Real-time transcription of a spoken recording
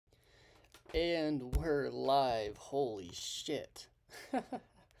And we're live. Holy shit.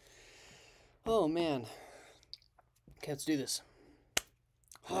 Oh man. Okay, let's do this.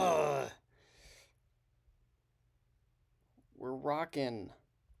 We're rocking.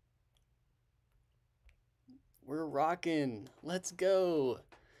 We're rocking. Let's go.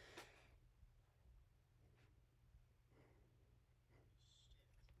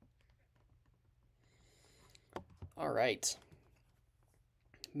 All right.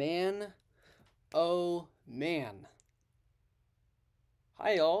 Man. Oh man.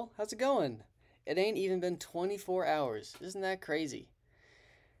 Hi y'all. How's it going? It ain't even been 24 hours. Isn't that crazy?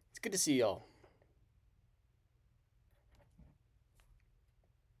 It's good to see y'all.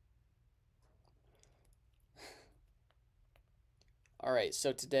 All right,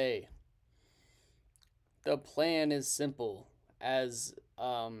 so today the plan is simple, as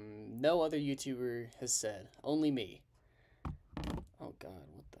no other YouTuber has said, only me. Oh god,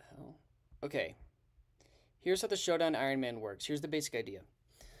 what the hell? Okay, here's how the Showdown Ironman works. Here's the basic idea.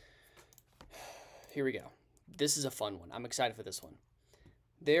 Here we go. This is a fun one. I'm excited for this one.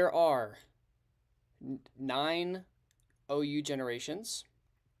 There are 9 OU generations,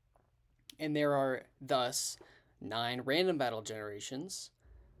 and there are thus 9 random battle generations.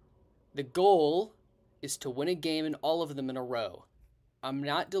 The goal is to win a game in all of them in a row. I'm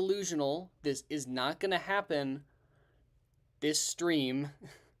not delusional. This is not going to happen this stream.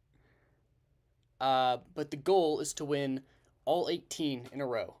 But the goal is to win all 18 in a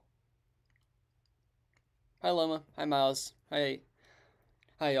row. Hi, Loma. Hi, Miles. Hi.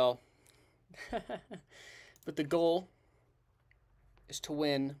 Hi, y'all. But the goal is to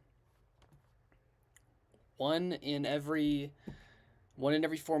win one in every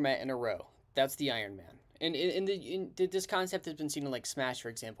format in a row. That's the Ironman. And this concept has been seen in like Smash, for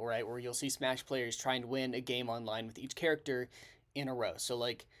example, right? Where you'll see Smash players trying to win a game online with each character in a row. So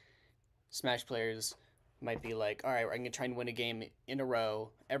like Smash players might be like, all right, I'm going to try and win a game in a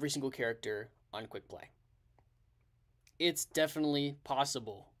row, every single character on quick play. It's definitely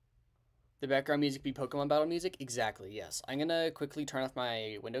possible. The background music be Pokemon battle music? Exactly, yes. I'm going to quickly turn off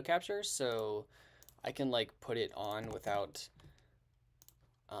my window capture so I can like put it on without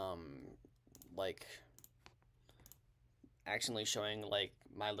like accidentally showing like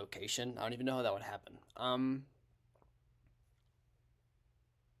my location. I don't even know how that would happen.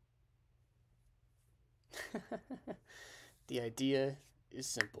 The idea is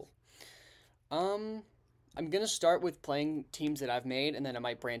simple. I'm gonna start with playing teams that I've made, and then I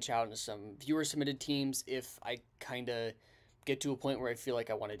might branch out into some viewer submitted teams if I kind of get to a point where I feel like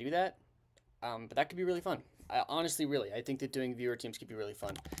I want to do that. But that could be really fun. Honestly, really, I think that doing viewer teams could be really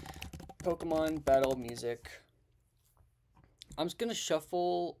fun. Pokemon battle music. I'm just gonna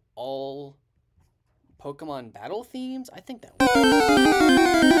shuffle all Pokemon battle themes. I think that works.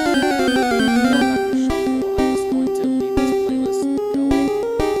 I'm just going to leave this playlist going,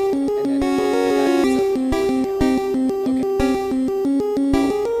 and then okay.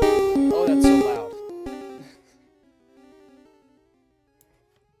 Cool. Oh, that's so loud.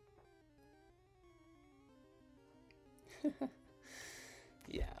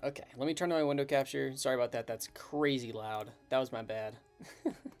 Yeah, okay. Let me turn on my window capture. Sorry about that. That's crazy loud. That was my bad.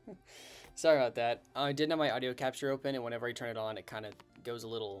 Sorry about that. I didn't have my audio capture open, and whenever I turn it on, it kind of goes a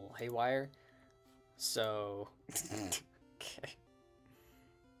little haywire. So, okay.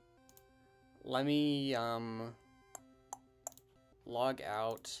 Let me log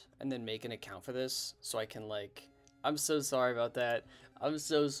out and then make an account for this so I can like. I'm so sorry about that. I'm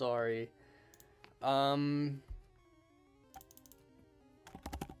so sorry.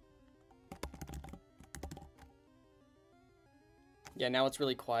 Yeah, now it's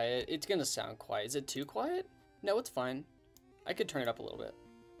really quiet. It's gonna sound quiet. Is it too quiet? No, it's fine. I could turn it up a little bit.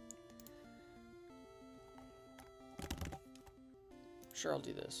 Sure, I'll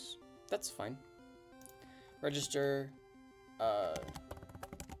do this. That's fine. Register. Okay.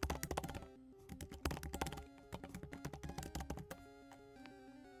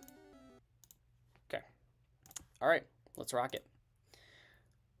 Alright, let's rock it.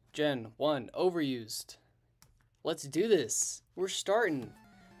 Gen 1, overused. Let's do this. We're starting.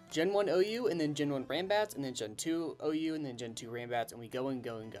 Gen 1 OU, and then Gen 1 Rambats, and then Gen 2 OU, and then Gen 2 Rambats, and we go and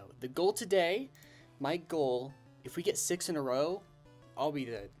go and go. The goal today, my goal, if we get 6 in a row, I'll be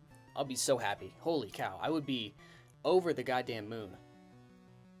so happy. Holy cow, I would be over the goddamn moon.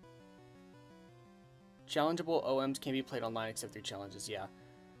 Challengeable OMs can be played online except through challenges, yeah.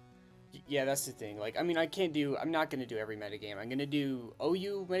 Yeah, that's the thing. Like, I mean, I'm not gonna do every metagame. I'm gonna do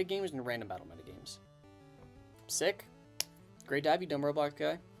OU metagames and random battle metagames. Sick. Great dive, you dumb Roblox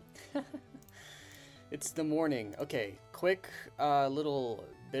guy. It's the morning. Okay, quick little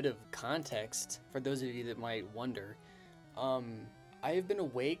bit of context for those of you that might wonder, I have been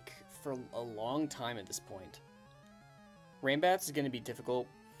awake for a long time at this point. Rambats is going to be difficult.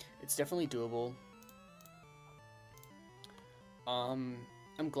 It's definitely doable.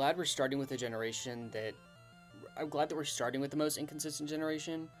 I'm glad we're starting with a generation that... I'm glad that we're starting with the most inconsistent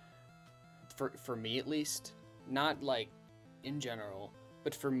generation. For me, at least. Not, like, in general.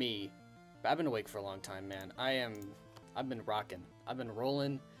 But for me, I've been awake for a long time, man. I've been rocking. I've been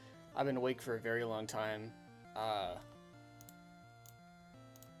rolling. I've been awake for a very long time. Oh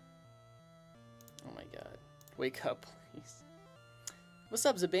my god. Wake up, please. What's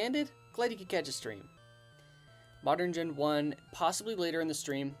up, Zabanded? Glad you could catch a stream. Modern Gen 1, possibly later in the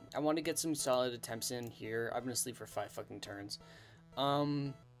stream. I want to get some solid attempts in here. I'm gonna sleep for 5 fucking turns.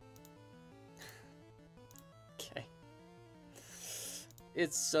 Okay.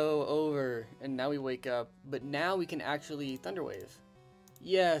 It's so over. And now we wake up. But now we can actually Thunderwave.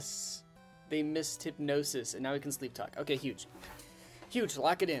 Yes! They missed hypnosis, and now we can sleep talk. Okay, huge. Huge,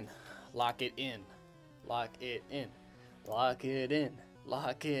 lock it in. Lock it in. Lock it in. Lock it in.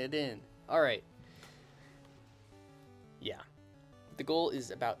 Lock it in. Alright. Yeah. The goal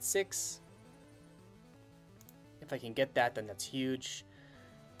is about 6. If I can get that, then that's huge.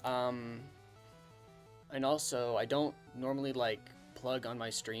 And also, I don't normally, like, plug on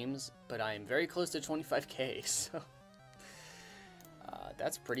my streams, but I am very close to 25k, so...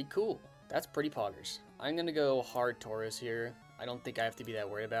 that's pretty cool. That's pretty poggers. I'm gonna go hard Tauros here. I don't think I have to be that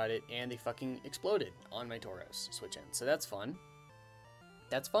worried about it, and they fucking exploded on my Tauros switch in, so that's fun.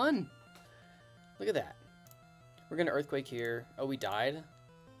 That's fun! Look at that. We're gonna Earthquake here. Oh, we died?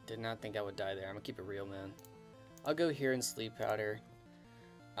 Did not think I would die there. I'm gonna keep it real, man. I'll go here and Sleep Powder.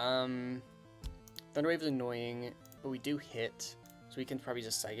 Thunderwave is annoying, but we do hit, so we can probably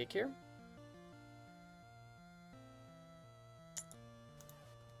just Psychic here.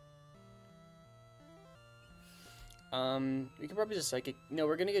 We can probably just Psychic. No,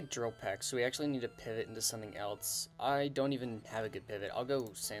 we're gonna get Drill Peck, so we actually need to pivot into something else. I don't even have a good pivot. I'll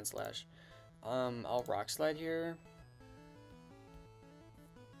go Sand Slash. I'll Rock Slide here.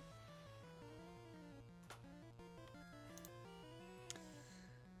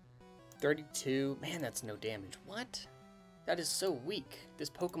 $32. Man, that's no damage. What? That is so weak. This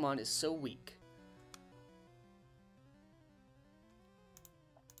Pokemon is so weak.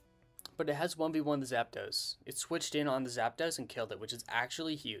 But it has 1v1 the Zapdos. It switched in on the Zapdos and killed it, which is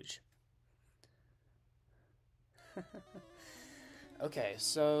actually huge. Okay,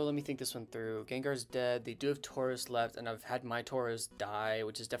 so let me think this one through. Gengar's dead. They do have Tauros left, and I've had my Tauros die,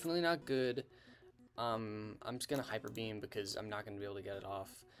 which is definitely not good. I'm just going to Hyper Beam because I'm not going to be able to get it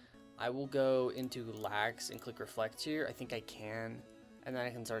off. I will go into Lax and click Reflect here. I think I can. And then I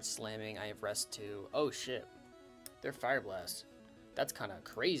can start slamming. I have Rest too. Oh, shit. They're Fire Blast. That's kind of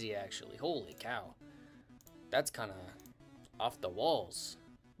crazy, actually. Holy cow. That's kind of off the walls.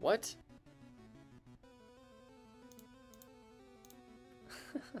 What?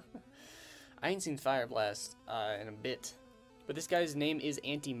 I ain't seen Fire Blast in a bit. But this guy's name is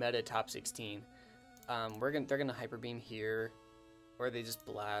Anti-Meta Top 16. They're gonna Hyper Beam here. Or they just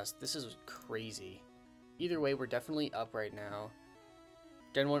Blast. This is crazy. Either way, we're definitely up right now.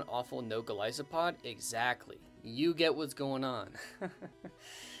 Gen 1 awful, no Golisopod? Exactly. You get what's going on.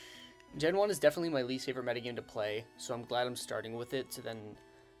 Gen 1 is definitely my least favorite metagame to play, so I'm glad I'm starting with it, so then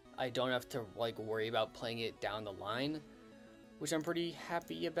I don't have to, like, worry about playing it down the line, which I'm pretty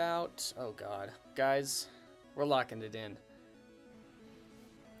happy about. Oh god. Guys, we're locking it in.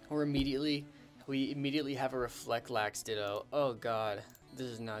 We immediately have a Reflect Lax Ditto. Oh god, this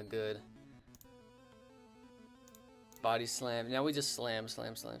is not good. Body Slam. Now we just slam.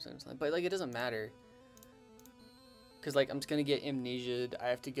 But, like, it doesn't matter. Because, like, I'm just going to get Amnesia'd. I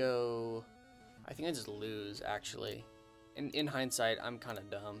have to go... I think I just lose, actually. In hindsight, I'm kind of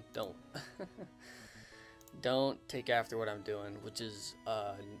dumb. Don't. Don't take after what I'm doing, which is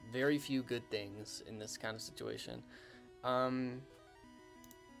very few good things in this kind of situation. I'll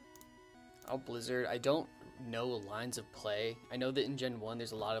Blizzard. I don't know lines of play. I know that in Gen 1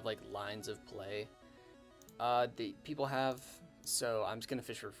 there's a lot of, like, lines of play. The people have, so I'm just gonna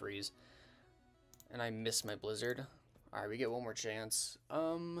fish for Freeze. And I miss my Blizzard. Alright, we get one more chance.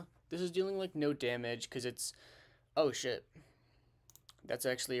 This is dealing, like, no damage, because it's... Oh, shit. That's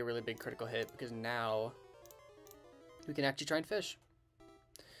actually a really big critical hit, because now we can actually try and fish.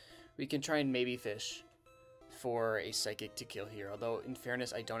 We can try and maybe fish for a Psychic to kill here, although, in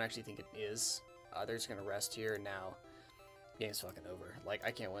fairness, I don't actually think it is. They're just gonna rest here, and now game's fucking over. Like,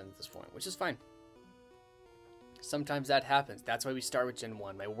 I can't win at this point, which is fine. Sometimes that happens. That's why we start with Gen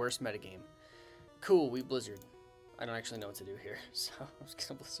 1, my worst metagame. Cool, we Blizzard. I don't actually know what to do here, so I'm just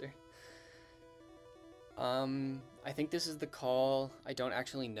gonna Blizzard. I think this is the call. I don't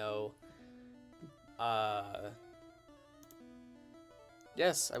actually know.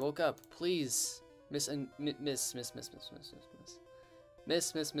 Yes, I woke up. Please. Miss.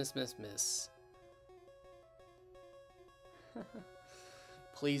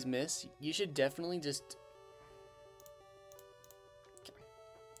 Please, miss. You should definitely just... Okay.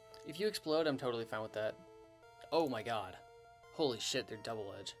 If you explode, I'm totally fine with that. Oh my god. Holy shit, they're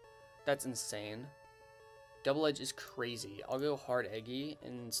double edge. That's insane. Double edge is crazy. I'll go hard eggy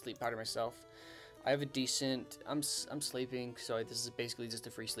and sleep powder myself. I have a decent... I'm sleeping, so this is basically just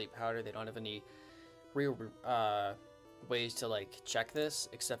a free sleep powder. They don't have any real ways to like check this,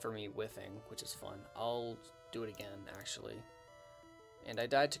 except for me whiffing, which is fun. I'll do it again, actually. And I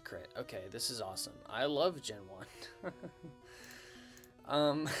died to crit. Okay, this is awesome. I love Gen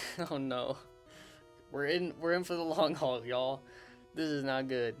 1. Oh no. We're in for the long haul, y'all. This is not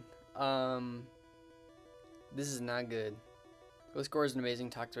good. This is not good. Go Score is an amazing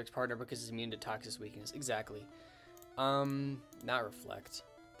Toxic's partner because it's immune to Toxic's weakness. Exactly. Not Reflect.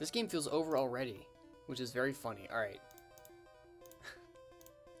 This game feels over already, which is very funny. Alright.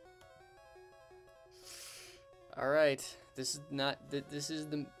 Alright. This is not... This is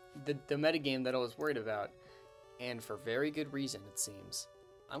the metagame that I was worried about. And for very good reason, it seems.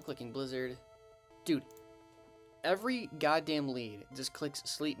 I'm clicking Blizzard. Dude, every goddamn lead just clicks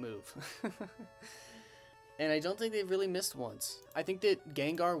Sleep Move. And I don't think they've really missed once. I think that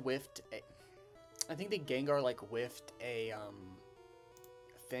Gengar whiffed... I think that Gengar, like, whiffed a,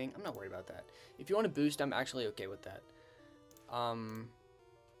 thing. I'm not worried about that. If you want to boost, I'm actually okay with that.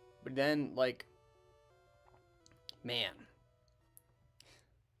 But then, like... Man.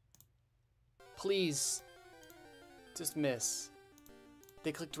 Please. Just miss.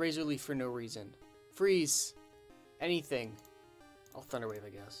 They clicked Razor Leaf for no reason. Freeze. Anything. I'll Thunder Wave, I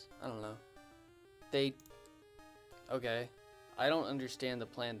guess. I don't know. They... Okay. I don't understand the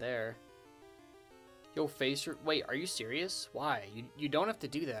plan there. Yo, face... Wait, are you serious? Why? You don't have to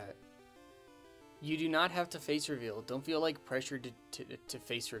do that. You do not have to face reveal. Don't feel like pressured to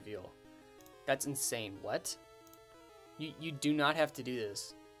face reveal. That's insane. What? You do not have to do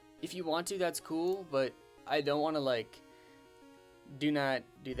this. If you want to, that's cool, but I don't want to, like... Do not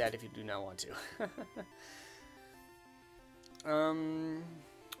do that if you do not want to.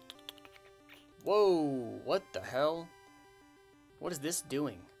 Whoa, what the hell? What is this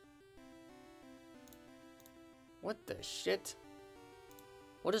doing? What the shit?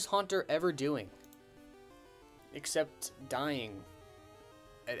 What is Haunter ever doing? Except dying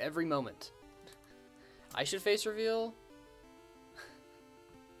at every moment. I should face reveal?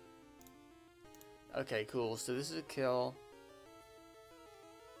 Okay, cool. So this is a kill.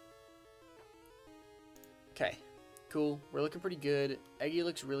 Okay, cool. We're looking pretty good. Eggy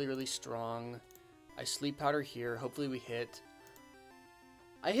looks really, really strong. I sleep powder here. Hopefully we hit.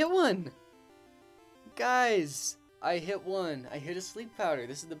 I hit one! Guys! I hit one. I hit a sleep powder.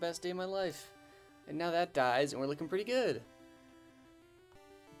 This is the best day of my life. And now that dies, and we're looking pretty good.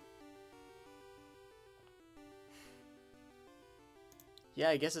 Yeah,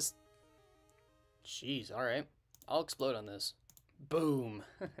 I guess it's... Jeez, alright. I'll explode on this. Boom!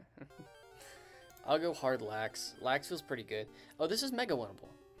 I'll go hard Lax. Lax feels pretty good. Oh, this is mega winnable.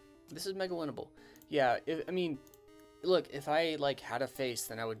 This is mega winnable. Yeah, I mean, look, if I, like, had a face,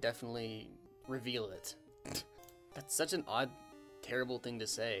 then I would definitely reveal it. That's such an odd, terrible thing to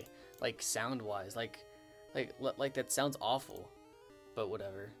say. Like, sound-wise. Like that sounds awful. But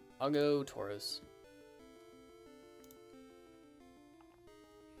whatever. I'll go Tauros.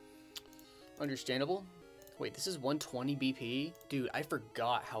 Understandable. Wait, this is 120 BP? Dude, I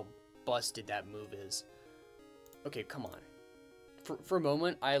forgot how busted that move is. Okay, come on. For a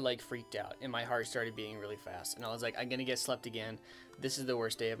moment, I like freaked out and my heart started beating really fast. And I was like, I'm gonna get slept again. This is the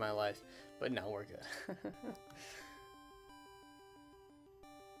worst day of my life. But no, we're good.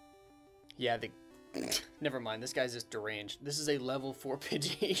 Yeah, never mind. This guy's just deranged. This is a level 4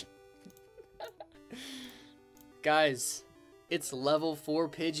 Pidgey. Guys, it's level 4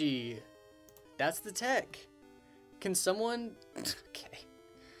 Pidgey. That's the tech. Can someone... Okay.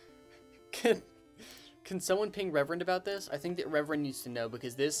 Can someone ping Reverend about this? I think that Reverend needs to know,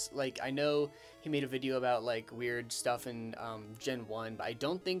 because this, like, I know he made a video about, like, weird stuff in Gen 1, but I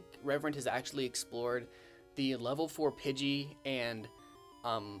don't think Reverend has actually explored the level 4 Pidgey and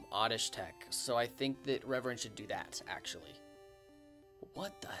Oddish tech. So I think that Reverend should do that, actually.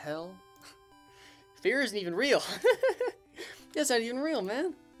 What the hell? Fear isn't even real. That's not even real,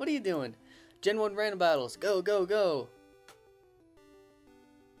 man. What are you doing? Gen 1 random battles. Go, go, go.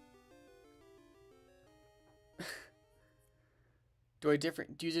 Do I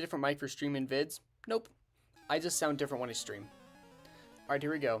use a different mic for stream and vids? Nope. I just sound different when I stream. Alright,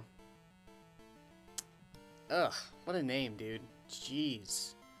 here we go. Ugh, what a name, dude.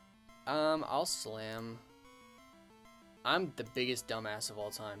 Jeez. I'll slam. I'm the biggest dumbass of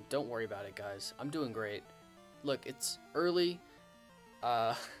all time. Don't worry about it, guys. I'm doing great. Look, it's early.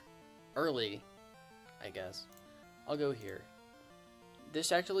 Early, I guess. I'll go here.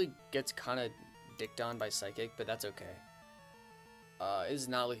 This actually gets kind of dicked on by Psychic, but that's okay. It is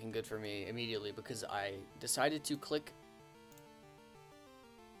not looking good for me immediately because I decided to click...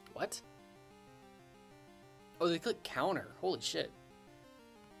 What? Oh, they click counter. Holy shit.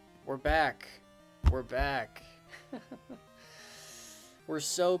 We're back. We're back. We're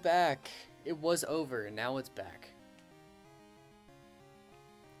so back. It was over, and now it's back.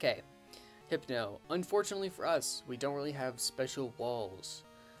 Okay. Hypno. Unfortunately for us, we don't really have special walls.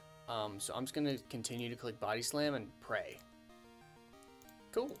 So I'm just going to continue to click Body Slam and pray.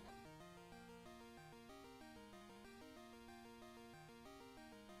 Cool.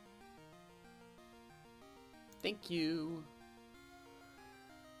 Thank you.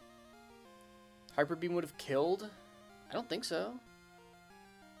 Hyper Beam would have killed? I don't think so.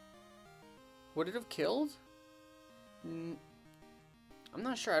 Would it have killed? I'm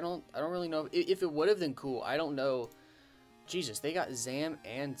not sure. I don't really know. If it would have, then cool. I don't know. Jesus, they got Zam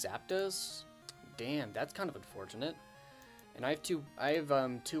and Zapdos? Damn, that's kind of unfortunate. And I have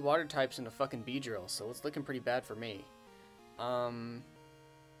two water types and a fucking Beedrill, so it's looking pretty bad for me. I'll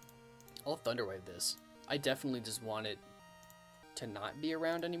Thunder Wave this. I definitely just want it to not be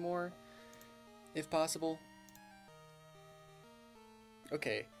around anymore, if possible.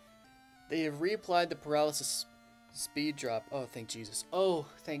 Okay. They have reapplied the paralysis speed drop. Oh, thank Jesus. Oh,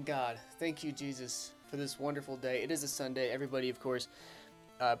 thank God. Thank you, Jesus, for this wonderful day. It is a Sunday. Everybody, of course,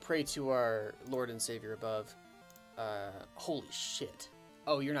 pray to our Lord and Savior above. Holy shit.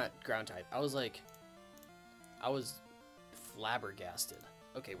 Oh, you're not ground type. I was flabbergasted.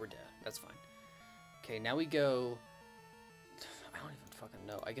 Okay, we're dead. That's fine. Okay, now we go... I don't even fucking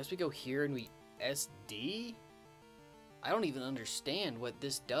know. I guess we go here and we SD? I don't even understand what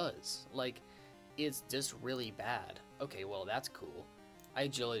this does. Like, it's just really bad. Okay, well, that's cool. I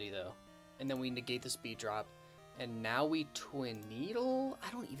agility, though. And then we negate the speed drop. And now we Twin Needle? I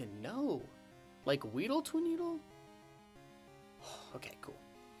don't even know. Like, Weedle Twin Needle? Okay, cool.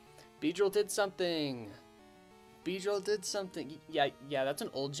 Beedrill did something. Beedrill did something. Yeah, that's an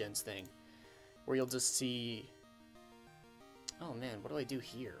old gens thing. Where you'll just see... Oh, man, what do I do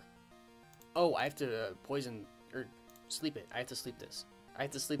here? Oh, I have to poison... Or sleep it. I have to sleep this. I have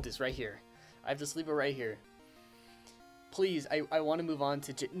to sleep this right here. I have to sleep it right here. Please, I want to move on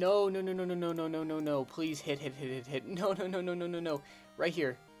to... No. Please hit. No. Right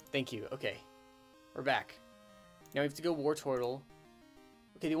here. Thank you. Okay. We're back. Now we have to go Wartortle.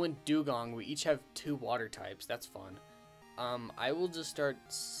 Okay, they went Dugong. We each have 2 water types. That's fun. I will just start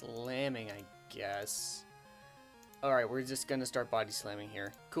slamming, I guess. Alright, we're just gonna start body slamming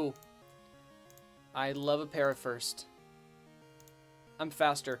here. Cool. I love a para first. I'm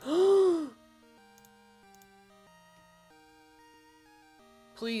faster.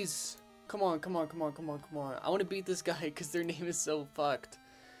 Please. Come on. I want to beat this guy because their name is so fucked.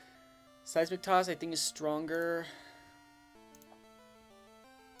 Seismic Toss, I think, is stronger.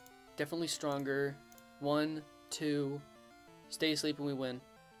 Definitely stronger. 1, 2. Stay asleep and we win.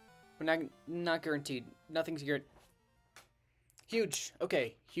 We're not guaranteed. Nothing's guaranteed. Huge.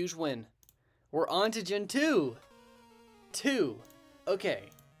 Okay, huge win. We're on to Gen 2. 2. Okay.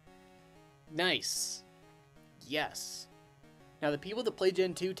 Nice. Yes. Now, the people that play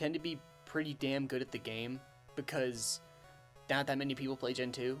Gen 2 tend to be pretty damn good at the game because not that many people play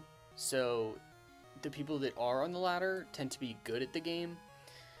Gen 2. So, the people that are on the ladder tend to be good at the game.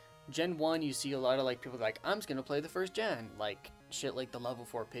 Gen 1, you see a lot of like people like, I'm just going to play the first gen. Like, shit like the level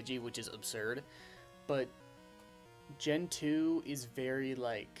 4 Pidgey, which is absurd. But Gen 2 is very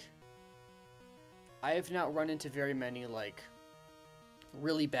like... I have not run into very many like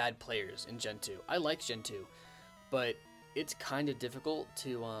really bad players in Gen 2. I like Gen 2, but it's kind of difficult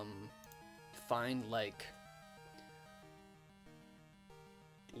to find like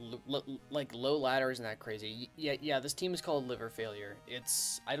low ladder isn't that crazy. Yeah, this team is called Liver Failure.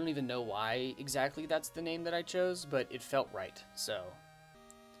 I don't even know why exactly that's the name that I chose, but it felt right. So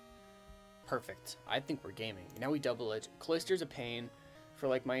perfect. I think we're gaming. Now we double edge. Cloyster's a pain for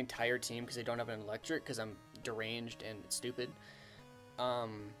like my entire team because I don't have an electric because I'm deranged and stupid.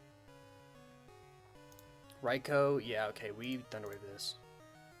 Raikou, yeah, okay, we Thunder Wave this.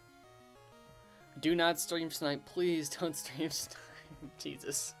 Do not stream snipe, please don't stream snipe.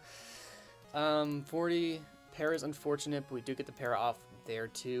 Jesus. 40, para is unfortunate, but we do get the para off there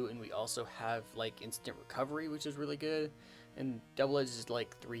too, and we also have like instant recovery, which is really good. And Double Edge is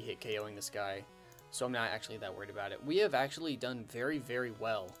like 3-hit KOing this guy, so I'm not actually that worried about it. We have actually done very, very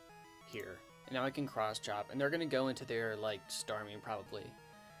well here. And now I can cross chop, and they're gonna go into their like Starmie probably.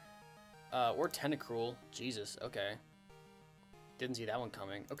 Or Tentacruel. Jesus, okay. Didn't see that one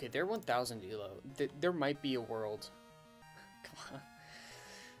coming. Okay, they're 1000 elo. There might be a world. Come on.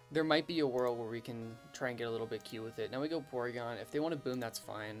 There might be a world where we can try and get a little bit cute with it. Now we go Porygon. If they want to boom, that's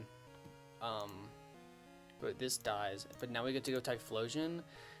fine. But this dies. But now we get to go Typhlosion,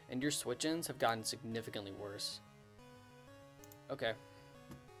 and your switch-ins have gotten significantly worse. Okay.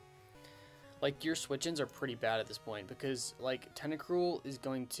 Like, your switch-ins are pretty bad at this point, because, like, Tentacruel is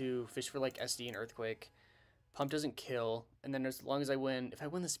going to fish for, like, SD and Earthquake. Pump doesn't kill, and then as long as I win, if I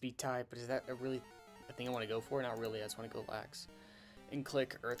win the Speed type, but is that a thing I want to go for? Not really, I just want to go Lax. And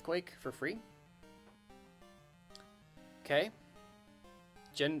click Earthquake for free. Okay.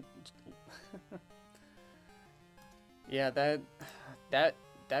 Yeah, that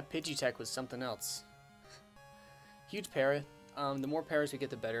Pidgeotech was something else. Huge para. The more paras we get,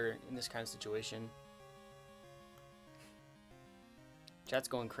 the better in this kind of situation. Chat's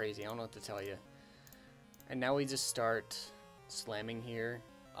going crazy. I don't know what to tell you. And now we just start slamming here.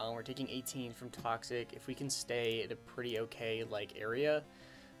 We're taking 18 from Toxic. If we can stay at a pretty okay like area,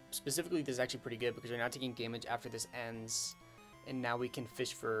 specifically this is actually pretty good because we're not taking damage after this ends. And now we can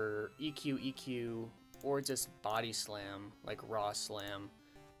fish for EQ, or just body slam, like raw slam.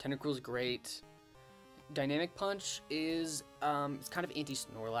 Tentacruel's great. Dynamic Punch is it's kind of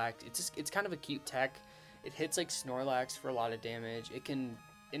anti-Snorlax. It's kind of a cute tech. It hits like Snorlax for a lot of damage. It can,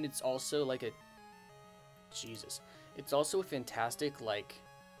 and it's also like a Jesus. It's also a fantastic like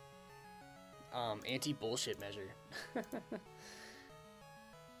anti-bullshit measure.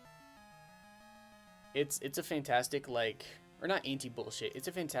 It's a fantastic like, or not anti-bullshit. It's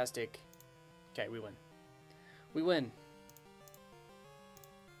a fantastic. Okay, we win. We win.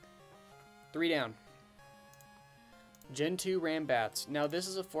 3 down. Gen 2 Rambats. Now this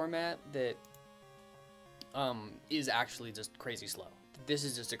is a format that is actually just crazy slow. This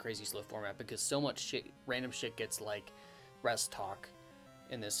is just a crazy slow format because so much shit, random shit gets like rest talk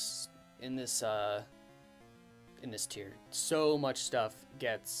in this tier. So much stuff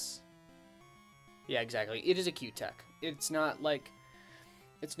gets. Yeah, exactly. It is a cute tech. It's not like,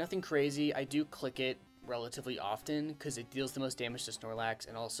 it's nothing crazy. I do click it relatively often because it deals the most damage to Snorlax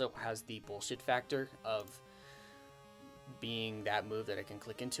and also has the bullshit factor of being that move that I can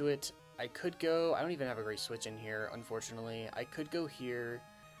click into it. I could go, I don't even have a great switch in here, unfortunately. I could go here.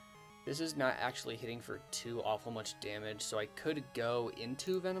 This is not actually hitting for too awful much damage, so I could go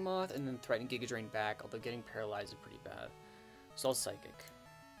into Venomoth and then threaten Giga Drain back, although getting paralyzed is pretty bad. So I'll Psychic.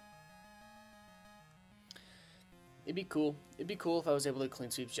 It'd be cool. It'd be cool if I was able to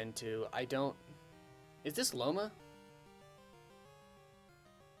clean sweep Gen 2. I don't... Is this Loma?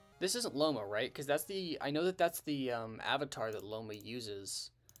 This isn't Loma, right? Because that's the... I know that that's the avatar that Loma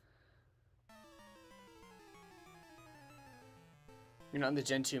uses. You're not in the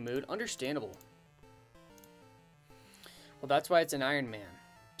Gen 2 mood? Understandable. Well, that's why it's an Ironman.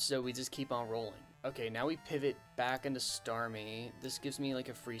 So we just keep on rolling. Okay, now we pivot back into Starmie. This gives me like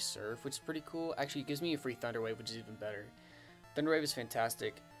a free Surf, which is pretty cool. Actually, it gives me a free Thunder Wave, which is even better. Thunder Wave is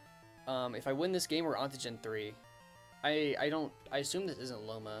fantastic. If I win this game, we're on to Gen 3. I assume this isn't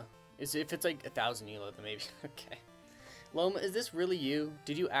Loma. If it's like 1000 elo, then maybe. Okay. Loma, is this really you?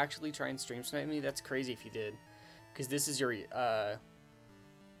 Did you actually try and stream snipe me? That's crazy if you did. Because this is your,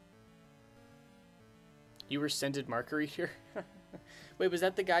 you were Scented Marker here? Wait, was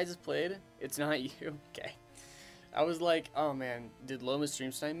that the guy just played? It's not you? Okay. I was like, oh man, did Loma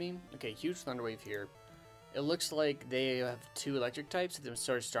stream snipe me? Okay, huge Thunder Wave here. It looks like they have 2 electric types, so the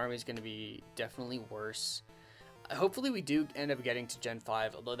Starmie is going to be definitely worse. Hopefully we do end up getting to Gen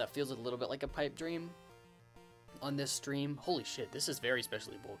 5, although that feels a little bit like a pipe dream on this stream. Holy shit, this is very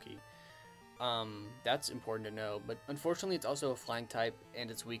specially bulky. That's important to know, but unfortunately it's also a flying type,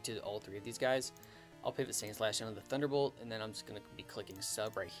 and it's weak to all 3 of these guys. I'll pivot Sand Slash into the Thunderbolt, and then I'm just going to be clicking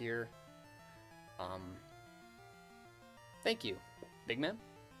sub right here. Thank you, big man.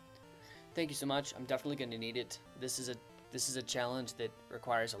 Thank you so much. I'm definitely going to need it. This is a challenge that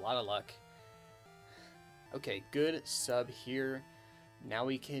requires a lot of luck. Okay, good sub here. Now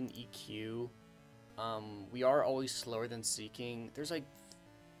we can EQ. We are always slower than Seeking. There's like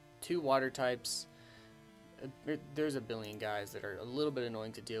 2 water types. There's a billion guys that are a little bit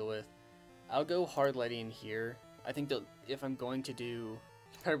annoying to deal with. I'll go hard lighting here. I think that if I'm going to do, you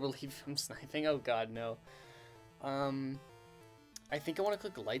better believe I'm sniping. Oh god, no. I think I want to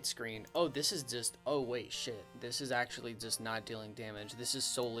click light screen. Oh, this is just, oh wait, shit. This is actually just not dealing damage. This is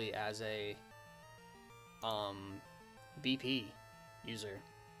solely as a BP user.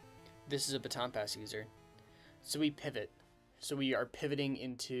 This is a baton pass user. So we pivot. So we are pivoting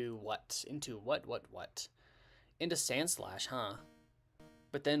into what? Into what? Into Sand Slash, huh?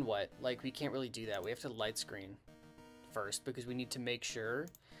 But then what? Like, we can't really do that. We have to light screen first because we need to make sure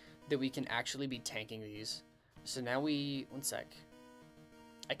that we can actually be tanking these. So now we, one sec.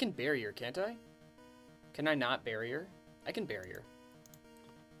 I can barrier, can't I? Can I not barrier? I can barrier.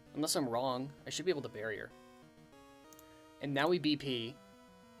 Unless I'm wrong, I should be able to barrier. And now we BP.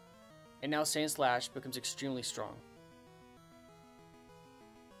 And now Sand Slash becomes extremely strong.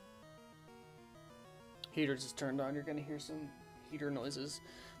 Heater just turned on. You're going to hear some heater noises.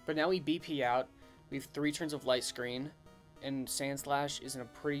 But now we BP out. We have 3 turns of light screen. And Sand Slash is in a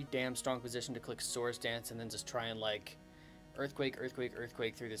pretty damn strong position to click Swords Dance and then just try and like Earthquake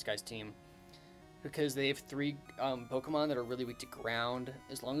through this guy's team. Because they have 3 Pokemon that are really weak to ground.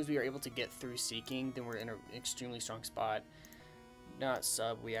 As long as we are able to get through Seeking, then we're in an extremely strong spot. Not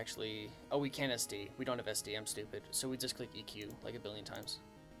sub, we actually... Oh, we can SD. We don't have SD, I'm stupid. So we just click EQ like a billion times.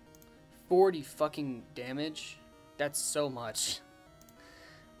 40 fucking damage? That's so much.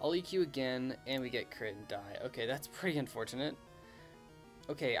 I'll EQ again, and we get crit and die. Okay, that's pretty unfortunate.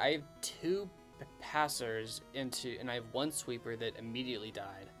 Okay, I have 2 passers into... And I have 1 sweeper that immediately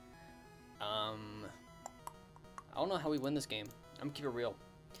died. I don't know how we win this game. I'm gonna keep it real.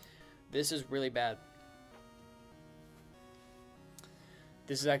 This is really bad.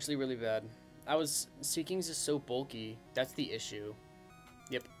 This is actually really bad. Seeking's is so bulky. That's the issue.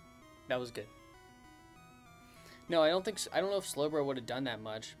 Yep. That was good. No, I don't know if Slowbro would have done that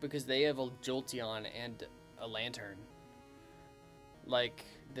much because they have a Jolteon and a Lantern. Like,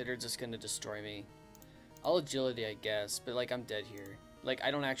 that are just gonna destroy me. I'll agility, I guess, but like I'm dead here. Like,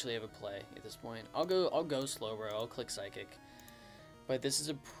 I don't actually have a play at this point. I'll go Slowbro. I'll click Psychic. But this is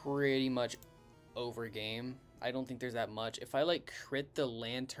a pretty much over game. I don't think there's that much. If I, like, crit the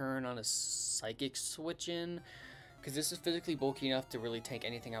Lantern on a Psychic switch in, because this is physically bulky enough to really tank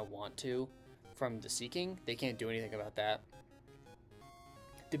anything I want to from the Seeking, they can't do anything about that.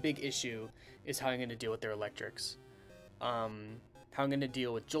 The big issue is how I'm going to deal with their electrics. How I'm going to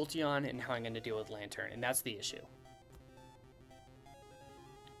deal with Jolteon and how I'm going to deal with Lantern, and that's the issue.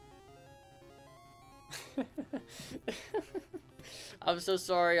 I'm so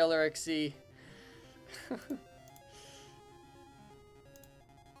sorry, LRXC.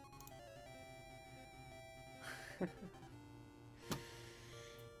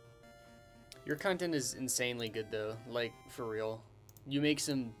 Your content is insanely good though, like for real. You make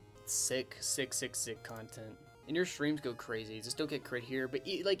some sick content. And your streams go crazy. Just don't get crit here, but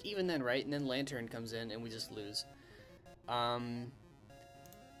like even then, right? And then Lantern comes in and we just lose.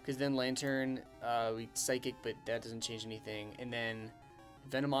 Because then Lantern, we Psychic, but that doesn't change anything. And then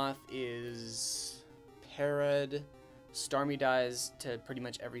Venomoth is Parad. Starmie dies to pretty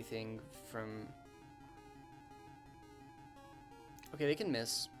much everything from... Okay, they can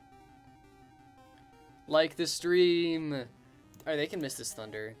miss. Like the stream! Alright, they can miss this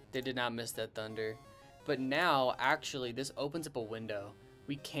Thunder. They did not miss that Thunder. But now, actually, this opens up a window.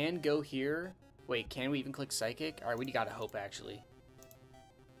 We can go here. Wait, can we even click Psychic? Alright, we gotta hope, actually.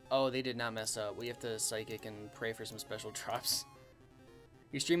 Oh, they did not mess up. We have to Psychic and pray for some special drops.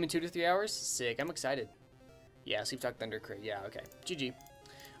 You're streaming 2 to 3 hours? Sick. I'm excited. Yeah, Sleep Talk Thunder crit. Yeah, okay. GG.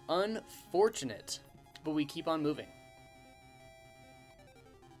 Unfortunate. But we keep on moving.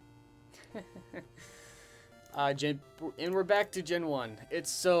 And we're back to Gen 1.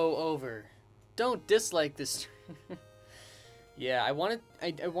 It's so over. Don't dislike this. Yeah, I wanted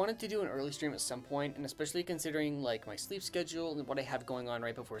to do an early stream at some point, and especially considering like my sleep schedule and what I have going on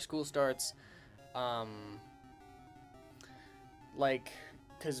right before school starts. Like,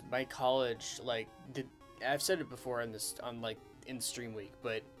 cause my college, like, I've said it before in stream week,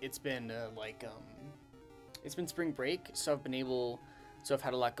 but it's been it's been spring break, so I've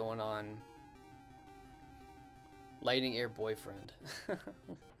had a lot going on. Lightning Air Boyfriend.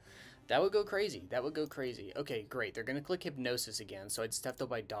 That would go crazy. That would go crazy. Okay, great. They're going to click Hypnosis again, so I'd step up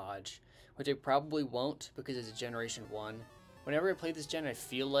by Dodge, which I probably won't because it's a Generation 1. Whenever I play this gen, I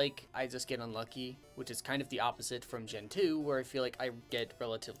feel like I just get unlucky, which is kind of the opposite from Gen 2, where I feel like I get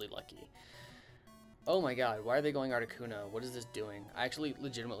relatively lucky. Oh my god, why are they going Articuno? What is this doing? I actually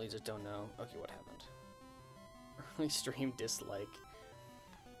legitimately just don't know. Okay, what happened? Early stream dislike.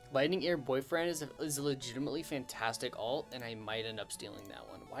 Lightning Air Boyfriend is a legitimately fantastic alt, and I might end up stealing that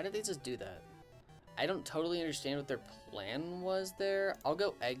one. Why did they just do that? I don't totally understand what their plan was there. I'll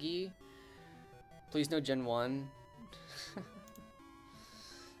go Eggy. Please no Gen 1.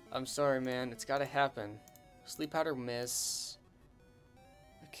 I'm sorry, man. It's gotta happen. Sleep powder miss.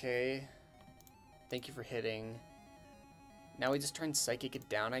 Okay. Thank you for hitting. Now we just turn Psychic it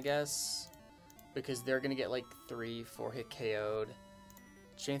down, I guess. Because they're gonna get like 3-4 hit KO'd.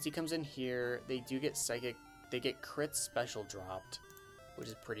 Chansey comes in here. They do get Psychic. They get crit special dropped, which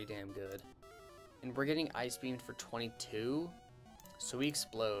is pretty damn good. And we're getting Ice Beamed for 22. So we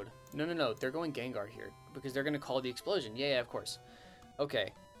explode. No. They're going Gengar here. Because they're gonna call the explosion. Yeah, of course.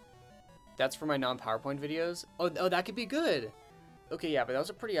 Okay. That's for my non-PowerPoint videos. Oh, that could be good. Okay, yeah, but that was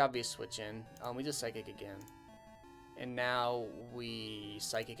a pretty obvious switch in. We just Psychic again. And now we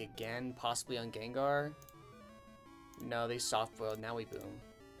Psychic again, possibly on Gengar. No, they soft boiled. Now we boom.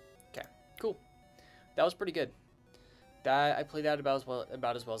 Okay, cool. That was pretty good. That I played that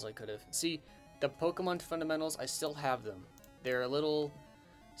about as well as I could have. See, the Pokemon fundamentals, I still have them. They're a little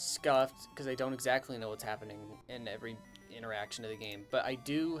scuffed because I don't exactly know what's happening in every interaction of the game. But I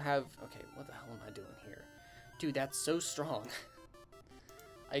do have... Okay, what the hell am I doing here? Dude, that's so strong.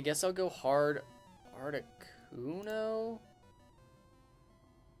 I guess I'll go hard Articuno?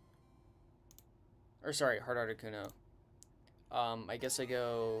 Or sorry, hard Articuno. I guess I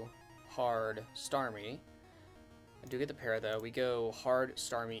go hard Starmie. I do get the pair though. We go hard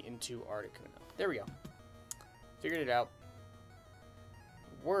Starmie into Articuno. There we go. Figured it out.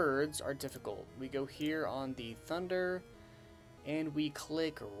 Words are difficult. We go here on the Thunder, and we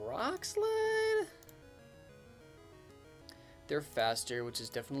click Rock Slide. They're faster, which is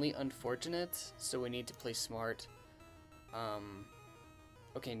definitely unfortunate, so we need to play smart.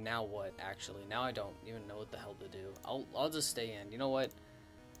 Okay, now what, actually? Now I don't even know what the hell to do. I'll just stay in. You know what?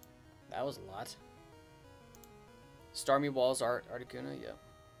 That was a lot. Starmie Walls Articuno, yeah.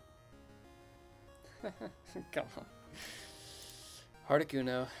 Come on.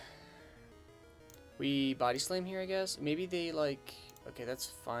 Articuno. We Body Slam here, I guess. Maybe they, like... Okay, that's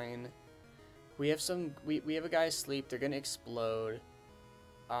fine. We have some... We have a guy asleep. They're gonna explode.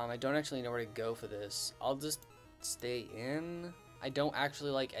 I don't actually know where to go for this. I'll just stay in. I don't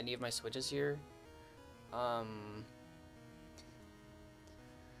actually like any of my switches here.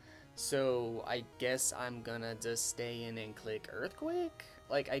 So I guess I'm gonna just stay in and click Earthquake?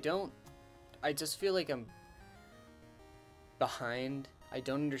 Like, I just feel like I'm behind. I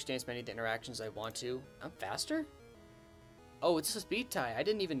don't understand as many of the interactions I want to. I'm faster? Oh, it's a speed tie.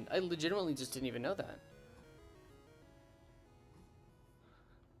 I legitimately just didn't even know that.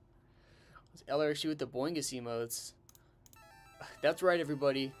 It's LRC with the Boingus emotes. That's right,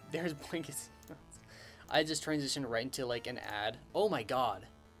 everybody. There's Boingus emotes. I just transitioned right into, like, an ad. Oh my god.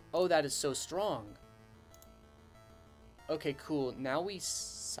 Oh, that is so strong. Okay, cool. Now we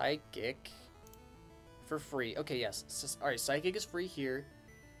Psychic for free. Okay, yes. Alright, Psychic is free here.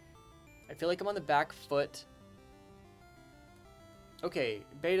 I feel like I'm on the back foot. Okay,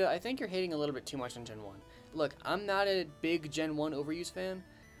 Beta, I think you're hating a little bit too much on Gen 1. Look, I'm not a big Gen 1 overuse fan,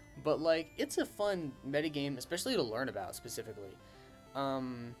 but, like, it's a fun metagame, especially to learn about, specifically.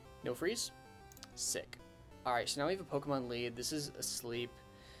 No freeze? Sick. Alright, so now we have a Pokemon lead. This is asleep.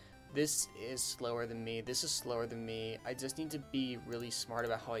 This is slower than me. This is slower than me. I just need to be really smart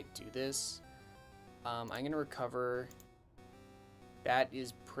about how I do this. I'm gonna recover. That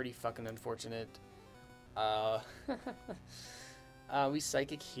is pretty fucking unfortunate. We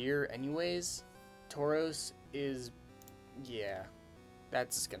Psychic here anyways. Tauros is... Yeah.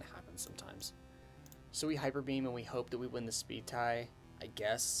 That's just gonna happen sometimes. So we Hyper Beam and we hope that we win the speed tie. I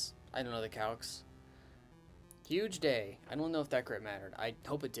guess. I don't know the calcs. Huge day. I don't know if that crit mattered. I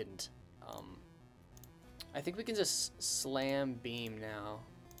hope it didn't. I think we can just Slam Beam now.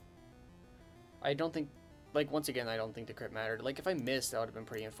 I don't think... Like, once again, I don't think the crit mattered. Like, if I missed, that would have been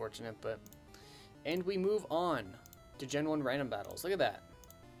pretty unfortunate, but... And we move on to Gen 1 random battles. Look at that.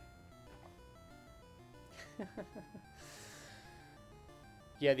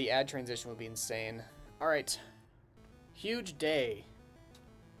 Yeah, the ad transition would be insane. Alright. Huge day.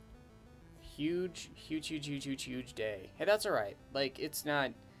 Huge day. Hey, that's alright. Like, it's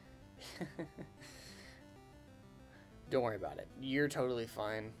not... Don't worry about it. You're totally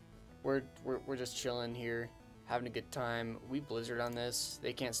fine. We're just chilling here, having a good time. We Blizzard on this.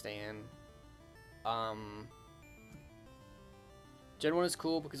 They can't stay in. Gen 1 is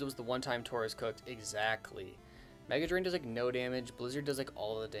cool because it was the one time Tauros cooked. Exactly. Mega Drain does, like, no damage. Blizzard does, like,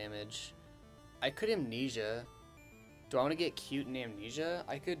 all the damage. I could Amnesia. Do I want to get cute in Amnesia?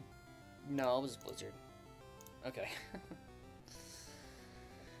 I could... No, I'll just Blizzard. Okay.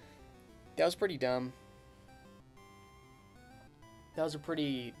 That was pretty dumb. That was a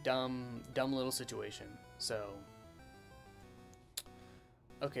pretty dumb little situation. So...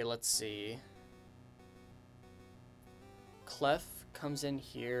 Okay, let's see. Clef comes in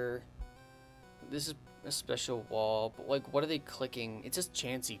here. This is a special wall, but like, what are they clicking? It's just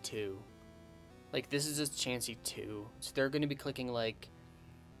Chansey 2. Like, this is just Chansey 2. So they're going to be clicking, like,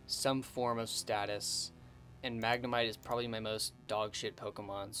 some form of status. And Magnemite is probably my most dog shit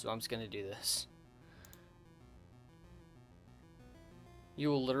Pokemon, so I'm just going to do this. You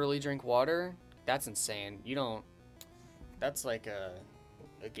will literally drink water? That's insane. You don't... That's like a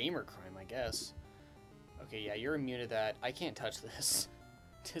gamer crime, I guess. Okay, yeah, you're immune to that. I can't touch this.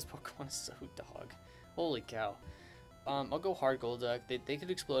 This Pokemon is so dog. Holy cow. I'll go hard Golduck. They could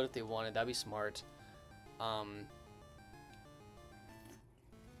explode if they wanted. That'd be smart.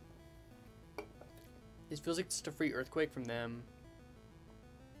 This feels like just a free Earthquake from them.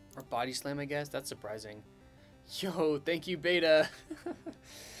 Or Body Slam, I guess. That's surprising. Yo, thank you, Beta.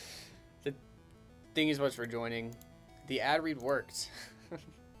 Thank you so much for joining. The ad read worked.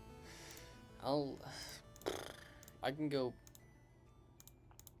 I can go...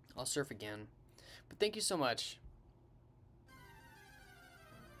 I'll surf again. But thank you so much.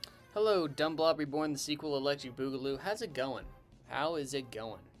 Hello, Dumbblob Reborn, the sequel, Electric Boogaloo. How's it going? How is it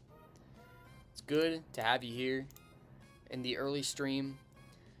going? It's good to have you here in the early stream,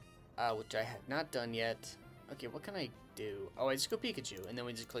 which I have not done yet. Okay, what can I do? Oh, I just go Pikachu, and then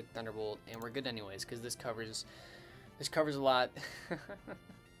we just click Thunderbolt, and we're good anyways, because this covers a lot.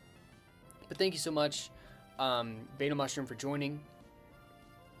 But thank you so much, Beta Mushroom, for joining.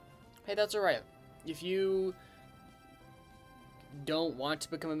 Hey, that's alright. If you don't want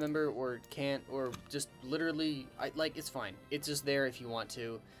to become a member, or can't, or just literally, it's fine. It's just there if you want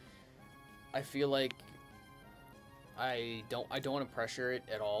to. I feel like I don't want to pressure it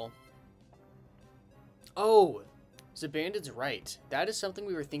at all. Oh, Zabandon's right. That is something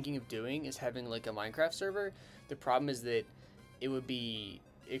we were thinking of doing, is having like a Minecraft server. The problem is that it would be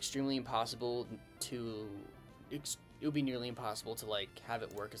extremely impossible to... It would be nearly impossible to like have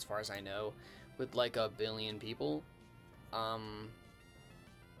it work, as far as I know, with like 1 billion people. I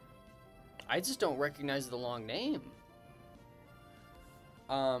just don't recognize the long name.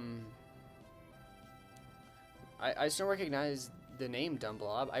 I just don't recognize the name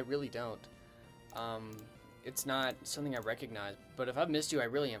Dumbblob. I really don't. It's not something I recognize. But if I've missed you, I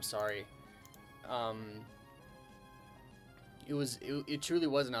really am sorry. It truly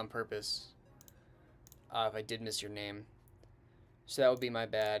wasn't on purpose. If I did miss your name, so that would be my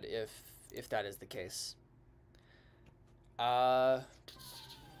bad if that is the case. The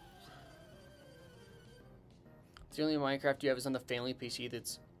only Minecraft you have is on the family PC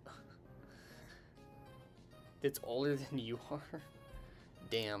that's older than you are.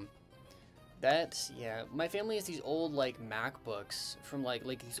 Damn. Yeah, my family has these old like MacBooks from like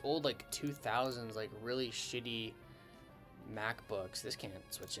these old like 2000s like really shitty MacBooks. This can't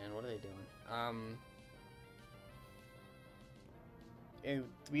switch in. What are they doing? And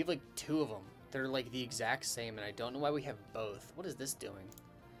we have like 2 of them. They're like the exact same, and I don't know why we have both. What is this doing?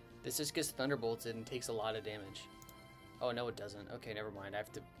 This just gets thunderbolted and takes a lot of damage. Oh, no, it doesn't. Okay, never mind. I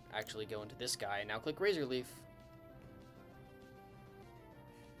have to actually go into this guy. Now click Razor Leaf.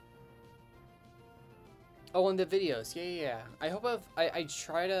 Oh, and the videos. Yeah. I hope I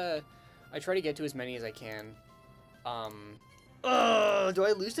try to get to as many as I can. Do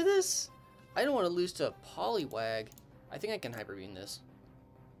I lose to this? I don't want to lose to Poliwag. I think I can Hyper Beam this.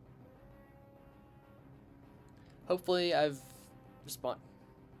 Hopefully I've responded.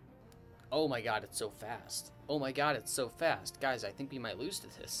 Oh my god, it's so fast. Oh my god, it's so fast. Guys, I think we might lose to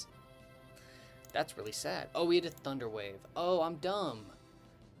this. That's really sad. Oh, we had a Thunder Wave. Oh, I'm dumb.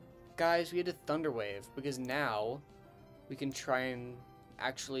 Guys, we had a Thunder Wave because now we can try and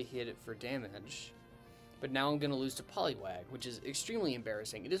actually hit it for damage. But now I'm going to lose to Poliwag, which is extremely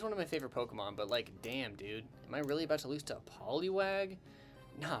embarrassing. It is one of my favorite Pokemon, but like, damn, dude. Am I really about to lose to Poliwag?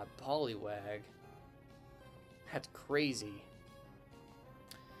 Nah, Poliwag. That's crazy.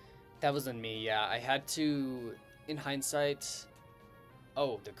 That was on me, yeah. I had to, in hindsight...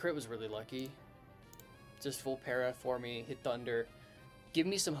 Oh, the crit was really lucky. Just full para for me, hit Thunder. Give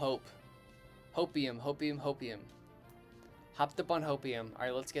me some hope. Hopium. Hopped up on Hopium.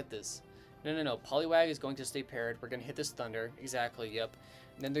 Alright, let's get this. No. Poliwag is going to stay paired. We're going to hit this Thunder. Exactly, yep.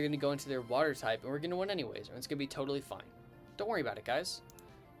 And then they're going to go into their Water type, and we're going to win anyways. And it's going to be totally fine. Don't worry about it, guys.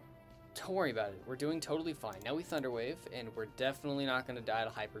 Don't worry about it. We're doing totally fine. Now we Thunder Wave, and we're definitely not going to die to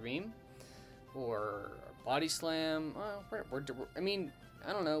Hyper Beam. Or Body Slam. I mean,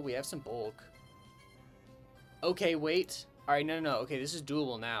 I don't know. We have some bulk. Okay, wait. Alright, no. Okay, this is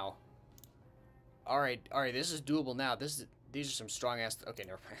doable now. Alright, this is doable now. These are some strong-ass... Okay,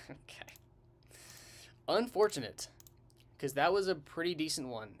 never mind. Okay. Unfortunate. Because that was a pretty decent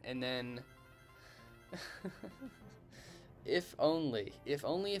one. And then... If only. If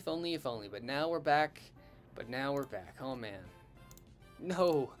only, if only, if only. But now we're back. Oh, man.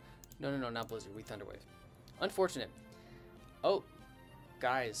 No. No, not Blizzard. We Thunderwave. Unfortunate. Oh.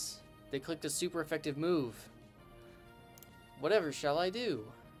 Guys. They clicked a super effective move. Whatever shall I do?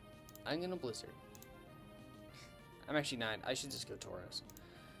 I'm gonna Blizzard. I'm actually not. I should just go Tauros.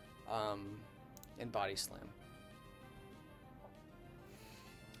 And Body Slam.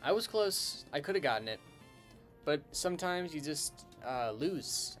 I was close. I could have gotten it. But sometimes you just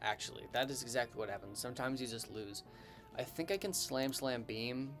lose, actually. That is exactly what happens. Sometimes you just lose. I think I can Slam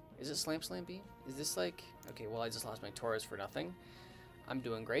Beam. Is it Slam Beam? Is this like... Okay, well, I just lost my Tauros for nothing. I'm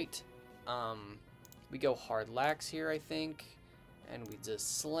doing great. We go Hard Lax here, I think. And we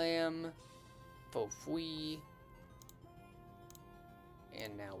just Slam. Faux Fui.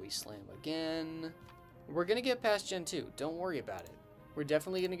 And now we Slam again. We're going to get past Gen 2. Don't worry about it. We're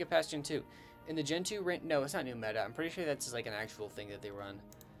definitely going to get past Gen 2. In the Gen 2 range... No, it's not new meta. I'm pretty sure that's like an actual thing that they run.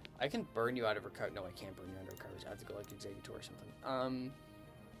 I can burn you out of recovery. No, I can't burn you out of recovery. I have to go like Executor or something.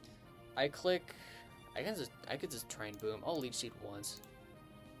 I click... I could just try and boom. I'll Leech Seed once.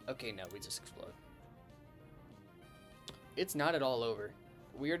 Okay, no, we just explode. It's not at all over.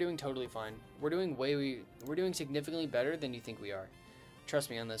 We are doing totally fine. We're doing significantly better than you think we are. Trust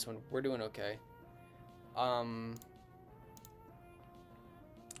me on this one. We're doing okay. I'll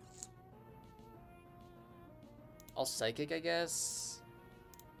Psychic, I guess.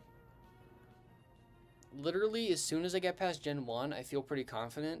 Literally, as soon as I get past Gen 1, I feel pretty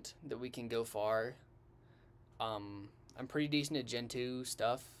confident that we can go far. I'm pretty decent at Gen 2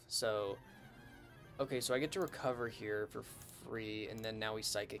 stuff, so... Okay, so I get to recover here for free, and then now we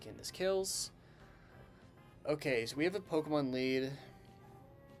Psychic and this kills. Okay, so we have a Pokemon lead.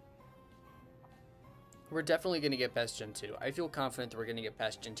 We're definitely going to get past Gen 2. I feel confident that we're going to get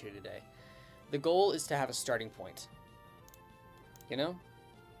past Gen 2 today. The goal is to have a starting point. You know?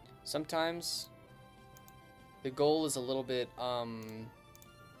 Sometimes the goal is a little bit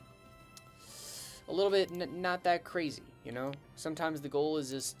not that crazy, you know? Sometimes the goal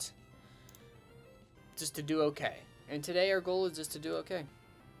is just to do okay. And today our goal is just to do okay.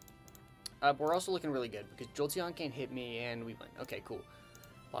 We're also looking really good because Jolteon can't hit me and we win. Okay, cool.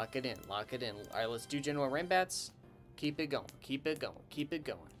 Lock it in, lock it in. Alright, let's do Gen 1 Rambats. Keep it going, keep it going, keep it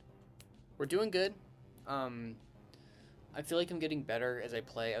going. We're doing good. I feel like I'm getting better as I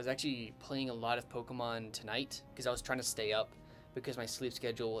play. I was actually playing a lot of Pokemon tonight because I was trying to stay up because my sleep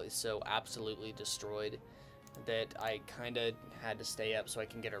schedule is so absolutely destroyed that I kind of had to stay up so I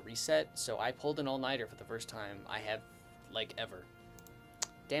can get a reset. So I pulled an all-nighter for the first time I have, like, ever.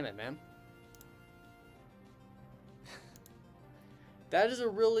 Damn it, man. That is a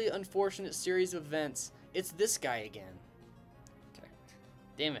really unfortunate series of events. It's this guy again. Okay.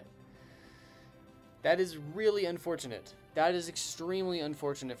 Damn it. That is really unfortunate. That is extremely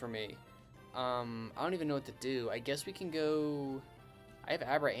unfortunate for me. I don't even know what to do. I guess we can go... I have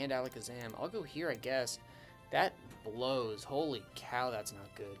Abra and Alakazam. I'll go here, I guess. That blows. Holy cow, that's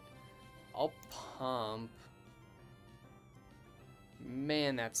not good. I'll pump.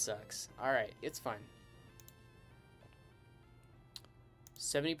 Man, that sucks. Alright, it's fine.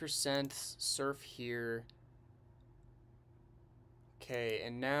 70% Surf here. Okay,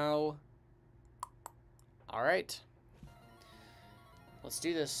 and now... Alright. Let's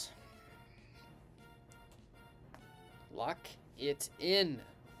do this. Lock it in.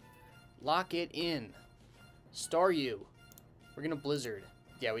 Lock it in. Staryu. We're gonna Blizzard.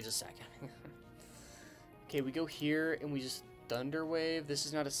 Yeah, we just sack it. Okay, we go here and we just Thunder Wave. This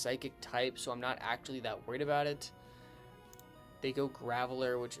is not a Psychic type, so I'm not actually that worried about it. They go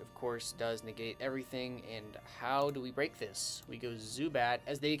Graveler, which of course does negate everything. And how do we break this? We go Zubat.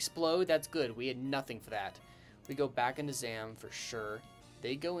 As they explode, that's good. We had nothing for that. We go back into Zam for sure.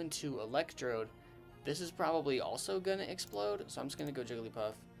 They go into Electrode. This is probably also gonna explode, so I'm just gonna go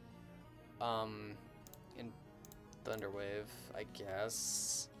Jigglypuff. And Thunder Wave, I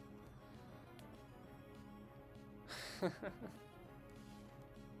guess.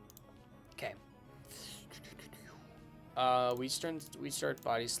 Okay. We start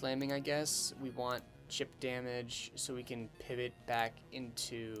body slamming, I guess. We want chip damage so we can pivot back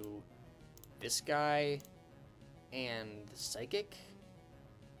into this guy and the Psychic.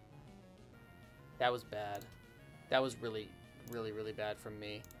 That was bad. That was really, really, really bad from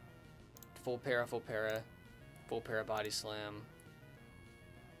me. Full para, body slam.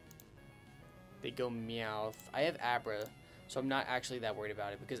 They go Meowth. I have Abra, so I'm not actually that worried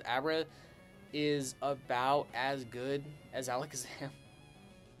about it because Abra is about as good as Alakazam.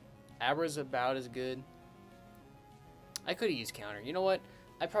 Abra's about as good. I could have used counter. You know what?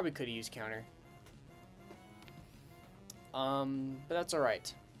 I probably could have used counter. But that's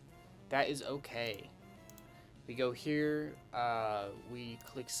alright. That is okay. We go here, we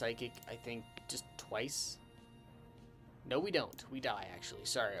click Psychic, I think, just twice. No, we don't. We die, actually.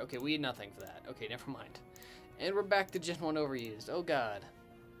 Sorry. Okay, we had nothing for that. Okay, never mind. And we're back to Gen 1 overused. Oh, God.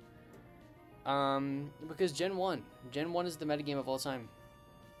 Because Gen 1 is the metagame of all time.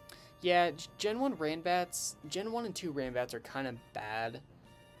 Yeah, Gen 1 Ranbats, Gen 1 and 2 Ranbats are kind of bad.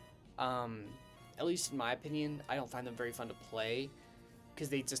 At least in my opinion, I don't find them very fun to play because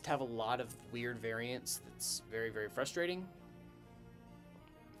they just have a lot of weird variants that's very, very frustrating.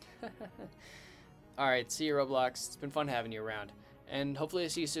 Alright, see you, Roblox. It's been fun having you around. And hopefully I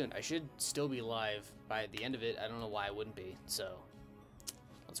see you soon. I should still be live by the end of it. I don't know why I wouldn't be, so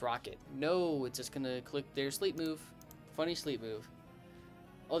let's rock it. No, it's just gonna click their sleep move. Funny sleep move.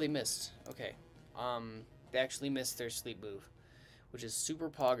 Oh, they missed. Okay. They actually missed their sleep move, which is super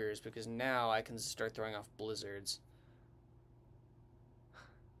poggers because now I can start throwing off blizzards.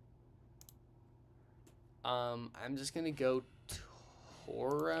 I'm just gonna go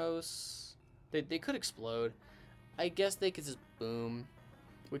Tauros. They could explode. I guess they could just boom,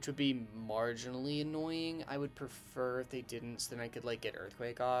 which would be marginally annoying. I would prefer if they didn't, so then I could like get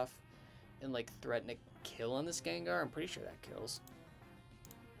Earthquake off and like threaten a kill on this Gengar. I'm pretty sure that kills.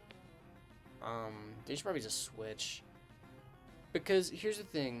 They should probably just switch. Because here's the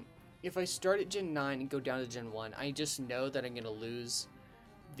thing, if I start at Gen 9 and go down to Gen 1, I just know that I'm gonna lose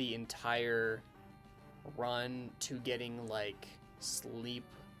the entire run to getting like sleep,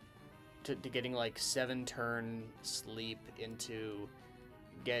 to getting like 7-turn sleep into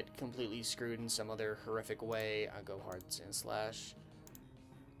get completely screwed in some other horrific way. I go hard Sand Slash.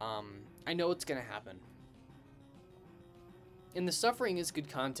 I know what's gonna happen. And the suffering is good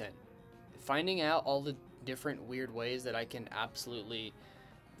content. Finding out all the different weird ways that I can absolutely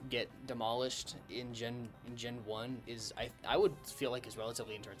get demolished in Gen 1 is, I would feel like, is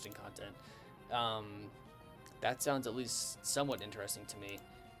relatively interesting content. That sounds at least somewhat interesting to me.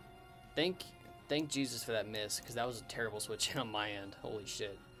 Thank Jesus for that miss, because that was a terrible switch on my end. Holy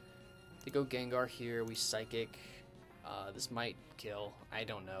shit. They go Gengar here, we Psychic. This might kill, I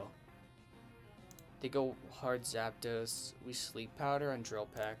don't know. They go hard Zapdos, we Sleep Powder on Drill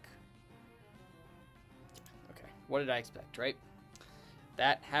Peck. Okay, what did I expect, right?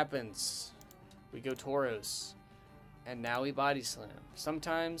 That happens. We go Tauros, and now we Body Slam.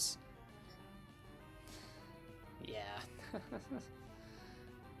 Sometimes, yeah.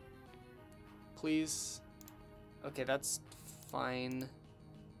 Please. Okay, that's fine.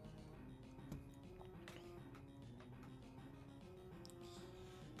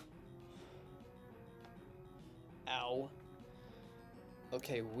 Ow.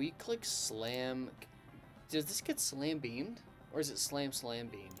 Okay, we click Slam. Does this get Slam Beamed? Or is it Slam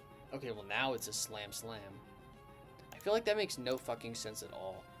Beam? Okay, well now it's a Slam. I feel like that makes no fucking sense at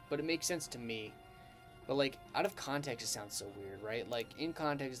all. But it makes sense to me. But like, out of context it sounds so weird, right? Like, in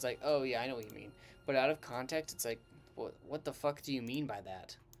context it's like, oh yeah, I know what you mean. But out of context it's like, what the fuck do you mean by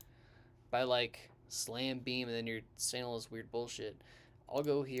that? By like, Slam Beam and then you're saying all this weird bullshit. I'll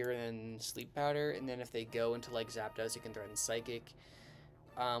go here and then Sleep Powder, and then if they go into like Zapdos, you can threaten Psychic.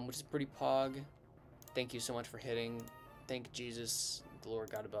 Which is pretty pog. Thank you so much for hitting. Thank Jesus, the Lord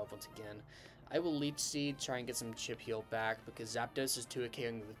God above, once again. I will Leech Seed, try and get some chip heal back, because Zapdos is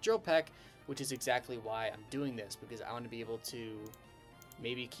 2-KOing with Drill Peck, which is exactly why I'm doing this, because I want to be able to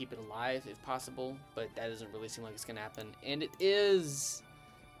maybe keep it alive if possible, but that doesn't really seem like it's going to happen. And it is!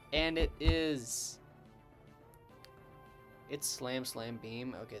 And it is! It's Slam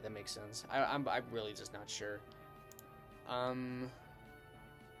Beam. Okay, that makes sense. I'm really just not sure.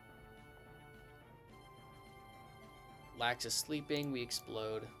 Lax is sleeping. We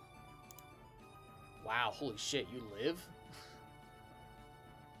explode. Wow, holy shit, you live?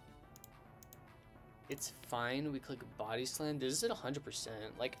 It's fine. We click Body Slam. This is at 100%.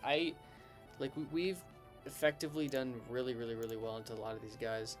 We've effectively done really well into a lot of these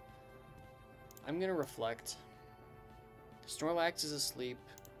guys. I'm gonna reflect. Snorlax is asleep.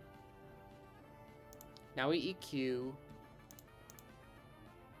 Now we EQ.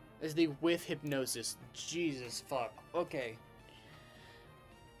 As they whiff Hypnosis. Jesus fuck. Okay.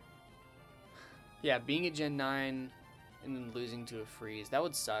 Yeah, being a Gen 9 and then losing to a freeze, that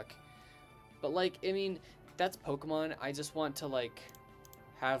would suck. But like, I mean, that's Pokemon. I just want to like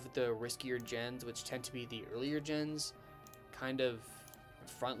have the riskier gens, which tend to be the earlier gens, kind of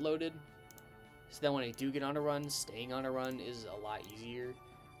front loaded. So that when I do get on a run, staying on a run is a lot easier.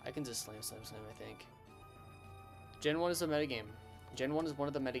 I can just slam, I think. Gen 1 is a metagame. Gen 1 is one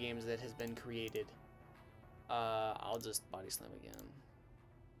of the metagames that has been created. I'll just Body Slam again.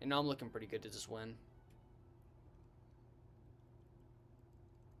 And now I'm looking pretty good to just win.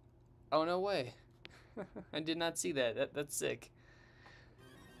 Oh, no way. I did not see that. That's sick.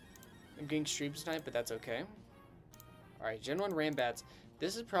 I'm getting stream snipe, but that's okay. Alright, Gen 1 Rambats.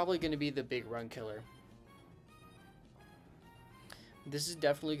 This is probably going to be the big run killer. This is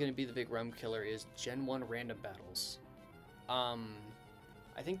definitely going to be the big run killer, is Gen 1 random battles. I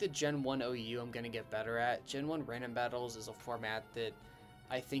think the Gen 1 OU I'm going to get better at. Gen 1 random battles is a format that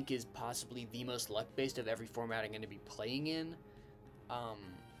I think is possibly the most luck-based of every format I'm going to be playing in.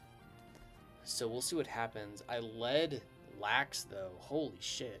 So we'll see what happens. I led Lax, though. Holy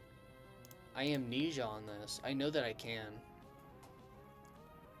shit. I am Amnesia on this. I know that I can.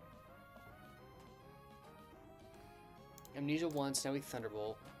 Amnesia once, now we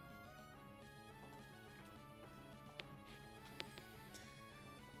Thunderbolt.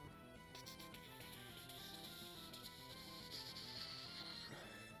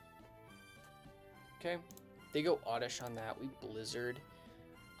 Okay. They go Oddish on that. We Blizzard.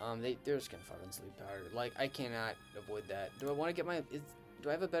 They're just gonna fucking Sleep Powder. Like, I cannot avoid that. Do I want to get my... do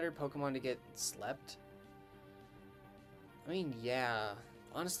I have a better Pokemon to get Slept? I mean, yeah.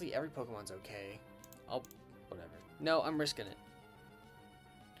 Honestly, every Pokemon's okay. Whatever. No, I'm risking it.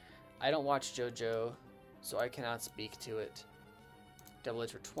 I don't watch JoJo, so I cannot speak to it. Double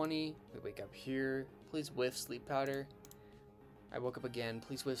Edge for 20. We wake up here. Please whiff Sleep Powder. I woke up again.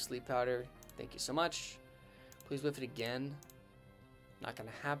 Please whiff Sleep Powder. Thank you so much. Please whiff it again. Not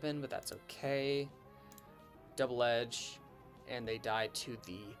gonna happen, but that's okay. Double Edge. And they die to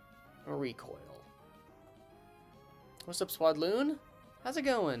the recoil. What's up, Swadloon? How's it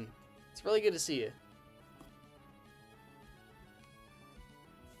going? It's really good to see you.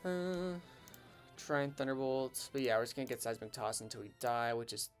 Try and Thunderbolts. But yeah, we're just gonna get Seismic Toss until we die,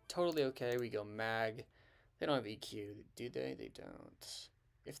 which is totally okay. We go Mag. They don't have EQ, do they? They don't.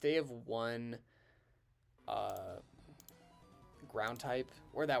 If they have one ground type,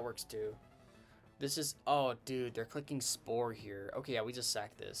 or that works too. This is, oh dude, they're clicking Spore here. Okay, yeah, we just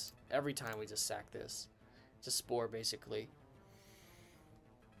sack this. Every time we just sack this. It's a Spore basically.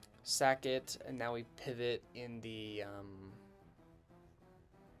 Sack it, and now we pivot in the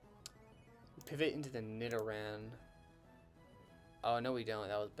pivot into the Nidoran. Oh no, we don't.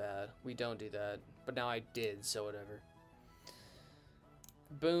 That was bad. We don't do that. But now I did, so whatever.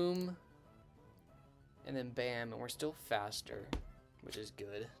 Boom. And then bam, and we're still faster, which is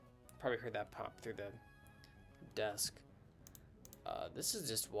good. Probably heard that pop through the desk. This is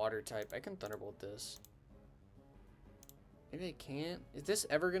just water type. I can Thunderbolt this. Maybe I can't. Is this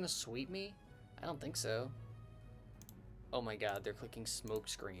ever gonna sweep me? I don't think so. Oh my god, they're clicking Smoke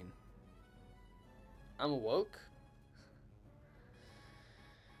Screen. I'm awoke.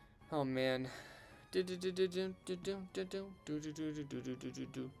 Oh man.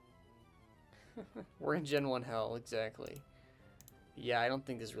 We're in Gen 1 hell, exactly. Yeah, I don't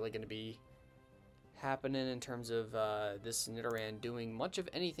think this is really going to be happening in terms of this Nidoran doing much of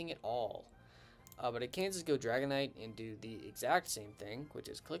anything at all. But I can just go Dragonite and do the exact same thing, which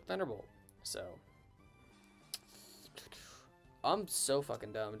is click Thunderbolt. So, I'm so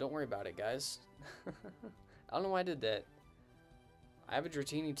fucking dumb. Don't worry about it, guys. I don't know why I did that. I have a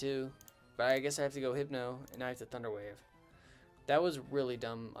Dratini too, but I guess I have to go Hypno, and I have to Thunder Wave. That was really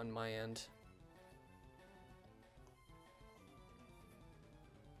dumb on my end.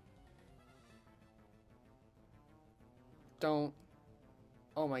 Don't.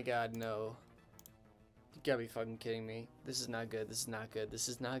 Oh my god, no. You gotta be fucking kidding me. This is not good. This is not good. This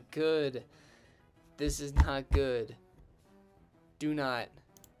is not good. This is not good. Do not.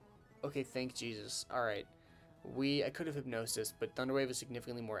 Okay, thank Jesus. Alright. I could have Hypnosis, but Thunder Wave is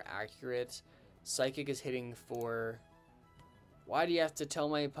significantly more accurate. Psychic is hitting for... Why do you have to tell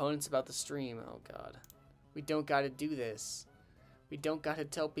my opponents about the stream? Oh god. We don't gotta do this. We don't gotta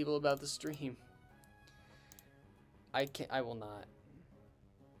tell people about the stream. I will not.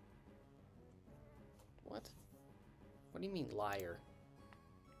 What? What do you mean liar?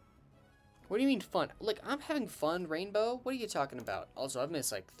 What do you mean fun? Look, I'm having fun, Rainbow. What are you talking about? Also, I've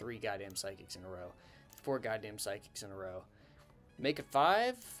missed like 3 goddamn psychics in a row. 4 goddamn psychics in a row. Make it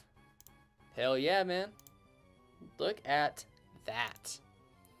 5? Hell yeah, man. Look at that.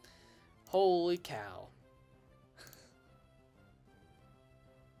 Holy cow.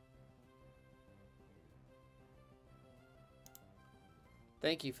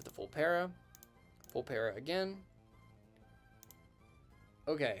 Thank you for the full para. Full para again.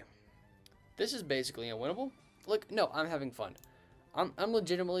 Okay. This is basically unwinnable. Look, no, I'm having fun. I'm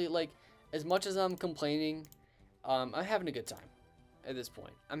legitimately, like, as much as I'm complaining, I'm having a good time at this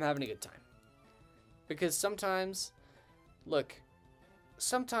point. I'm having a good time. Because sometimes, look,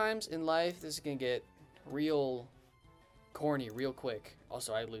 sometimes in life, this is going to get real corny real quick.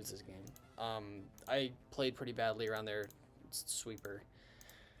 Also, I lose this game. I played pretty badly around their sweeper.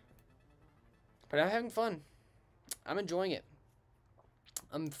 But I'm having fun. I'm enjoying it.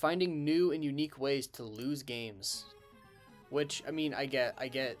 I'm finding new and unique ways to lose games. Which, I mean, I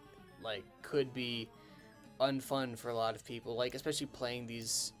get, like, could be unfun for a lot of people. Like, especially playing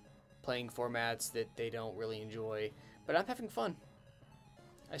formats that they don't really enjoy. But I'm having fun.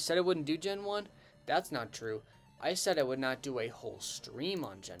 I said I wouldn't do Gen 1. That's not true. I said I would not do a whole stream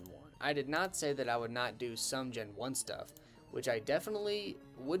on Gen 1. I did not say that I would not do some Gen 1 stuff, which I definitely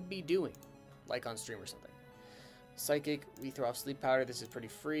would be doing, like on stream or something. Psychic, we throw off Sleep Powder. This is pretty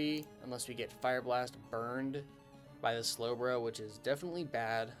free, unless we get Fire Blast burned by the Slowbro, which is definitely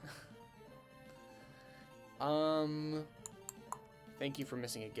bad. Thank you for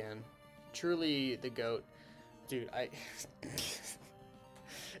missing again. Truly the GOAT. Dude,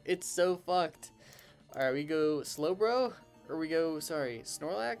 it's so fucked. Alright, we go Slowbro? Or we go, sorry,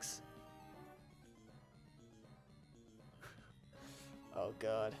 Snorlax? Oh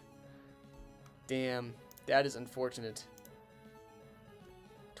god. Damn, that is unfortunate.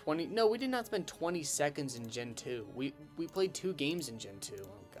 No, we did not spend 20 seconds in Gen 2. We played 2 games in Gen 2. Oh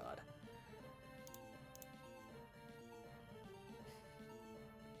god.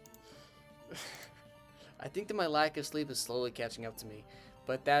 I think that my lack of sleep is slowly catching up to me,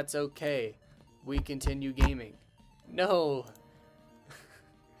 but that's okay. We continue gaming. No!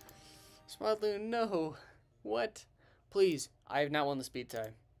 Swadloon, no! What? Please, I have not won the speed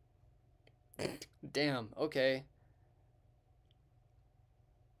tie. Damn, okay.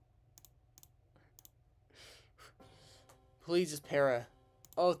 Please just para.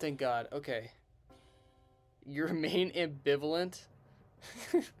 Oh, thank God, okay. You remain ambivalent?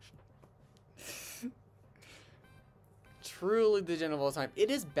 Truly the gen of all time. It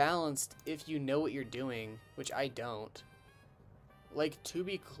is balanced if you know what you're doing, which I don't. Like, to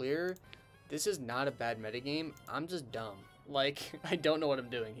be clear, this is not a bad metagame. I'm just dumb. Like, I don't know what I'm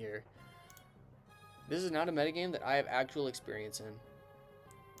doing here. This is not a metagame that I have actual experience in.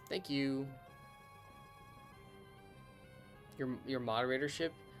 Thank you. Your moderatorship?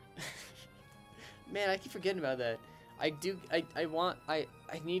 Man, I keep forgetting about that. I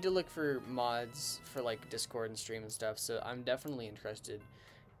need to look for mods for like Discord and stream and stuff, so I'm definitely interested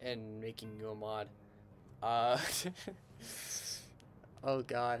in making you a mod. Oh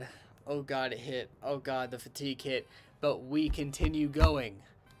god. Oh god, it hit. Oh god, the fatigue hit. But we continue going.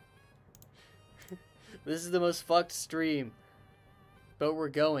 This is the most fucked stream. But we're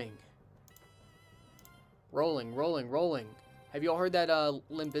going. Rolling, rolling, rolling. Have you all heard that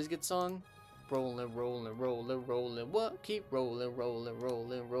Limp Bizkit song? Rolling, rolling, rolling, rolling. What? Keep rolling, rolling,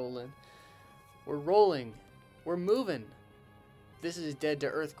 rolling, rolling. We're rolling. We're moving. This is Dead to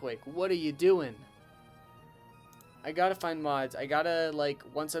Earthquake. What are you doing? I gotta find mods. I gotta, like,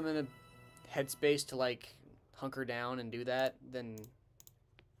 once I'm in a headspace to, like, hunker down and do that, then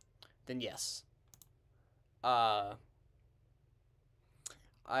yes. I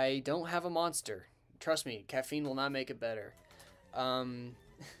don't have a monster. Trust me, caffeine will not make it better.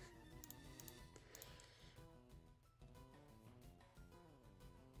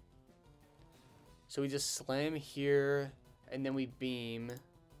 So we just slam here, and then we beam.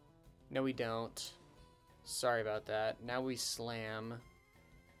 No, we don't. Sorry about that. Now we slam.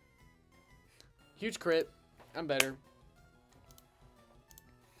 Huge crit. I'm better.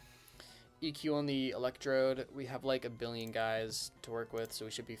 EQ on the electrode. We have like a billion guys to work with, so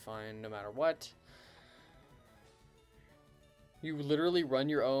we should be fine no matter what. You literally run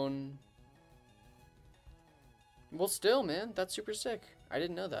your own. Well, still, man, that's super sick. I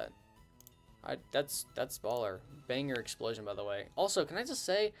didn't know that. That's baller. Banger explosion, by the way. Also, can I just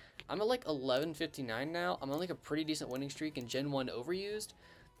say, I'm at like 11:59 now. I'm on like a pretty decent winning streak in Gen 1 overused,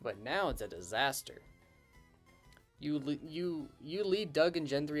 but now it's a disaster. You lead Doug in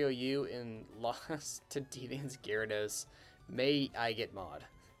Gen 3 OU and lost to Deviant's Gyarados. May I get mod?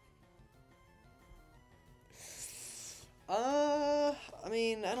 I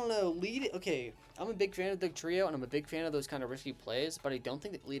mean, I don't know. Okay, I'm a big fan of Doug Trio, and I'm a big fan of those kind of risky plays, but I don't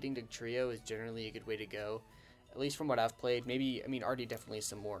think that leading Doug Trio is generally a good way to go. At least from what I've played. Maybe, I mean, already definitely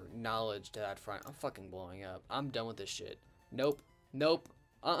some more knowledge to that front. I'm fucking blowing up. I'm done with this shit. Nope. Nope.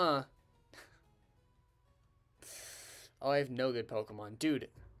 Oh, I have no good Pokemon. Dude,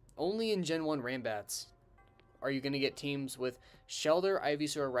 only in Gen 1 Rambats are you going to get teams with Shelder,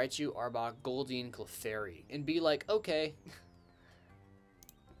 Ivysaur, Raichu, Arbok, Goldeen, Clefairy, and be like, okay.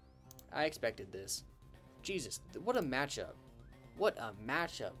 I expected this. Jesus, what a matchup. What a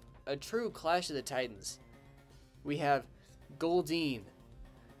matchup. A true Clash of the Titans. We have Goldeen,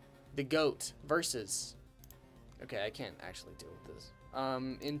 the GOAT, versus Okay, I can't actually deal with this.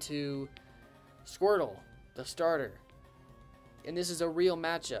 Into Squirtle, the starter. And this is a real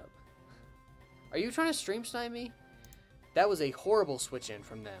matchup. Are you trying to stream snipe me? That was a horrible switch in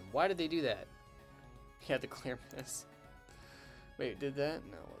from them. Why did they do that? He had to clear miss. Wait, did that?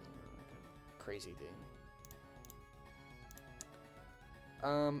 No, it wasn't like a crazy thing.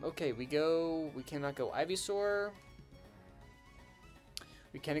 Okay, we cannot go Ivysaur.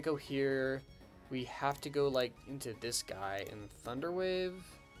 We cannot go here. We have to go, like, into this guy in Thunder Wave.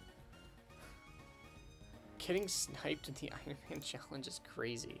 Getting sniped in the Ironman challenge is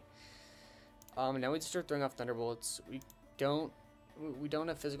crazy. Now we just start throwing off Thunderbolts. We don't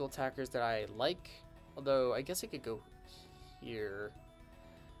have physical attackers that I like. Although, I guess I could go here.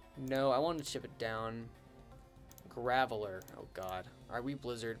 No, I want to chip it down. Graveler. Oh, God. Alright, we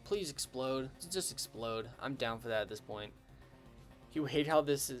Blizzard. Please explode. Just explode. I'm down for that at this point. You hate how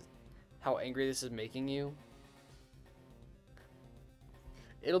angry this is making you?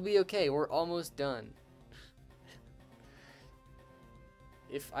 It'll be okay. We're almost done.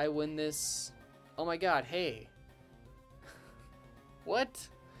 If I win this... Oh my god, hey. What?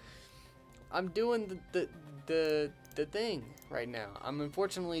 I'm doing the thing right now. I'm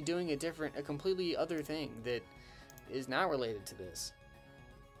unfortunately doing a completely other thing that is not related to this.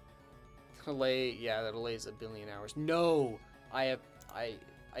 Delay, yeah, that delay is 1 billion hours. No! I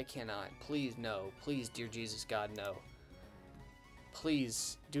cannot. Please, no. Please, dear Jesus God, no.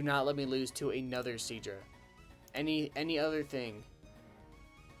 Please, do not let me lose to another Seadra. Any other thing.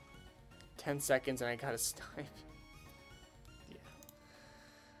 10 seconds and I gotta snipe.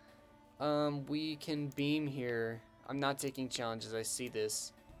 Yeah. We can beam here. I'm not taking challenges. I see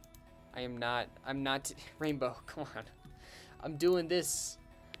this. I'm not Rainbow, come on. I'm doing this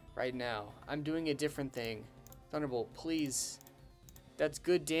right now. I'm doing a different thing. Thunderbolt, please. That's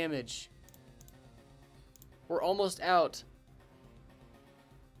good damage. We're almost out.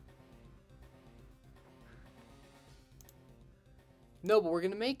 No, but we're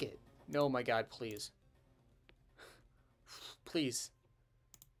gonna make it. No, my god, please. Please.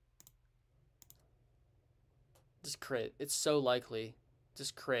 Just crit. It's so likely.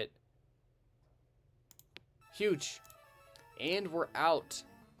 Just crit. Huge. And we're out.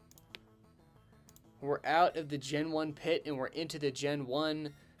 We're out of the Gen 1 pit, and we're into the Gen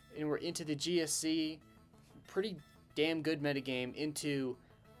 1, and we're into the GSC. Pretty damn good metagame into,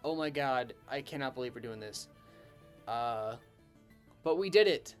 oh my god, I cannot believe we're doing this. But we did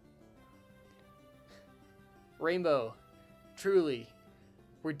it. Rainbow, truly,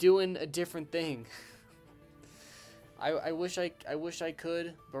 we're doing a different thing. I wish I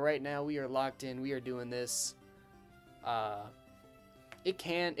could, but right now we are locked in. We are doing this. It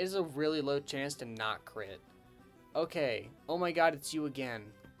is a really low chance to not crit. Okay. Oh my god, it's you again.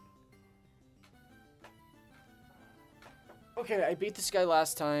 Okay, I beat this guy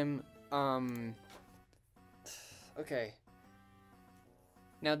last time. Okay.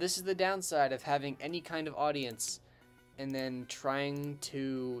 Now this is the downside of having any kind of audience and then trying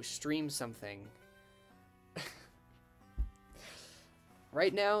to stream something.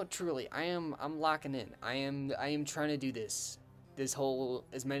 Right now, truly, I'm locking in. I am trying to do this whole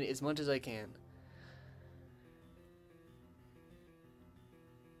as much as I can.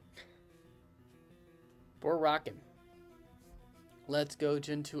 We're rocking. Let's go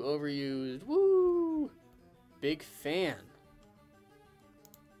Gen 2 overused. Woo! Big fan.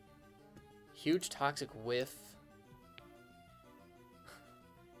 Huge toxic whiff.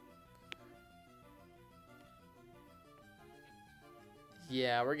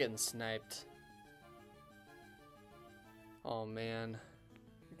 Yeah, we're getting sniped. Oh man.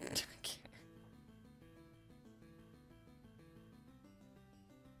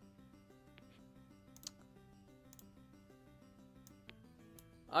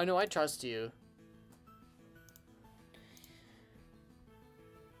 I know, I trust you.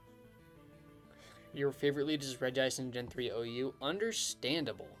 Your favorite lead is Red Dice in Gen 3 OU.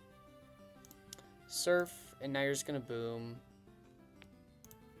 Understandable. Surf, and now you're just gonna boom.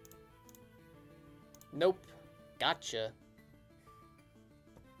 Nope. Gotcha.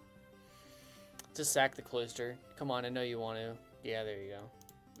 Just sack the cloister. Come on, I know you want to. Yeah, there you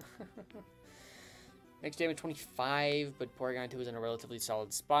go. Next damage 25, but Porygon 2 is in a relatively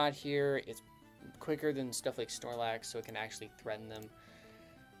solid spot here. It's quicker than stuff like Snorlax, so it can actually threaten them.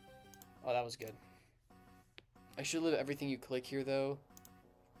 Oh, that was good. I should live everything you click here, though.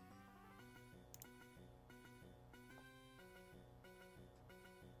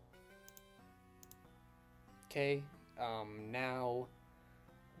 Okay, now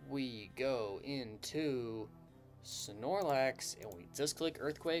we go into Snorlax, and we just click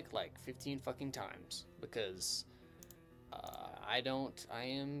Earthquake like 15 fucking times, because I don't.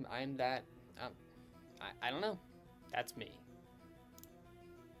 I'm that. I don't know. That's me.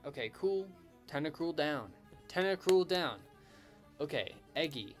 Okay, cool. Time to cool down. Time to cool down. Okay,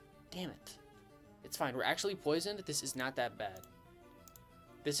 Eggy. Damn it. It's fine. We're actually poisoned. This is not that bad.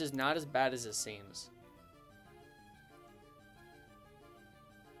 This is not as bad as it seems.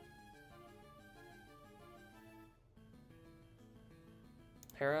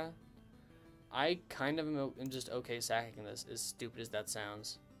 Para? I kind of am just okay sacking this, as stupid as that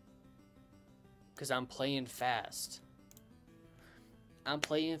sounds. Because I'm playing fast. I'm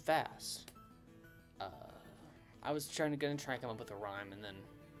playing fast. I was gonna try and come up with a rhyme, and then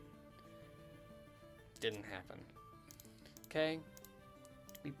didn't happen. Okay.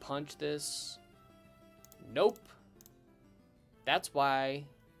 We punch this. Nope. That's why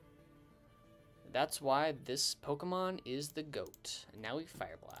this Pokemon is the GOAT. And now we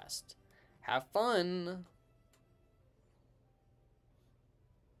Fire Blast. Have fun!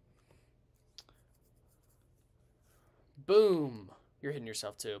 Boom! You're hitting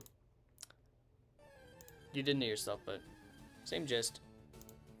yourself too. You didn't hit yourself, but same gist.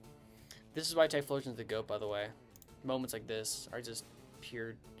 This is why Typhlosion's the GOAT, by the way. Moments like this are just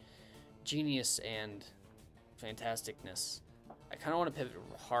pure genius and fantasticness. I kind of want to pivot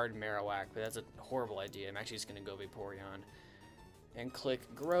hard Marowak, but that's a horrible idea. I'm actually just going to go Vaporeon. And click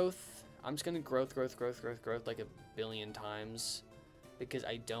Growth. I'm just going to growth like a billion times. Because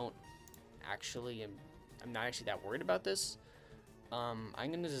I don't actually, I'm not actually that worried about this. I'm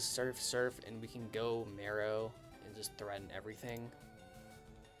going to just surf, and we can go Marrow and just threaten everything.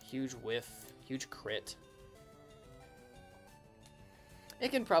 Huge whiff, huge crit.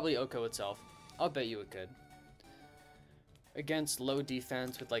 It can probably OHKO itself. I'll bet you it could. Against low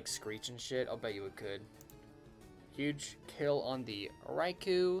defense with like Screech and shit, I'll bet you it could. Huge kill on the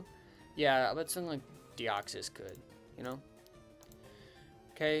Raikou. Yeah, I bet something like Deoxys could, you know?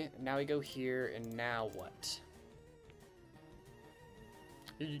 Okay, now we go here, and now what?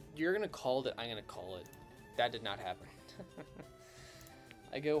 You're gonna call it, I'm gonna call it. That did not happen.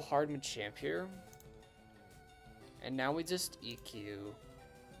 I go hard Machamp here. And now we just EQ.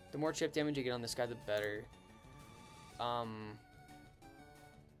 The more chip damage you get on this guy, the better. How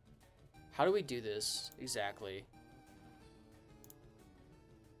do we do this exactly?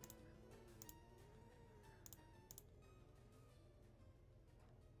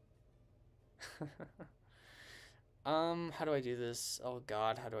 How do I do this? Oh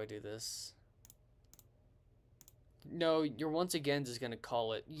god, how do I do this? No, you're once again just gonna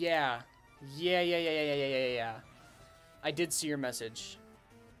call it. Yeah. Yeah. I did see your message.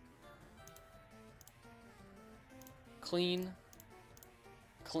 Clean.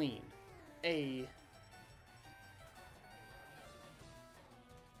 Clean. A.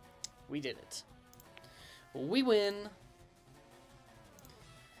 We did it. We win.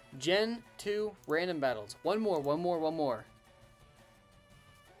 Gen 2 random battles. One more.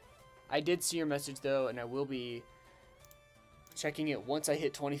 I did see your message though, and I will be checking it once I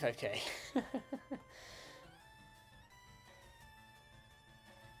hit 25k.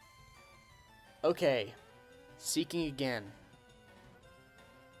 Okay. Seeking again.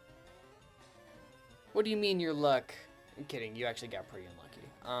 What do you mean your luck? I'm kidding, you actually got pretty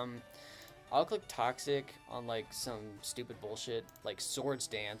unlucky. I'll click Toxic on like some stupid bullshit, like Swords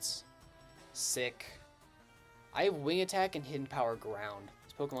Dance. Sick. I have Wing Attack and Hidden Power Ground.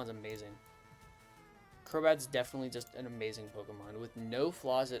 This Pokemon's amazing. Crobat's definitely just an amazing Pokemon with no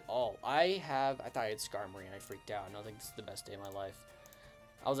flaws at all. I thought I had Skarmory and I freaked out, and I was like, this is the best day of my life.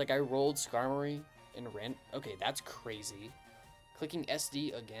 I was like, I rolled Skarmory and ran. Okay, that's crazy. Clicking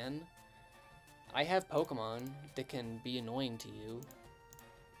SD again. I have Pokemon that can be annoying to you.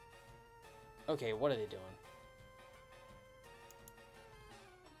 Okay, what are they doing?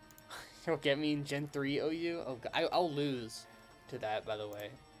 You'll get me in Gen 3 OU? Oh, I'll lose to that, by the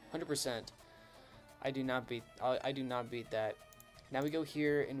way. 100%. I do not beat that. Now we go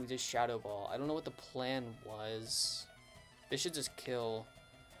here and we just Shadow Ball. I don't know what the plan was. They should just kill.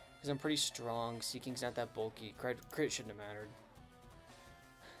 Because I'm pretty strong. Seeking's not that bulky. Crit shouldn't have mattered.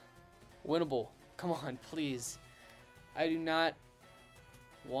 Winnable. Come on, please. I do not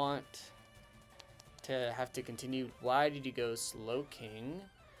want to have to continue. Why did you go Slow King?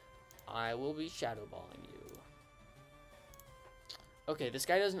 I will be Shadow Balling you. Okay, this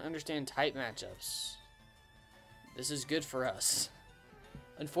guy doesn't understand type matchups. This is good for us.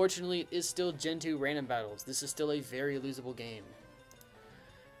 Unfortunately, it is still Gen 2 random battles. This is still a very losable game.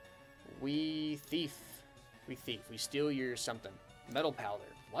 We thief. We thief. We steal your something. Metal Powder.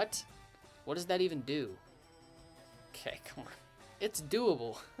 What? What does that even do? Okay, come on. It's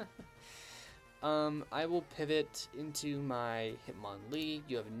doable. I will pivot into my Hitmonlee.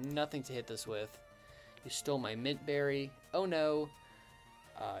 You have nothing to hit this with. You stole my Mint Berry. Oh no.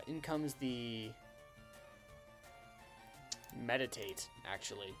 In comes the Meditate,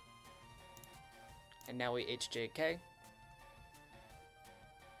 actually. And now we HJK.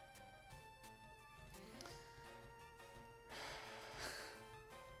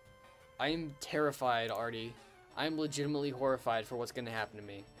 I am terrified, Artie. I'm legitimately horrified for what's going to happen to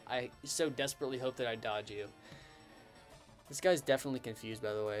me. I so desperately hope that I dodge you. This guy's definitely confused,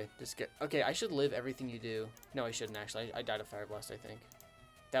 by the way. This guy. Okay, I should live everything you do. No, I shouldn't, actually. I died of Fire Blast, I think.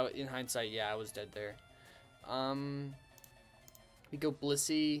 That was, in hindsight, yeah, I was dead there. We go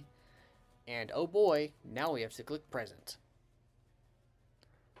Blissey. And, oh boy, now we have to click Present.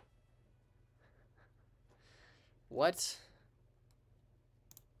 What?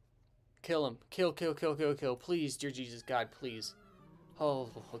 Kill him. Kill, kill, kill, kill, kill. Please, dear Jesus God, please. Oh,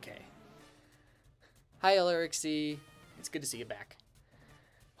 okay. Hi, Elrixie. It's good to see you back.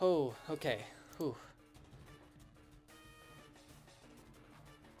 Oh, okay. Whew.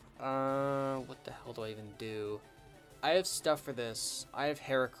 What the hell do I even do? I have stuff for this. I have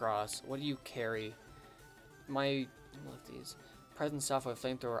Heracross. What do you carry? My, these. Present software,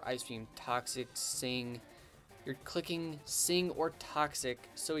 Flamethrower, Ice Beam, Toxic, Sing. You're clicking Sing or Toxic,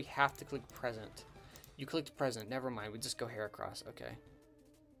 so we have to click Present. You clicked Present. Never mind. We just go Heracross. Okay.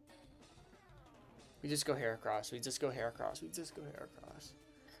 We just go Heracross. We just go Heracross. We just go Heracross.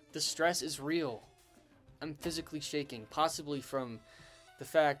 The stress is real. I'm physically shaking, possibly from the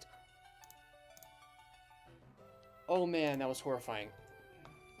fact... Oh man, that was horrifying.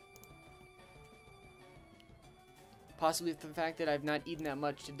 Possibly the fact that I've not eaten that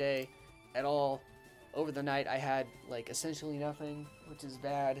much today at all. Over the night, I had, like, essentially nothing, which is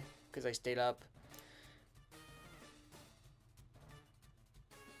bad, because I stayed up.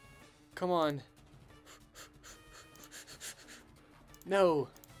 Come on. No.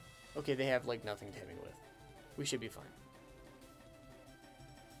 Okay, they have, like, nothing to hit me with. We should be fine.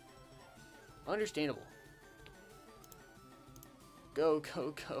 Understandable. Go,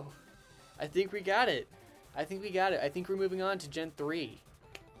 go, go. I think we got it. I think we got it. I think we're moving on to Gen 3.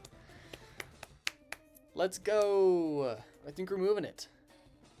 Let's go. I think we're moving it.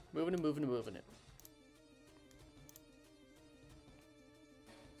 Moving it, moving it, moving it.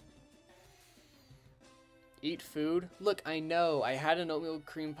 Eat food. Look, I know. I had an oatmeal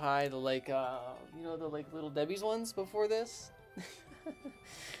cream pie, the like, you know, the like Little Debbie's ones before this.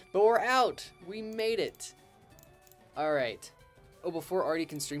 But we're out. We made it. All right. Oh, before Artie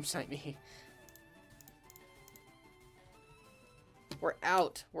can stream snipe me. We're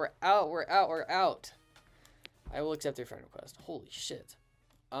out. We're out. We're out. We're out. I will accept your friend request. Holy shit.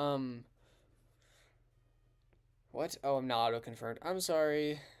 What? Oh, I'm not auto-confirmed. I'm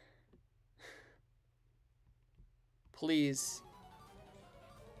sorry. Please.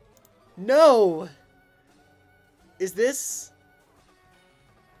 No! Is this...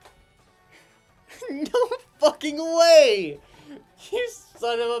 No fucking way! You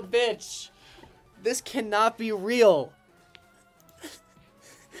son of a bitch! This cannot be real.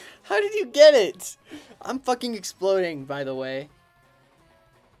 How did you get it? I'm fucking exploding, by the way.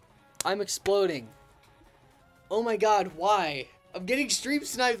 I'm exploding. Oh my god, why? I'm getting stream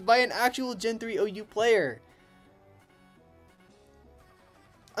sniped by an actual Gen 3 OU player.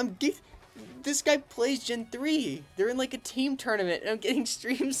 This guy plays Gen 3. They're in like a team tournament and I'm getting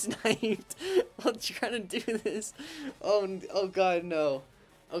stream sniped while trying to do this. Oh god, no.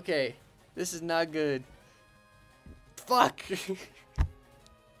 Okay, this is not good. Fuck.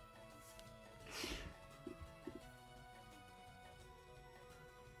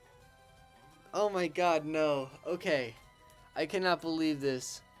 Oh my god, no. Okay. I cannot believe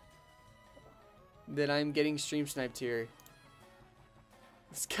this. That I'm getting stream sniped here.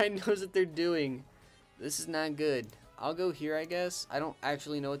 This guy knows what they're doing. This is not good. I'll go here, I guess. I don't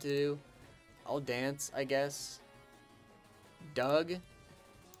actually know what to do. I'll dance, I guess. Doug?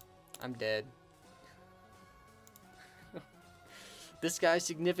 I'm dead. This guy's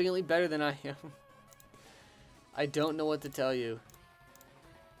significantly better than I am. I don't know what to tell you.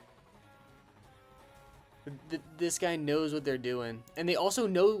 This guy knows what they're doing. And they also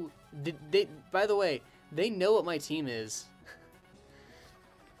know... by the way, they know what my team is.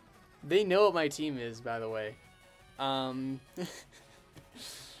 They know what my team is, by the way.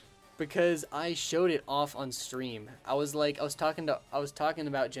 Because I showed it off on stream. I was talking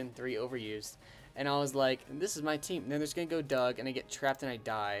about Gen 3 overused. And I was like, this is my team. And then there's gonna go Doug, and I get trapped and I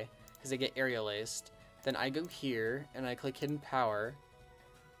die. Because I get aerial aced. Then I go here, and I click Hidden Power.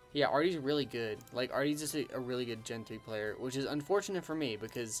 Yeah, Artie's really good. Like, Artie's just a really good Gen 3 player, which is unfortunate for me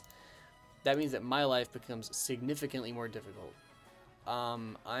because that means that my life becomes significantly more difficult.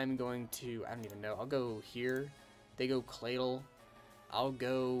 I'm going to, I don't even know, I'll go here. They go Cladle. I'll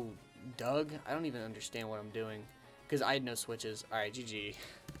go Doug. I don't even understand what I'm doing because I had no switches. All right, GG.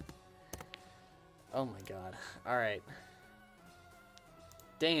 Oh my god. All right.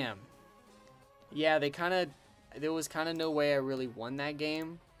 Damn. Yeah, there was kind of no way I really won that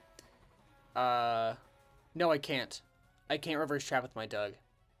game. No, I can't. I can't reverse trap with my Doug.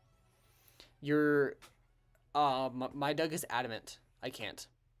 My Doug is adamant. I can't.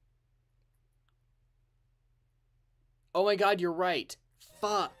 Oh my god, you're right.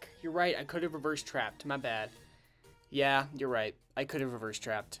 Fuck. You're right. I could have reverse trapped. My bad. Yeah, you're right. I could have reverse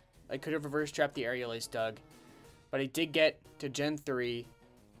trapped. I could have reverse trapped the Aerial Ace Doug. But I did get to Gen 3.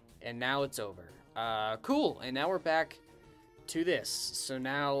 And now it's over. Cool. And now we're back to this. So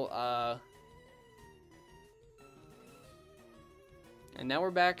now, and now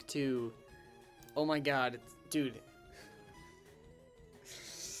we're back to, oh my god, dude.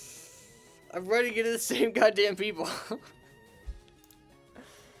 I'm running into the same goddamn people.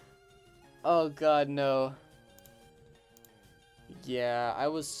 Oh god, no. Yeah, I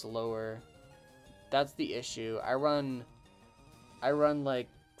was slower. That's the issue. I run like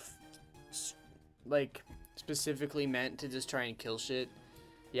specifically meant to just try and kill shit.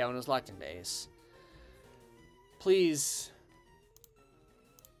 Yeah, when it was locked into Ace. Please.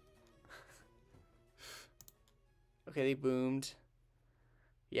 Okay, they boomed.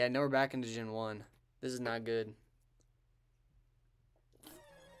 Yeah, now we're back into Gen 1. This is not good.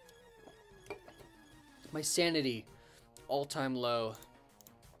 My sanity, all-time low.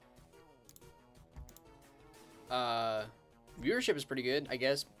 Viewership is pretty good, I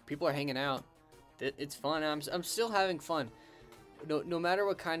guess. People are hanging out. It's fun. I'm still having fun. No matter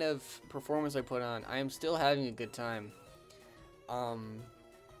what kind of performance I put on, I am still having a good time.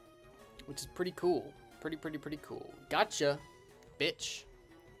 Which is pretty cool. Pretty cool. Gotcha, bitch.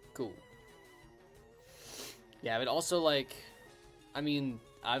 Cool. Yeah, but also, like, I mean,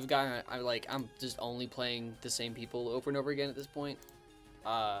 I'm just only playing the same people over and over again at this point.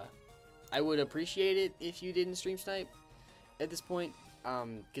 I would appreciate it if you didn't stream snipe at this point,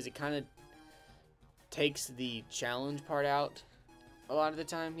 because it kind of takes the challenge part out a lot of the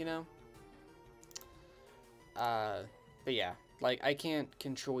time, you know? But yeah, like, I can't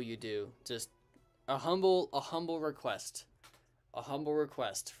control you do. Just a humble request. A humble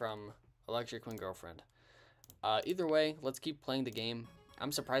request from Electric Queen Girlfriend. Either way, let's keep playing the game.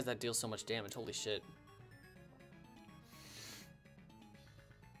 I'm surprised that deals so much damage. Holy shit.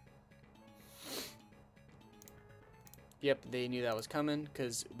 Yep, they knew that was coming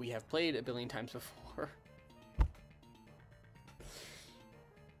because we have played a billion times before.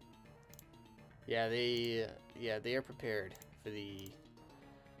 Yeah, they are prepared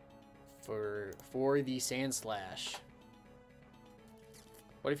for the Sand Slash.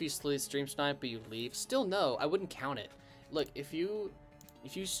 What if you stream snipe but you leave? Still no, I wouldn't count it. Look, if you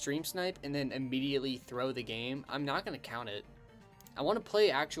stream snipe and then immediately throw the game, I'm not gonna count it. I want to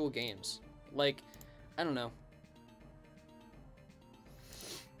play actual games. Like, I don't know.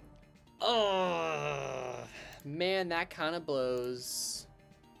 Oh man, that kind of blows.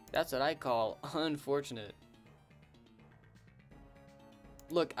 That's what I call unfortunate.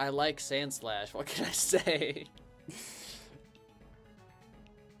 Look, I like Sand Slash. What can I say?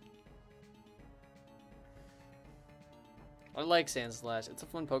 I like Sand Slash. It's a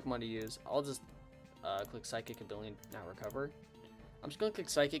fun Pokemon to use. I'll just click Psychic Ability, now recover. I'm just gonna click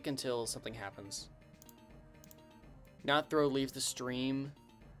Psychic until something happens. Not throw leaves the stream.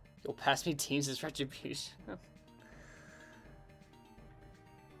 You'll pass me teams as retribution.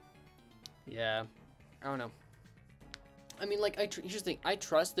 Yeah, I don't know. I mean, like, here's the thing. I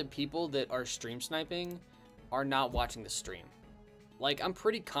trust that people that are stream sniping are not watching the stream. Like, I'm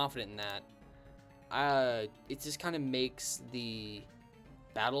pretty confident in that. It just kind of makes the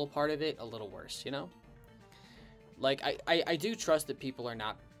battle part of it a little worse, you know? Like, I do trust that people are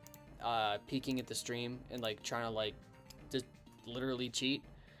not peeking at the stream and, like, trying to, like, just literally cheat.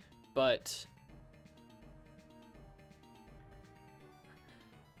 But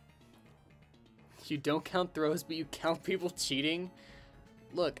you don't count throws, but you count people cheating?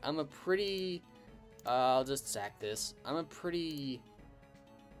 Look, I'm a pretty... I'll just sack this. I'm a pretty...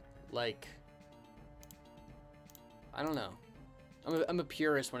 Like... I don't know. I'm a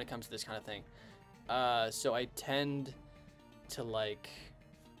purist when it comes to this kind of thing. So I tend to, like...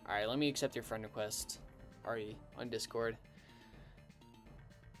 Alright, let me accept your friend request. Already on Discord.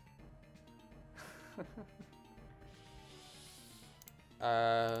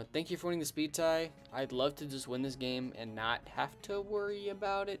 Thank you for winning the speed tie. I'd love to just win this game and not have to worry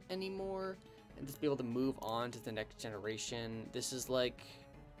about it anymore, and just be able to move on to the next generation. This is like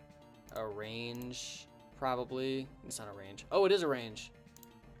a range, probably. It's not a range. Oh, it is a range.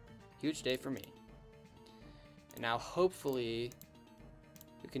 Huge day for me. And now hopefully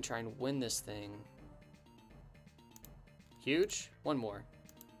we can try and win this thing. Huge. One more.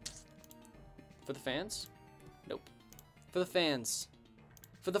 For the fans? Nope. For the fans.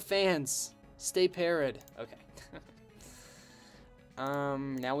 For the fans. Stay parried. Okay.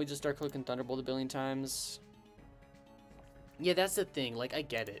 Now we just start clicking Thunderbolt a billion times. Yeah, that's the thing. Like, I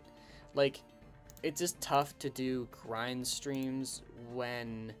get it. Like, it's just tough to do grind streams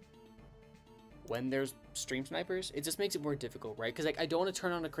when there's stream snipers. It just makes it more difficult, right? Because, like, I don't want to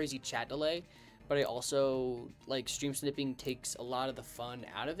turn on a crazy chat delay, but I also, like, stream snipping takes a lot of the fun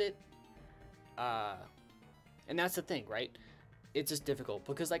out of it. And that's the thing, right? It's just difficult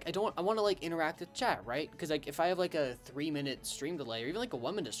because, like, I want to, like, interact with chat, right? Because, like, if I have, like, a 3-minute stream delay or even, like, a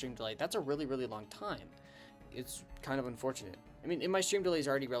 1-minute stream delay, that's a really, really long time. It's kind of unfortunate. I mean, my stream delay is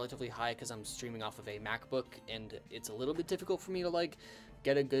already relatively high because I'm streaming off of a MacBook, and it's a little bit difficult for me to, like,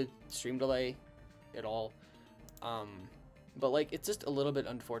 get a good stream delay at all. But, like, it's just a little bit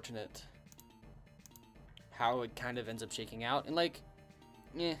unfortunate how it kind of ends up shaking out. And, like,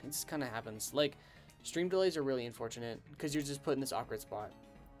 yeah, it just kind of happens. Like, stream delays are really unfortunate because you're just put in this awkward spot.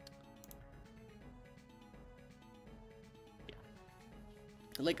 Yeah.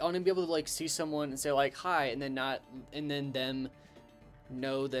 Like, I want to be able to, like, see someone and say, like, hi, and then them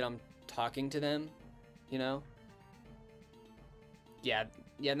know that I'm talking to them, you know? Yeah,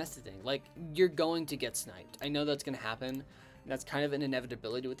 and that's the thing. Like, you're going to get sniped. I know that's going to happen. That's kind of an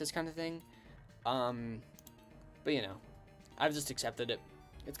inevitability with this kind of thing. But, you know, I've just accepted it.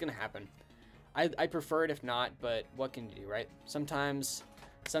 It's going to happen. I prefer it if not, but what can you do, right? Sometimes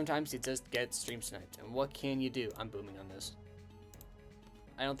you just get stream sniped, and what can you do? I'm booming on this.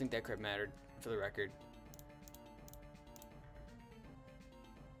 I don't think that crit mattered, for the record.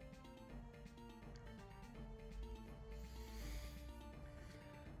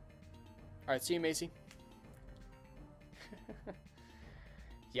 Alright, see you, Macy.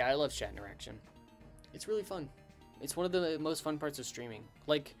 Yeah, I love chat interaction. It's really fun. It's one of the most fun parts of streaming.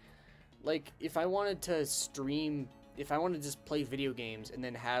 Like, if I wanted to stream, if I wanted to just play video games and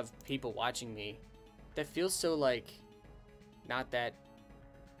then have people watching me, that feels so, like, not that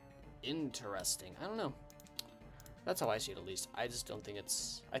interesting. I don't know. That's how I see it, at least. I just don't think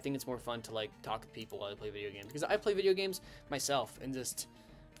it's... I think it's more fun to, like, talk to people while I play video games. Because I play video games myself and just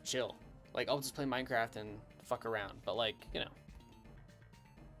chill. Like, I'll just play Minecraft and fuck around. But, like, you know.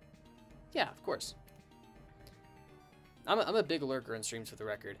 Yeah, of course. I'm a big lurker in streams, for the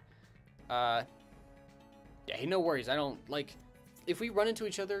record. Yeah, hey, no worries. I don't, like, if we run into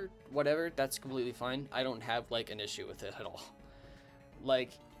each other, whatever, that's completely fine. I don't have, like, an issue with it at all.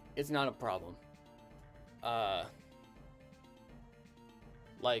 Like, it's not a problem.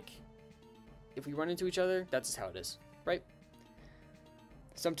 Like, if we run into each other, that's just how it is, right?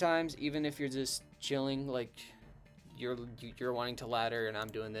 Sometimes, even if you're just chilling, like, you're wanting to ladder and I'm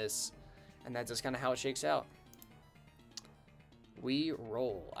doing this, and that's just kind of how it shakes out. We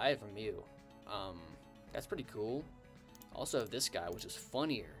roll. I have a Mew. That's pretty cool. Also have this guy, which is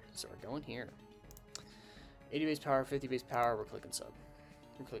funnier. So we're going here. 80 base power, 50 base power. We're clicking sub.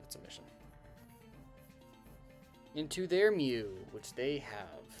 We're clicking submission. Into their Mew, which they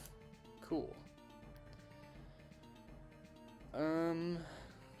have. Cool. I'll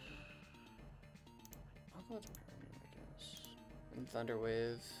go with Mew, I guess. And Thunder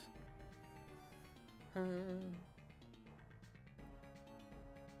Wave.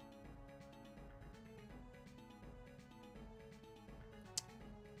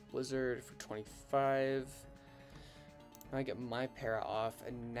 Blizzard for 25. I get my para off,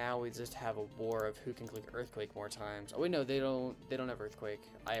 and now we just have a war of who can click Earthquake more times. Oh wait, no, they don't have Earthquake.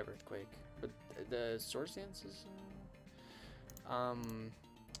 I have Earthquake, but the Source Dance is. I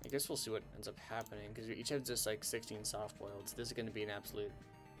guess we'll see what ends up happening because we each have just like 16 soft boileds. This is going to be an absolute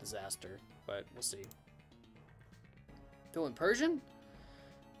disaster, but we'll see. Going Persian?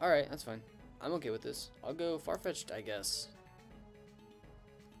 All right, that's fine. I'm okay with this. I'll go Farfetch'd, I guess.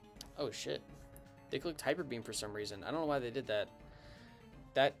 Oh shit. They clicked Hyper Beam for some reason. I don't know why they did that.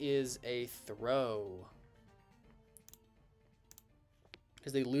 That is a throw.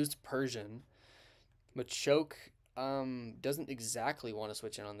 Because they lose Persian. But Choke doesn't exactly want to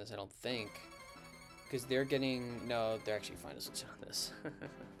switch in on this, I don't think. Because they're getting... No, they're actually fine to switch in on this.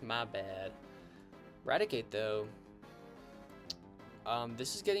 My bad. Eradicate, though.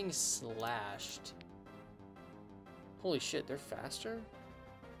 This is getting slashed. Holy shit, they're faster?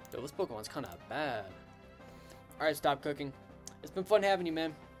 Yo, this Pokemon's kind of bad. Alright, stop cooking. It's been fun having you,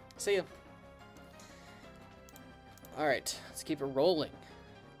 man. See ya. Alright, let's keep it rolling.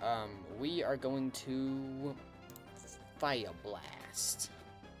 We are going to Fire Blast.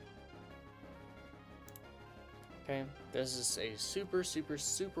 Okay, this is a super, super,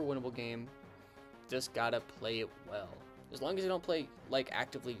 super winnable game. Just gotta play it well. As long as you don't play, like,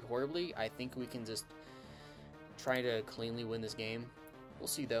 actively horribly, I think we can just try to cleanly win this game. We'll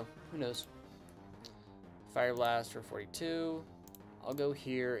see, though. Who knows? Fire Blast for 42. I'll go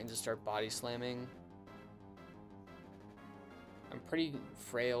here and just start body slamming. I'm pretty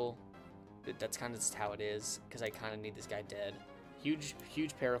frail. That's kind of just how it is, because I kind of need this guy dead. Huge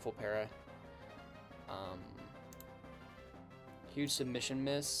para, full para. Huge submission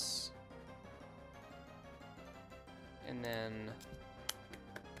miss. And then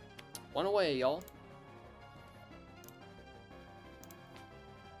one away, y'all.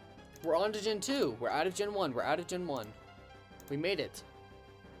 We're on to Gen 2. We're out of Gen 1. We're out of Gen 1. We made it.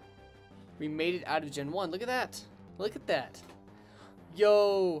 We made it out of Gen 1. Look at that. Look at that.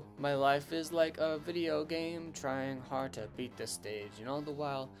 Yo, my life is like a video game, trying hard to beat the stage, and all the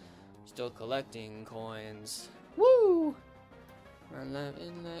while, still collecting coins. Woo! My life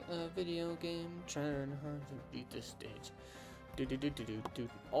is like a video game, trying hard to beat the stage. Do.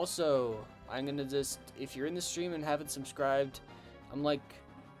 Also, I'm gonna just, if you're in the stream and haven't subscribed, I'm like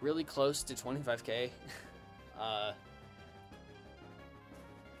really close to 25K.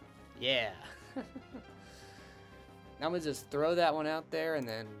 Yeah. I'm gonna just throw that one out there and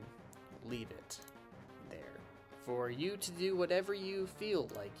then leave it there for you to do whatever you feel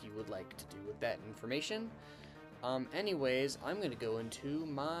like you would like to do with that information. Anyways, I'm gonna go into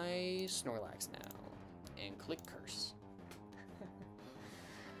my Snorlax now and click curse.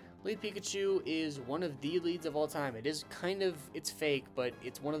 Lead Pikachu is one of the leads of all time. It is kind of, it's fake, but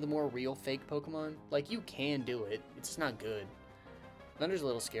it's one of the more real fake Pokemon. Like, you can do it, it's just not good. Thunder's a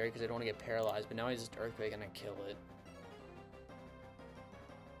little scary because I don't want to get paralyzed, but now I just Earthquake and I kill it.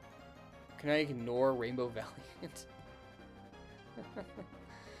 Can I ignore Rainbow Valiant?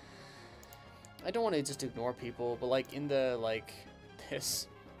 I don't want to just ignore people, but like in the, like, this.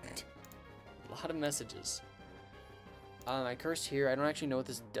 A lot of messages. I cursed here. I don't actually know what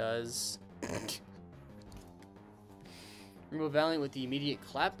this does. Rainbow Valiant with the immediate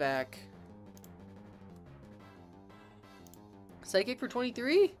clapback. Psychic for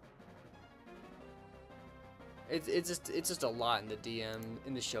 23? It's just a lot in the DM,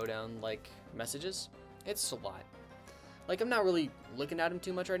 in the Showdown, like, messages. It's a lot. Like, I'm not really looking at them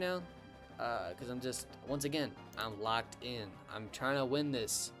too much right now. Because I'm just, once again, I'm locked in. I'm trying to win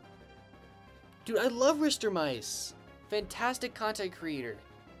this. Dude, I love Rister Mice. Fantastic content creator.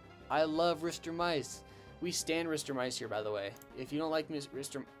 I love Rister Mice. We stand Rister Mice here, by the way. If you don't like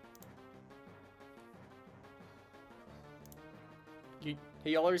Rister...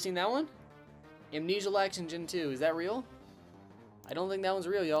 Y'all ever seen that one? Amnesialax in Gen 2. Is that real? I don't think that one's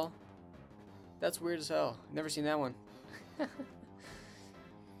real, y'all. That's weird as hell. Never seen that one.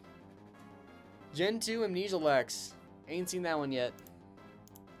 Gen 2 Amnesialax. Ain't seen that one yet.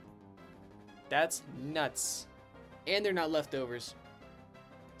 That's nuts. And they're not leftovers.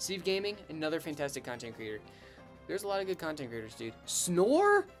 Steve Gaming, another fantastic content creator. There's a lot of good content creators, dude.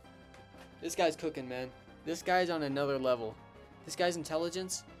 Snore? This guy's cooking, man. This guy's on another level. This guy's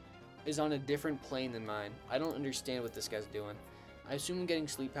intelligence is on a different plane than mine. I don't understand what this guy's doing. I assume I'm getting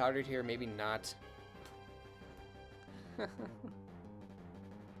sleep powdered here, maybe not.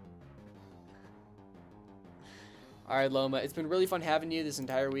 Alright, Loma, it's been really fun having you this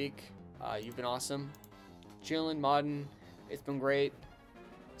entire week. You've been awesome. Chillin', modding, it's been great.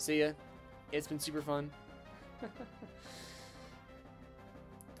 See ya. It's been super fun.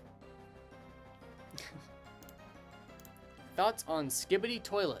 Thoughts on Skibbity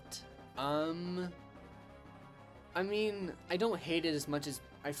Toilet? I mean, I don't hate it as much as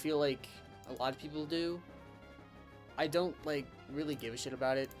I feel like a lot of people do. I don't, like, really give a shit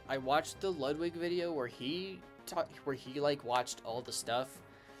about it. I watched the Ludwig video where he like watched all the stuff,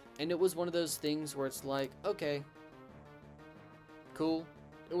 and it was one of those things where it's like, okay, cool.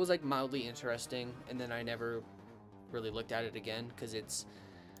 It was like mildly interesting, and then I never really looked at it again because it's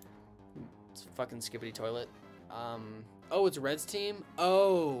fucking Skibbity Toilet. Oh, it's Red's team?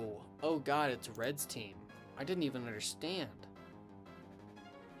 Oh god, it's Red's team. I didn't even understand.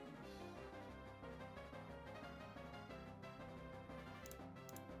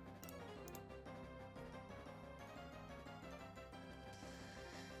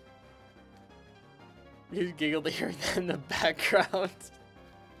 You giggled to hear that in the background.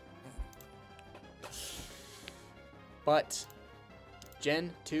 butt.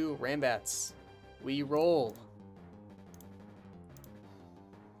 Gen 2 Rambats. We roll.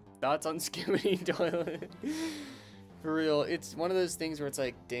 Thoughts on Skibidi Toilet? For real, it's one of those things where it's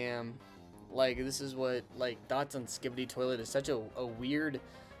like, damn, like, this is what, like, thoughts on Skibidi Toilet is such a weird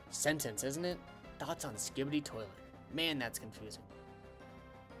sentence, isn't it? Thoughts on Skibidi Toilet. Man, that's confusing.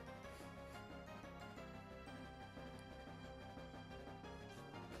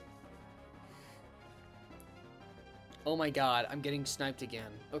 Oh my god, I'm getting sniped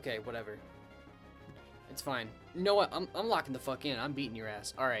again. Okay, whatever. It's fine. You know what? I'm locking the fuck in. I'm beating your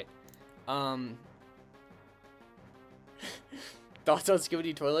ass. Alright. Thoughts on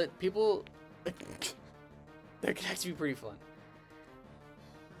Skibidi Toilet? People... that could actually be pretty fun.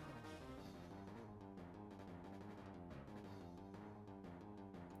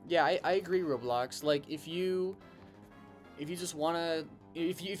 Yeah, I agree, Roblox. Like, if you just wanna...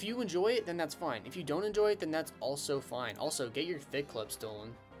 If you enjoy it, then that's fine. If you don't enjoy it, then that's also fine. Also, get your Fit Club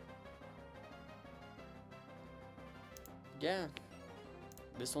stolen. Yeah.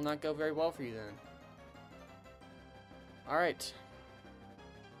 This will not go very well for you then. Alright.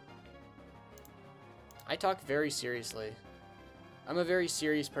 I talk very seriously. I'm a very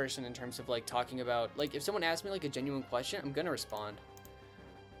serious person in terms of, like, talking about... Like, if someone asks me, like, a genuine question, I'm gonna respond.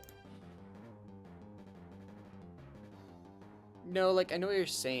 No, like, I know what you're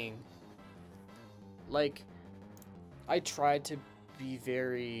saying. Like, I tried to be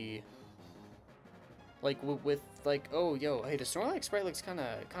very... Like, with like, oh, yo, hey, the Snorlax sprite looks kind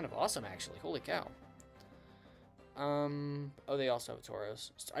of awesome, actually. Holy cow. Oh, they also have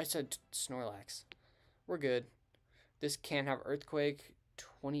Tauros. I said Snorlax. We're good. This can have Earthquake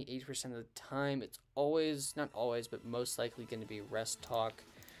 28% of the time. It's always, not always, but most likely going to be Rest Talk.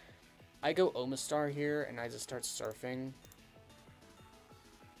 I go Omastar here, and I just start surfing.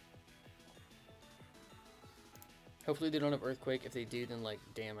 Hopefully they don't have Earthquake. If they do, then, like,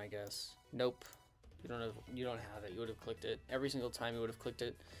 damn, I guess. Nope. You don't have it. You would have clicked it. Every single time you would have clicked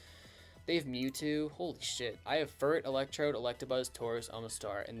it. They have Mewtwo. Holy shit. I have Furret, Electrode, Electabuzz, Tauros,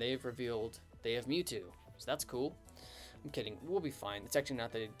 Omastar, and they've revealed they have Mewtwo. So that's cool. I'm kidding. We'll be fine. It's actually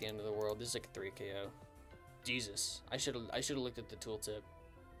not the end of the world. This is like a 3 KO. Jesus. I should have looked at the tooltip.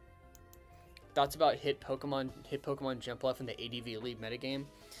 Thoughts about hit Pokemon Jump Off in the ADV Elite metagame?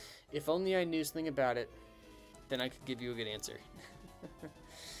 If only I knew something about it, then I could give you a good answer.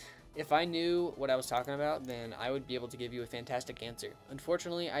 If I knew what I was talking about, then I would be able to give you a fantastic answer.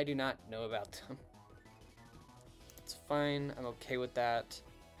 Unfortunately, I do not know about them. It's fine. I'm okay with that.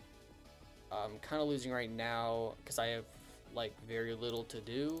 I'm kind of losing right now because I have, like, very little to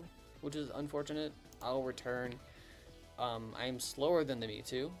do, which is unfortunate. I'll return. I'm slower than the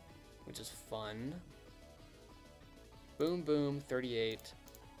Mewtwo, which is fun. Boom, boom, 38.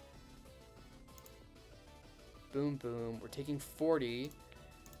 Boom, boom. We're taking 40.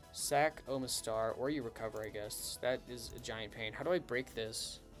 Sack Omastar, or you recover, I guess. That is a giant pain. How do I break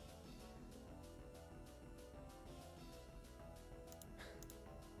this?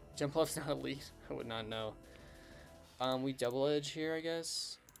 Jump Left's not elite. I would not know. We double edge here, I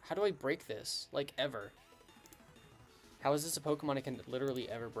guess. How do I break this? Like, ever? How is this a Pokemon I can literally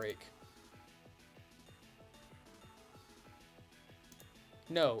ever break?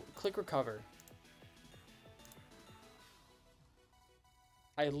 No, click recover.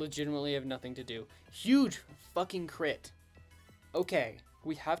 I legitimately have nothing to do. Huge fucking crit. Okay,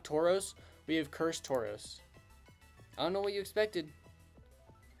 we have Tauros. We have Cursed Tauros. I don't know what you expected.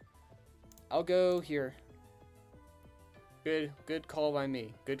 I'll go here. Good call by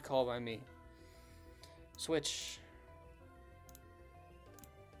me. Good call by me. Switch.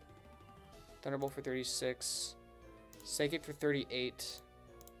 Thunderbolt for 36. Psychic for 38.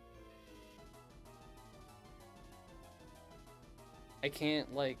 I can't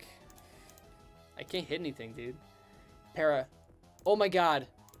hit anything, dude. Para. Oh my god.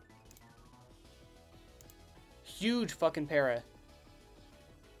 Huge fucking para.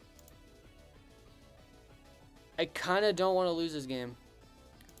 I kind of don't want to lose this game.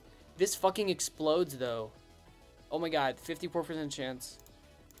 This fucking explodes, though. Oh my god, 54% chance.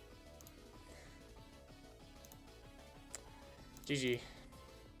 GG.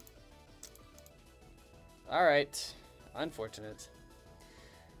 Alright. Unfortunate.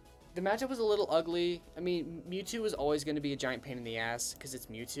 The matchup was a little ugly. I mean, Mewtwo is always going to be a giant pain in the ass because it's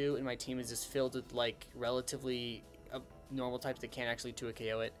Mewtwo, and my team is just filled with, like, relatively normal types that can't actually 2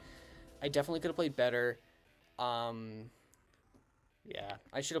 KO it. I definitely could have played better. Yeah,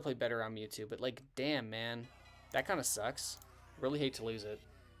 I should have played better on Mewtwo, but, like, damn, man. That kind of sucks. Really hate to lose it.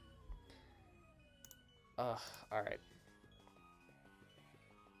 Alright.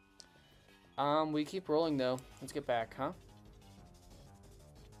 We keep rolling though. Let's get back, huh?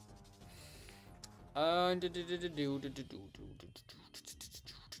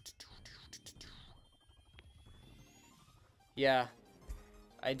 Yeah,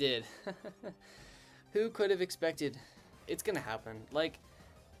 I did. Who could have expected? It's gonna happen. Like,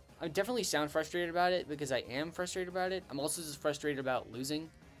 I definitely sound frustrated about it because I am frustrated about it. I'm also just frustrated about losing.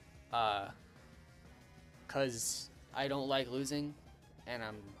 Cause I don't like losing, and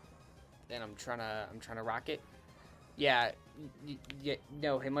I'm trying to rock it. Yeah, yeah.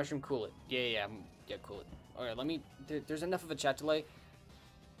 No, hey mushroom, cool it. Yeah, cool it. All right, let me. There's enough of a chat delay.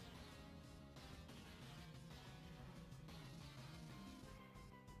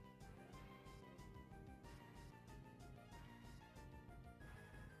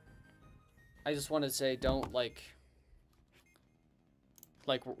 I just want to say, don't like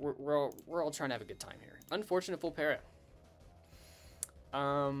we're all trying to have a good time here. Unfortunate full para.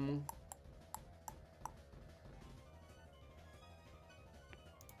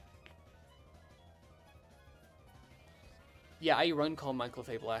 Yeah, I run Call Mine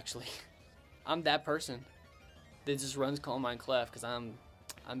Clefable actually. I'm that person that just runs Call Mine Clef because I'm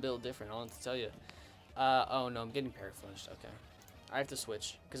built different. I don't have to tell you. Oh no, I'm getting paraflinched. Okay, I have to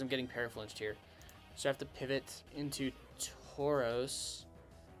switch because I'm getting paraflinched here. So I have to pivot into Tauros.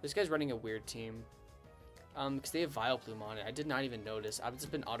 This guy's running a weird team. Because they have Vileplume on it. I did not even notice. I've just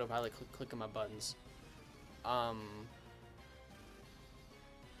been autopilot clicking my buttons.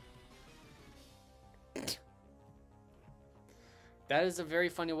 That is a very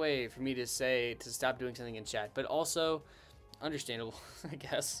funny way for me to say to stop doing something in chat, but also understandable, I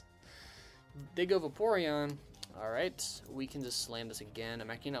guess. They go Vaporeon. Alright, we can just slam this again. I'm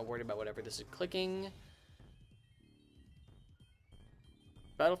actually not worried about whatever this is clicking.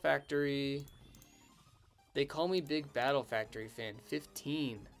 Battle Factory. They call me Big Battle Factory fan.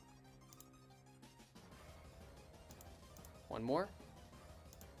 15. One more.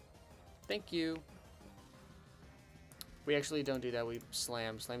 Thank you. We actually don't do that. We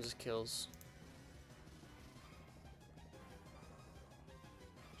slam. Slam just kills.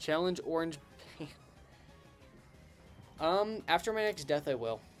 Challenge orange. After my next death, I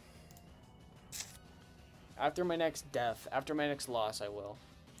will. After my next death, after my next loss, I will.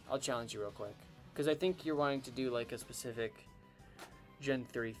 I'll challenge you real quick. Because I think you're wanting to do like a specific Gen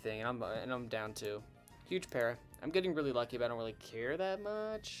 3 thing, and I'm down to. Huge para. I'm getting really lucky, but I don't really care that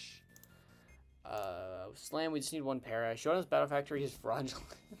much. Slam, we just need one para. Showdown's Battle Factory is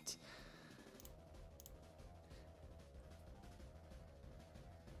fraudulent.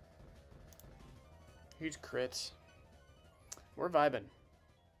 Huge crit. We're vibing.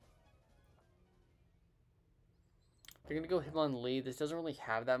 They're gonna go Hitmon lead. This doesn't really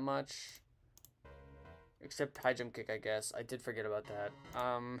have that much. Except high jump kick, I guess. I did forget about that.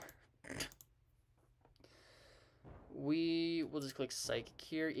 We will just click Psychic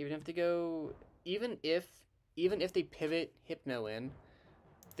here. Even if they go... Even if they pivot Hypno in,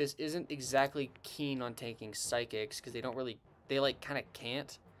 this isn't exactly keen on taking Psychics, because they don't really... They, like, kind of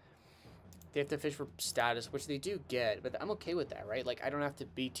can't. They have to fish for status, which they do get, but I'm okay with that, right? Like, I don't have to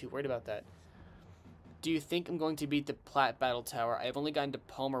be too worried about that. Do you think I'm going to beat the Plat Battle Tower? I've only gotten to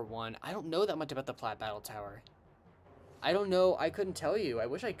Palmer 1. I don't know that much about the Plat Battle Tower. I don't know. I couldn't tell you. I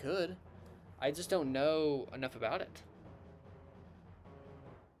wish I could. I just don't know enough about it.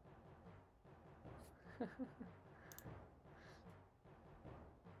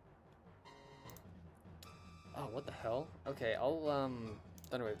 Oh, what the hell? Okay, I'll,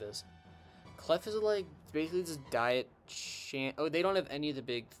 Thunderwave this. Clef is like, basically just diet Oh, they don't have any of the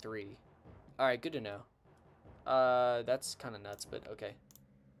big 3. Alright, good to know. That's kind of nuts, but okay.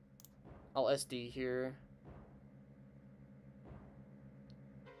 I'll SD here.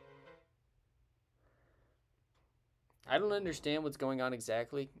 I don't understand what's going on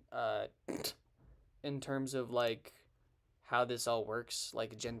exactly, in terms of, like, how this all works,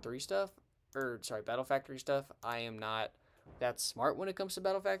 like, Gen 3 stuff, or, sorry, Battle Factory stuff. I am not that smart when it comes to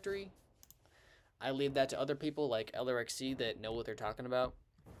Battle Factory. I leave that to other people, like LRXC, that know what they're talking about.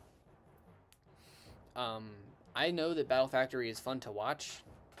 I know that Battle Factory is fun to watch,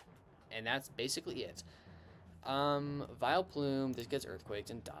 and that's basically it. Vileplume, this gets earthquaked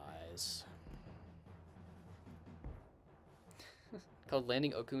and dies. Called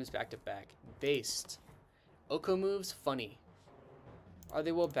landing Oku's back to back. Based. Oko moves, funny. Are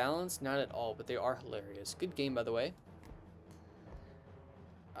they well balanced? Not at all, but they are hilarious. Good game, by the way.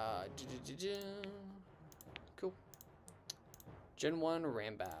 Cool. Gen 1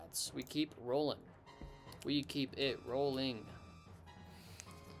 Rambats. We keep rolling. We keep it rolling.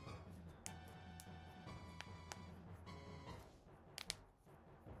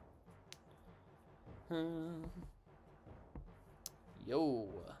 Yo.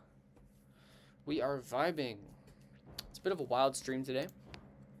 We are vibing. It's a bit of a wild stream today.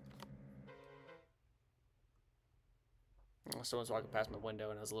 Oh, someone's walking past my window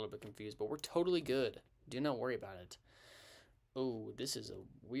and I was a little bit confused, but we're totally good. Do not worry about it. Oh, this is a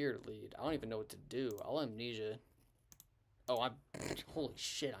weird lead. I don't even know what to do. I'll amnesia. Oh, I'm... Holy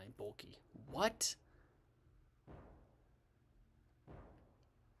shit, I'm bulky. What?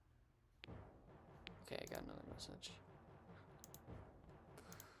 Okay, I got another message.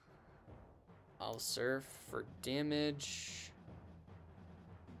 I'll surf for damage.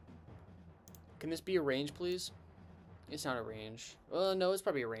 Can this be a range, please? It's not a range. Well, no, it's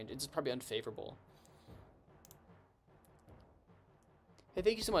probably a range. It's probably unfavorable. Hey,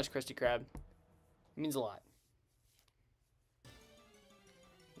 thank you so much, Krusty Krab. It means a lot.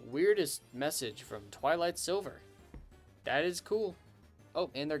 Weirdest message from Twilight Silver. That is cool. Oh,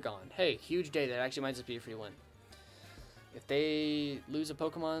 and they're gone. Hey, huge day. That actually might just be a free win. If they lose a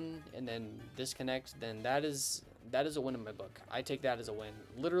Pokemon and then disconnect, then that is a win in my book. I take that as a win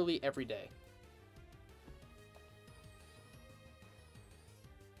literally every day.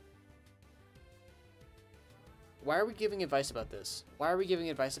 Why are we giving advice about this? Why are we giving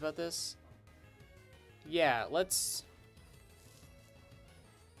advice about this? Yeah, let's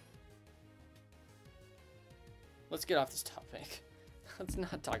get off this topic. Let's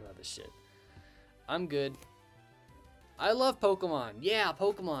not talk about this shit. I'm good. I love Pokemon. Yeah,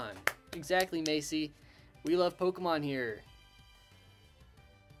 Pokemon. Exactly, Macy. We love Pokemon here.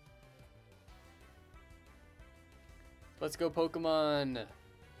 Let's go, Pokemon.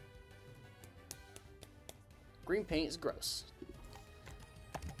 Green paint is gross.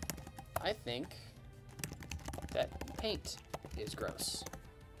 I think that paint is gross.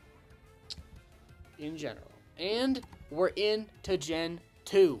 In general. And we're into Gen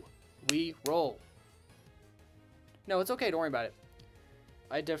 2. We roll. No, it's okay. Don't worry about it.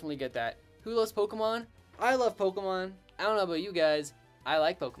 I definitely get that. Who loves Pokemon? I love Pokemon. I don't know about you guys. I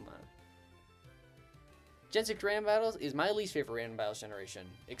like Pokemon. Gen 6 random battles is my least favorite random battles generation,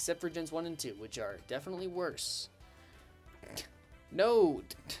 except for Gens 1 and 2, which are definitely worse. No.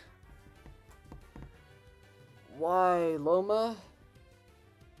 Why, Loma?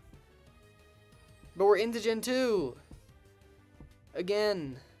 But we're into Gen 2.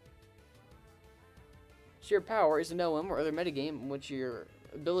 Again. Sheer power is an OM or other metagame in which your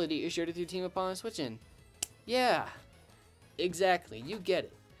ability is shared with your team upon switching. Yeah. Exactly. You get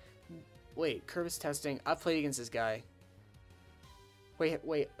it. Wait, Curvis testing. I've played against this guy.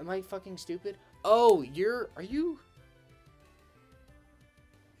 Wait. Am I fucking stupid? Oh, are you?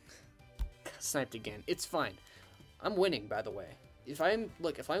 Sniped again. It's fine. I'm winning, by the way. If I'm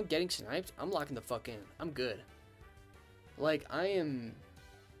getting sniped, I'm locking the fuck in. I'm good. Like, I am...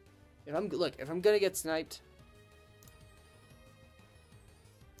 If I'm gonna get sniped...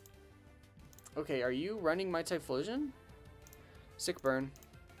 Okay, are you running my Typhlosion? Sick burn.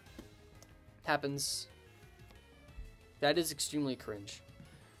 Happens. That is extremely cringe.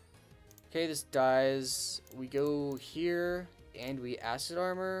 Okay, this dies. We go here, and we Acid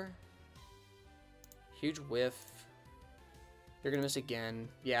Armor. Huge whiff. You're gonna miss again.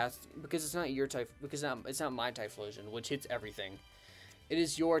 Yeah, because it's not your type. Because it's not my Typhlosion, which hits everything. It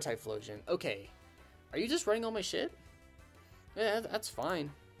is your Typhlosion. Okay, are you just running all my shit? Yeah, that's fine,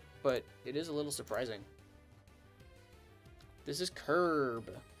 but it is a little surprising. This is Curb.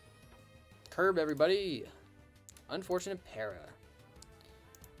 Curb, everybody. Unfortunate para.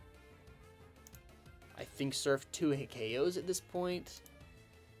 I think Surf 2 hit KOs at this point.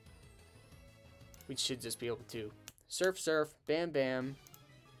 We should just be able to. Surf, bam, bam.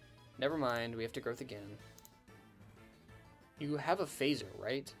 Never mind, we have to growth again. You have a phaser,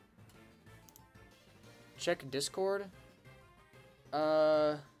 right? Check Discord.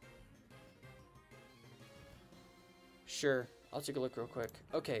 Sure. I'll take a look real quick.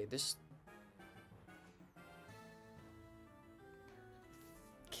 Okay, this...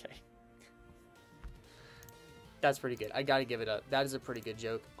 Okay. That's pretty good. I gotta give it up. That is a pretty good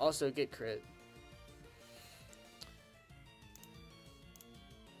joke. Also, get crit.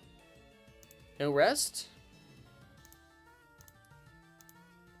 No rest?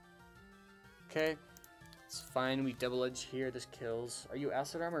 Okay. It's fine. We double edge here. This kills. Are you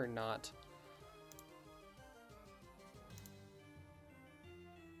Acid Armor or not?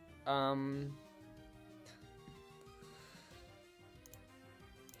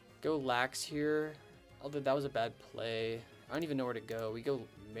 Go Lax here. Although that was a bad play. I don't even know where to go. We go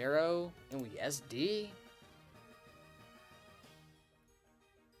Marrow and we SD?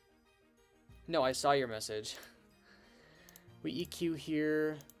 No, I saw your message. We EQ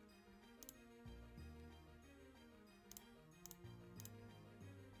here.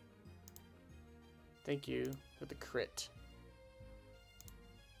 Thank you for the crit.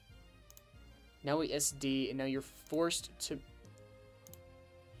 Now we SD, and now you're forced to...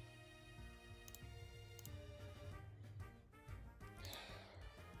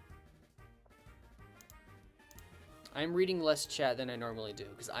 I'm reading less chat than I normally do,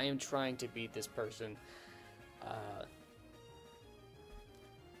 because I am trying to beat this person.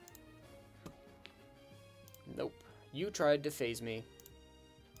 Nope. You tried to phase me.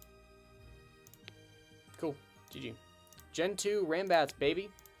 Cool. GG. Gen 2 Rambats, baby.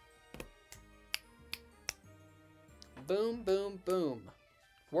 Boom, boom, boom.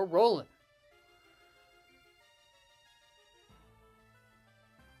 We're rolling.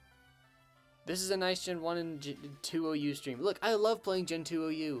 This is a nice Gen 1 and Gen 2 OU stream. Look, I love playing Gen 2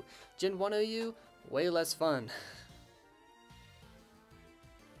 OU. Gen 1 OU, way less fun.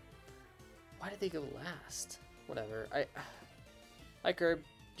 Why did they go last? Whatever. Hi, Curb.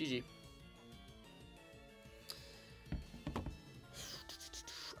 GG.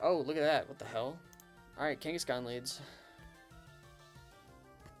 Oh, look at that. What the hell? Alright, Kangaskhan leads.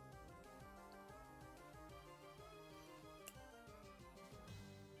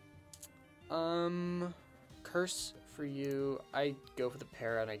 Curse for you. I go for the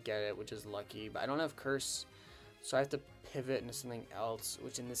para and I get it, which is lucky, but I don't have curse, so I have to pivot into something else,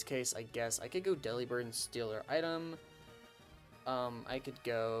 which in this case, I guess I could go Delibird and steal their item. I could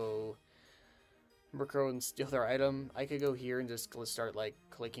go Murkrow and steal their item. I could go here and just start like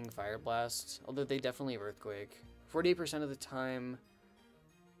clicking Fire Blast, although they definitely have Earthquake. 48% of the time.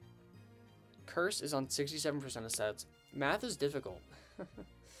 Curse is on 67% of sets. Math is difficult.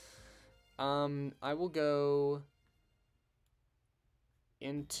 I will go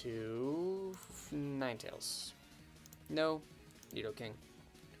into Ninetales. No, Nidoking.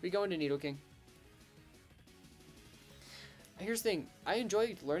 We go into Nidoking. Here's the thing. I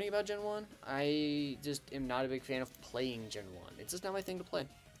enjoy learning about Gen 1. I just am not a big fan of playing Gen 1. It's just not my thing to play,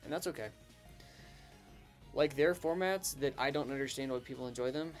 and that's okay. Like, there are formats that I don't understand why people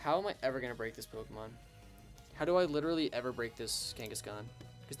enjoy them. How am I ever going to break this Pokemon? How do I literally ever break this Kangaskhan?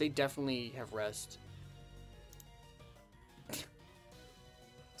 Because they definitely have rest.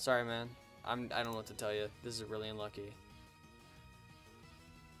 Sorry, man. I don't know what to tell you. This is really unlucky.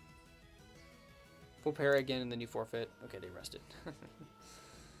 Full para again, and then you forfeit. Okay, they rested.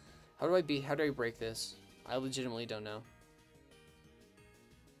 How do I break this? I legitimately don't know.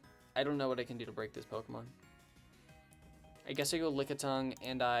 I don't know what I can do to break this Pokemon. I guess I go Lickitung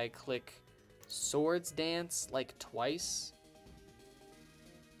and I click Swords Dance like twice.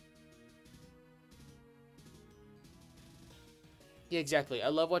 Yeah, exactly. I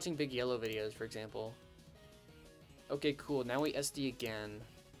love watching Big Yellow videos, for example. Okay, cool. Now we SD again.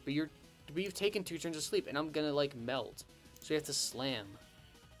 But you've taken 2 turns of sleep, and I'm gonna, like, melt. So you have to slam.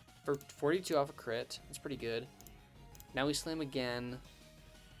 For 42 off a crit. That's pretty good. Now we slam again.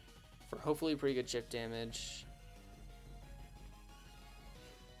 For hopefully pretty good chip damage.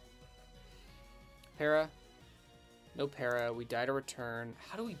 Para. No para. We die to return.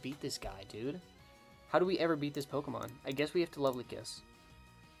 How do we beat this guy, dude? How do we ever beat this Pokemon? I guess we have to Lovely Kiss.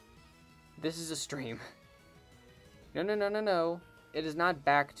 This is a stream. No, no, no, no, no. It is not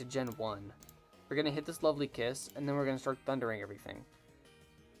back to Gen 1. We're going to hit this Lovely Kiss, and then we're going to start thundering everything.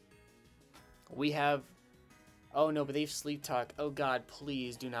 We have... Oh, no, but they have Sleep Talk. Oh, God,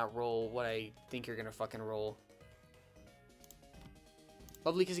 please do not roll what I think you're going to fucking roll.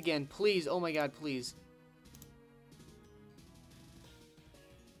 Lovely Kiss again. Please. Oh, my God, please.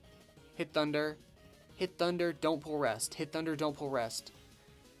 Hit Thunder. Hit Thunder. Don't pull Rest. Hit Thunder. Don't pull Rest.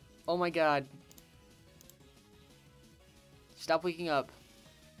 Oh, my God. Stop waking up.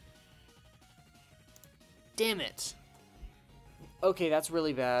 Damn it. Okay, that's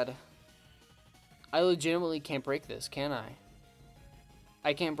really bad. I legitimately can't break this, can I?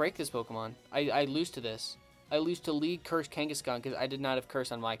 I can't break this Pokemon. I lose to this. I lose to League Curse Kangaskhan because I did not have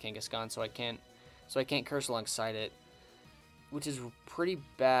Curse on my Kangaskhan, so I can't Curse alongside it, which is pretty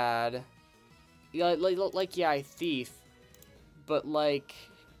bad. Yeah, yeah, I Thief, but like.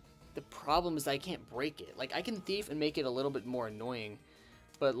 The problem is I can't break it. Like, I can Thief and make it a little bit more annoying.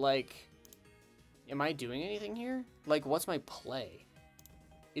 But, like, am I doing anything here? Like, what's my play?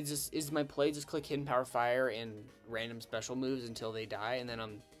 Is my play just click Hidden Power Fire and random special moves until they die, and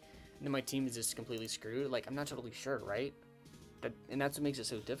then my team is just completely screwed? Like, I'm not totally sure, right? And that's what makes it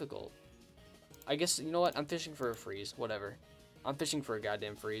so difficult. I guess, you know what? I'm fishing for a freeze. Whatever. I'm fishing for a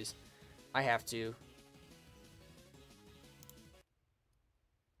goddamn freeze. I have to.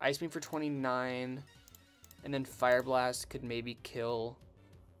 Ice Beam for 29, and then Fire Blast could maybe kill.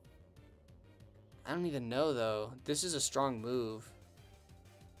 I don't even know, though. This is a strong move.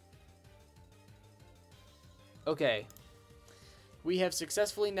 Okay. We have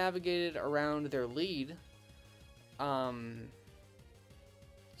successfully navigated around their lead.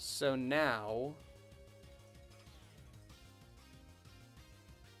 So now...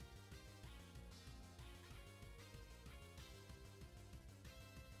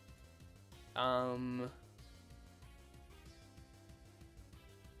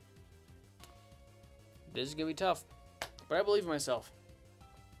 This is gonna be tough. But I believe in myself.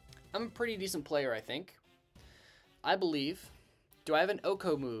 I'm a pretty decent player, I think. I believe. Do I have an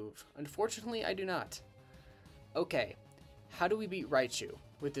Oko move? Unfortunately, I do not. Okay. How do we beat Raichu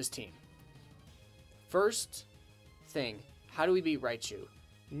with this team? First thing, how do we beat Raichu?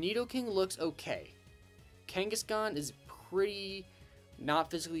 Nidoking looks okay. Kangaskhan is pretty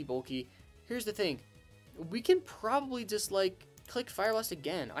not physically bulky. Here's the thing. We can probably just, like, click Fire Blast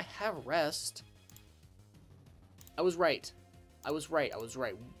again. I have Rest. I was right. I was right.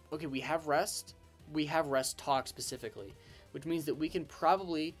 Okay, we have Rest. We have Rest Talk specifically, which means that we can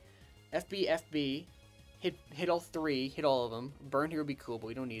probably FB, hit all three, hit all of them. Burn here would be cool, but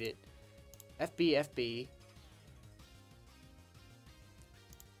we don't need it. FB.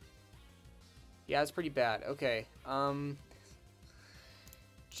 Yeah, that's pretty bad. Okay.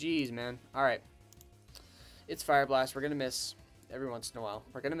 Jeez, man. Alright. It's Fire Blast. We're gonna miss every once in a while.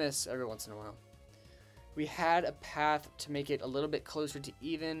 We had a path to make it a little bit closer to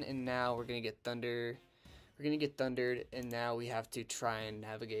even, and now we're gonna get Thunder. We're gonna get Thundered, and now we have to try and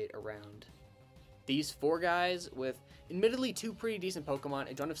navigate around these four guys with, admittedly, two pretty decent Pokemon.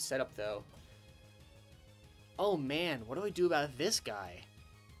 I don't have setup, though. Oh, man. What do I do about this guy?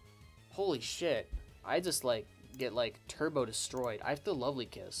 Holy shit. I just, like, get, like, turbo destroyed. I have the Lovely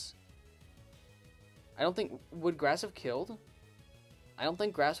Kiss. I don't think... Would Grass have killed? I don't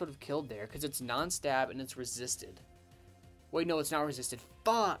think Grass would have killed there, because it's non-stab and it's resisted. Wait, no, it's not resisted.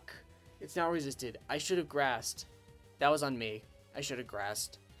 Fuck! It's not resisted. I should have grassed. That was on me. I should have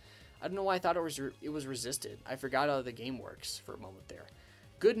grassed. I don't know why I thought it was resisted. I forgot how the game works for a moment there.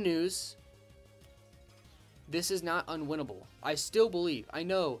 Good news. This is not unwinnable. I still believe. I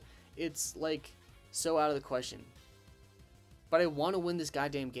know it's, like, so out of the question. But I want to win this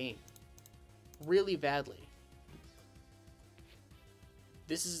goddamn game. Really badly.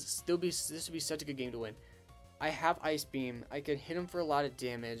 This would be such a good game to win. I have Ice Beam. I could hit him for a lot of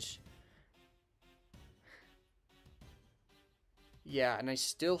damage. Yeah, and I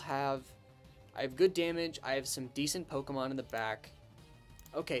still have... I have good damage. I have some decent Pokemon in the back.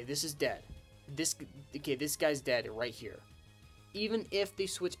 Okay, this is dead. This guy's dead right here. Even if they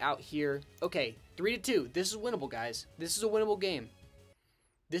switch out here... Okay, 3-2. This is winnable, guys. This is a winnable game.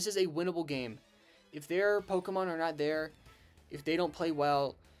 This is a winnable game. If their Pokemon are not there... If they don't play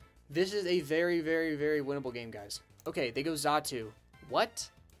well, this is a very, very, very winnable game, guys. Okay, they go Xatu. What?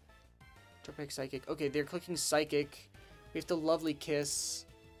 Torpec Psychic. Okay, they're clicking Psychic. We have to Lovely Kiss.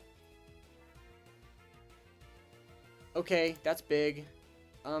 Okay, that's big.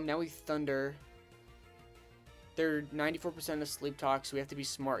 Now we Thunder. They're 94% of Sleep Talk, so we have to be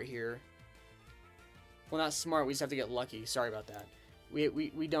smart here. Well, not smart, we just have to get lucky. Sorry about that. We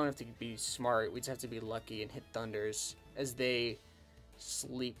don't have to be smart, we just have to be lucky and hit Thunders. As they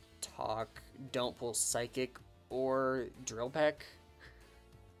Sleep Talk, don't pull Psychic or Drill Peck.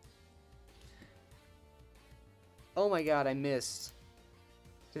 Oh my god, I missed.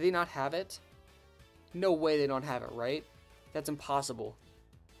 Do they not have it? No way they don't have it, right? That's impossible.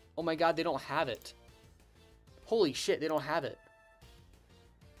 Oh my god, they don't have it. Holy shit, they don't have it.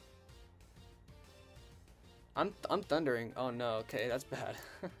 I'm thundering. Oh no, okay, that's bad.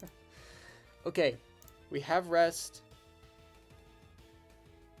 Okay, we have Rest.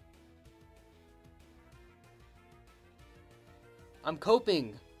 I'm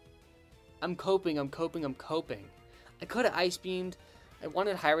coping. I could have Ice Beamed. I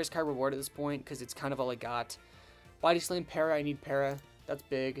wanted high risk, high reward at this point because it's kind of all I got. Body Slam Para, I need Para. That's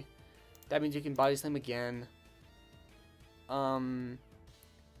big. That means you can Body Slam again. The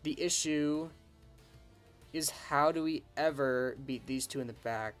issue is how do we ever beat these two in the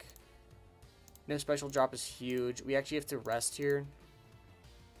back? No special drop is huge. We actually have to rest here.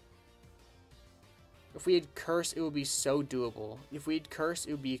 If we had Curse, it would be so doable. If we had Curse,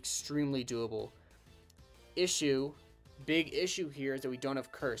 it would be extremely doable. Big issue here is that we don't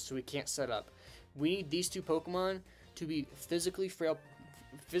have Curse, so we can't set up. We need these two Pokemon to be physically frail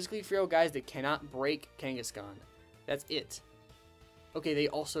guys that cannot break Kangaskhan. That's it. Okay, they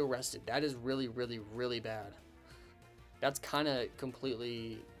also rested. That is really, really, really bad. That's kind of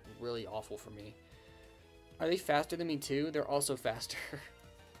completely, really awful for me. Are they faster than me too? They're also faster.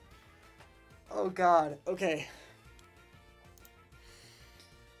 Oh god, okay.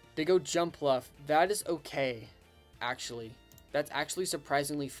 They go jump bluff. That is okay, actually. That's actually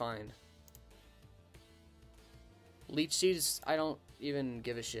surprisingly fine. Leech Seeds, I don't even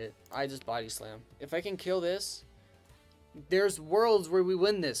give a shit. I just body slam. If I can kill this, there's worlds where we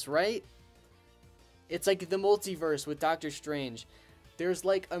win this, right? It's like the multiverse with Doctor Strange. There's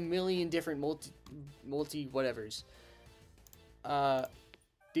like a million different multi whatevers.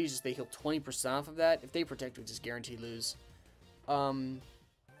 They heal 20% off of that. If they protect, we just guarantee lose.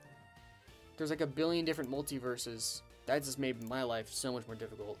 There's like a billion different multiverses. That just made my life so much more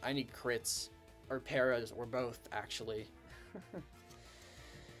difficult. I need crits. Or paras, or both, actually.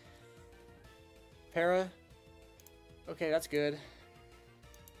 Para. Okay, that's good.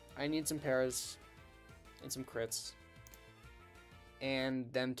 I need some paras. And some crits.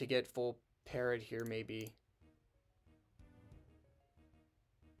 And them to get full parad here, maybe.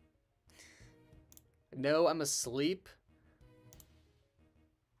 No, I'm asleep.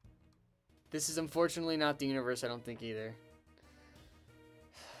 This is unfortunately not the universe, I don't think, either.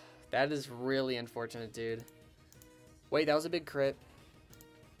 That is really unfortunate, dude. Wait, that was a big crit.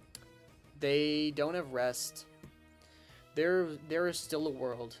 They don't have rest. There is still a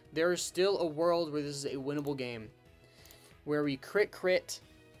world. There is still a world where this is a winnable game. Where we crit,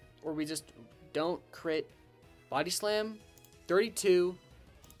 or we just don't crit. Body slam, 32.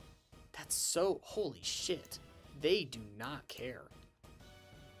 That's so, holy shit. They do not care.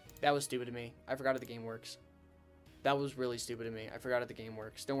 That was stupid to me. I forgot how the game works. That was really stupid to me. I forgot how the game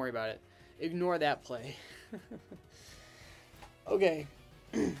works. Don't worry about it. Ignore that play. Okay.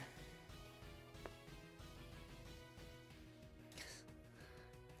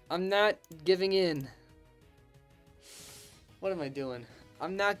 I'm not giving in. What am I doing?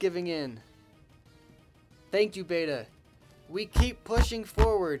 I'm not giving in. Thank you, Beta. We keep pushing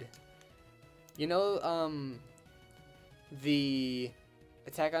forward. You know, the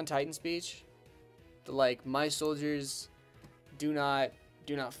Attack on Titan speech? The, like, my soldiers do not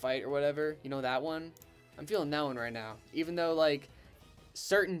fight or whatever. You know that one? I'm feeling that one right now. Even though, like,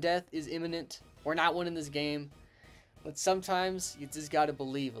 certain death is imminent. We're not winning this game. But sometimes you just gotta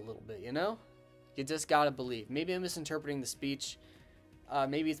believe a little bit, you know? You just gotta believe. Maybe I'm misinterpreting the speech.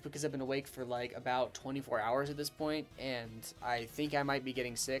 Maybe it's because I've been awake for, like, about 24 hours at this point. And I think I might be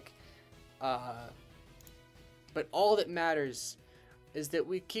getting sick. But all that matters is that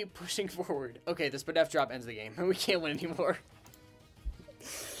we keep pushing forward. Okay, this Spadef drop ends the game, and we can't win anymore.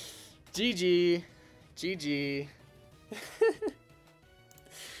 GG. GG.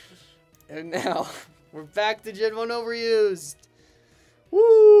 And now, we're back to Gen 1 overused.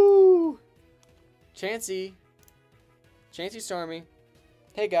 Woo! Chansey. Chansey Stormy.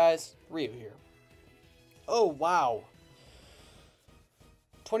 Hey guys, Ryu here. Oh, wow.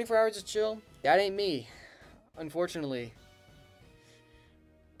 24 hours of chill? That ain't me. Unfortunately.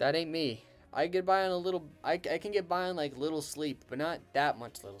 That ain't me. I get by on a little... I can get by on, like, little sleep, but not that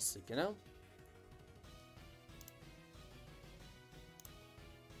much little sleep, you know?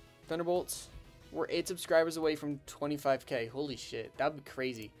 Thunderbolts. We're 8 subscribers away from 25k. Holy shit. That would be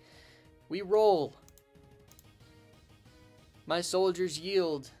crazy. We roll. My soldiers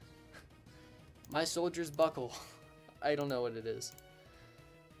yield. My soldiers buckle. I don't know what it is.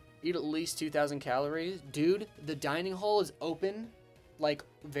 Eat at least 2,000 calories. Dude, the dining hall is open, like,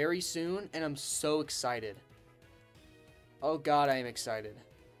 very soon, and I'm so excited. Oh god, I am excited.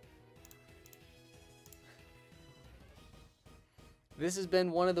 This has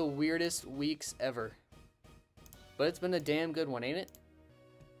been one of the weirdest weeks ever. But it's been a damn good one, ain't it?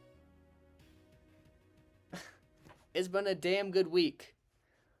 It's been a damn good week.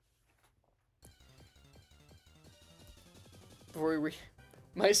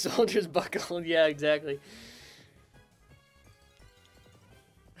 My soldiers buckled. Yeah, exactly.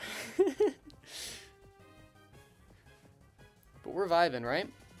 But we're vibing, right?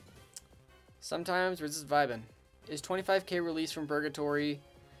 Sometimes we're just vibing. Is 25k released from Purgatory?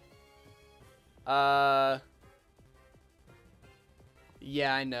 Yeah,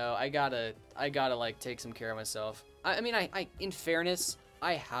 I know. I gotta like take some care of myself. I mean, I in fairness,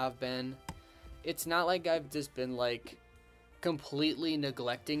 I have been. It's not like I've just been like completely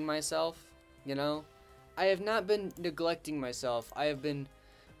neglecting myself, you know? I have not been neglecting myself. I have been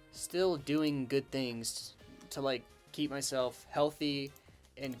still doing good things to like keep myself healthy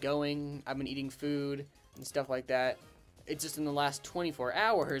and going. I've been eating food and stuff like that. It's just in the last 24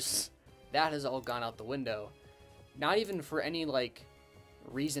 hours that has all gone out the window. Not even for any like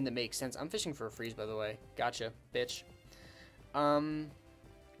reason that makes sense. I'm fishing for a freeze, by the way. Gotcha, bitch.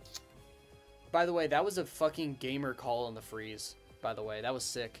 By the way, that was a fucking gamer call on the freeze. By the way, that was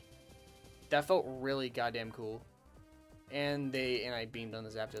sick. That felt really goddamn cool. And I beamed on the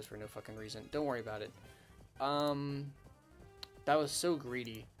Zapdos for no fucking reason. Don't worry about it. That was so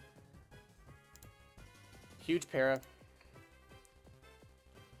greedy. Huge para.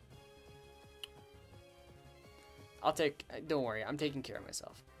 Don't worry, I'm taking care of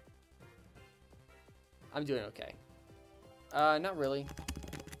myself. I'm doing okay. Not really.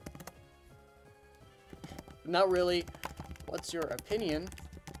 Not really. What's your opinion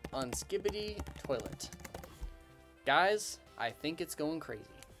on Skibbity Toilet? Guys, I think it's going crazy.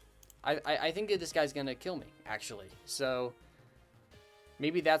 I think that this guy's gonna kill me, actually. So,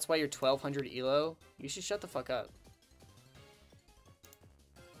 maybe that's why you're 1200 elo. You should shut the fuck up.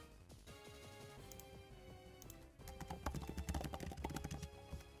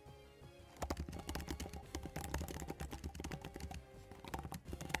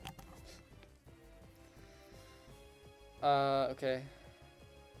 Okay.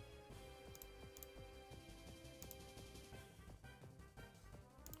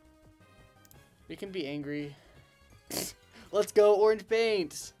 We can be angry. Let's go, orange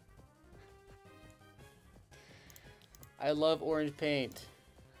paint! I love orange paint.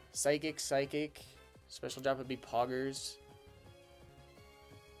 Psychic. Special drop would be Poggers.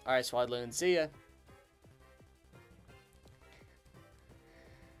 Alright, Swadloon, see ya.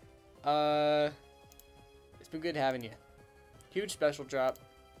 It's been good having you. Huge special drop.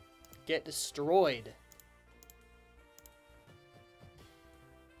 Get destroyed.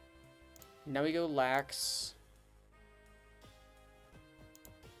 Now we go Lax.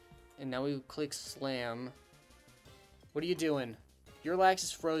 And now we click Slam. What are you doing? Your Lax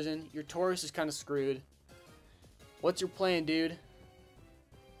is frozen. Your Taurus is kind of screwed. What's your plan, dude?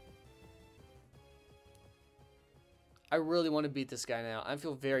 I really want to beat this guy now. I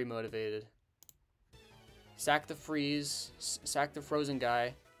feel very motivated. Sack the freeze. Sack the frozen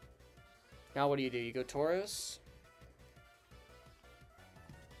guy. Now what do? You go Taurus?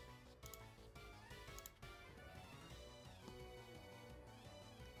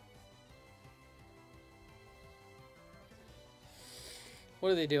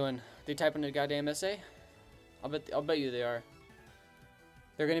 What are they doing? They typing a goddamn essay? I'll bet you they are.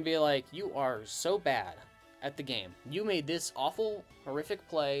 They're gonna be like, you are so bad at the game. You made this awful, horrific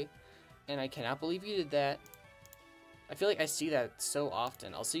play, and I cannot believe you did that. I feel like I see that so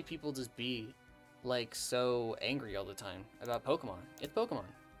often. I'll see people just be like so angry all the time about Pokemon. It's Pokemon.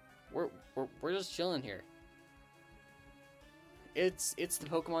 We're just chilling here. It's the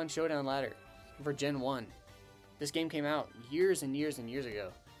Pokemon Showdown ladder for Gen 1. This game came out years and years and years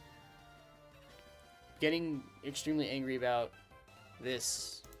ago. Getting extremely angry about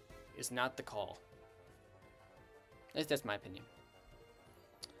this is not the call. At least that's my opinion.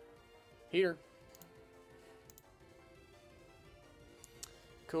 Heater.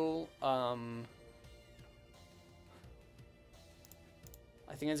 Cool. I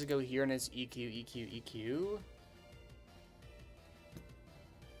think I just go here and it's EQ.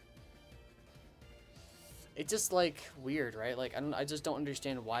 It's just like weird, right? Like I just don't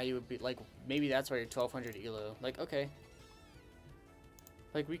understand why you would be like, maybe that's why you're 1200 elo. Like, okay.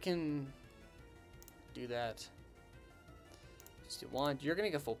 Like we can do that. Just do one. You're gonna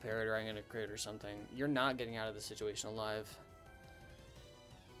get full parrot or I'm gonna crit or something. You're not getting out of the situation alive.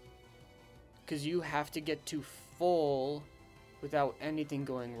 Because you have to get to full without anything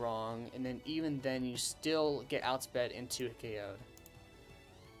going wrong, and then even then you still get outsped and 2 KO'd.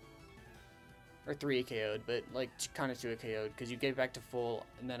 Or 3 KO'd, but like kind of 2 KO'd because you get back to full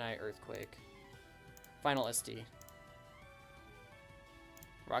and then I Earthquake. Final SD.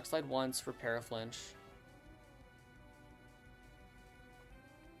 Rock Slide once for Paraflinch.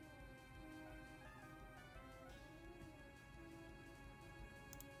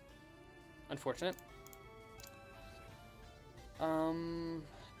 Unfortunate.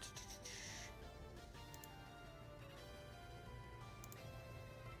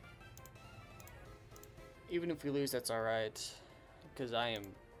 Even if we lose, that's alright. Because I'm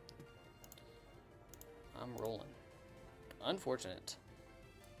rolling. Unfortunate.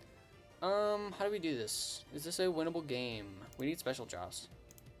 How do we do this? Is this a winnable game? We need special drops.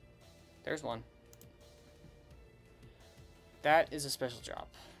 There's one. That is a special drop.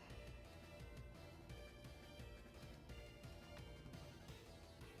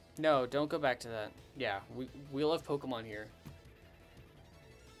 No, don't go back to that. Yeah, we love Pokemon here.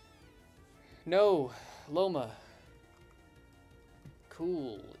 No, Loma.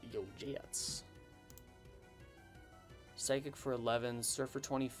 Cool, yo Jets. Psychic for 11, Surf for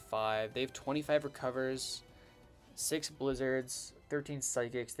 25. They have 25 recovers, 6 blizzards, 13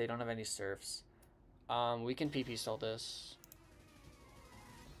 psychics. They don't have any surfs. We can PP stall this.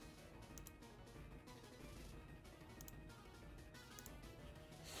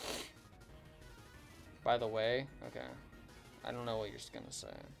 By the way, okay. I don't know what you're gonna say.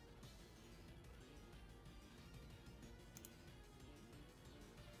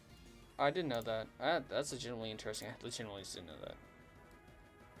 I didn't know that. That's legitimately interesting. I legitimately didn't know that.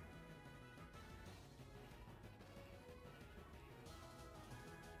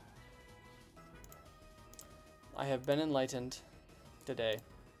 I have been enlightened today.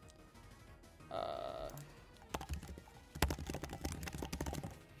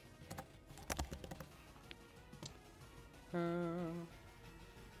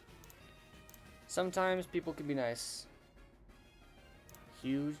 Sometimes people can be nice.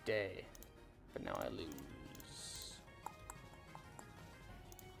 Huge day. But now I lose.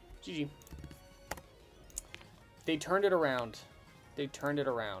 GG. They turned it around. They turned it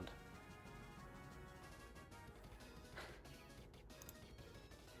around.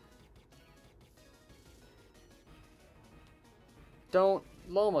 Don't.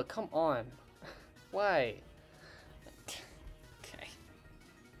 Loma, come on. Why? Okay.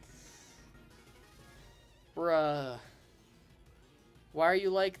 Bruh. Why are you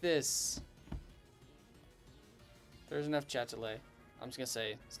like this? There's enough chat delay. I'm just gonna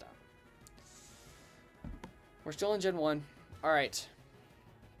say stop. We're still in Gen 1. Alright.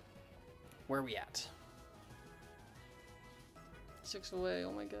 Where are we at? 6 away.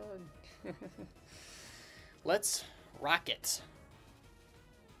 Oh my god. Let's rock it.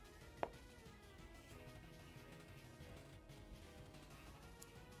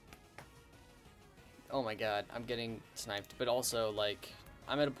 Oh my god, I'm getting sniped. But also, like,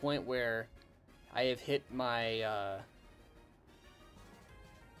 I'm at a point where I have hit my, I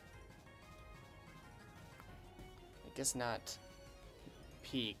guess not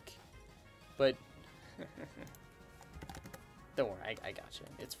peak, but don't worry, I got you.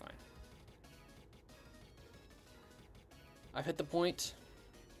 It's fine. I've hit the point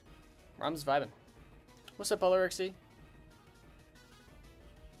where I'm just vibing. What's up, LRXC?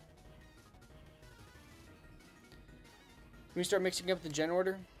 Can we start mixing up the gen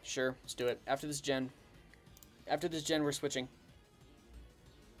order? Sure, let's do it. After this gen, we're switching.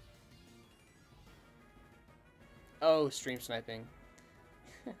 Oh, stream sniping.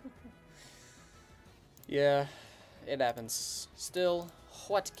 Yeah, it happens. Still,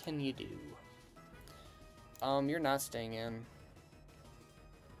 what can you do? You're not staying in.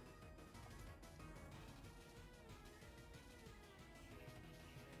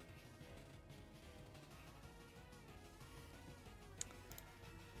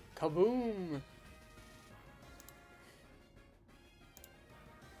 Kaboom!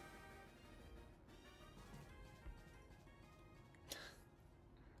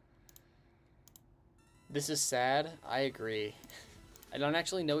 This is sad. I agree. I don't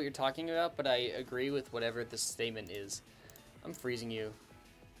actually know what you're talking about, but I agree with whatever this statement is. I'm freezing you.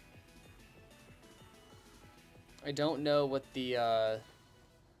 I don't know what the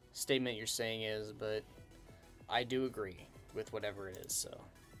statement you're saying is, but I do agree with whatever it is, so.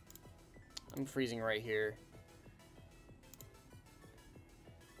 I'm freezing right here.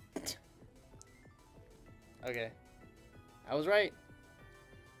 Okay. I was right.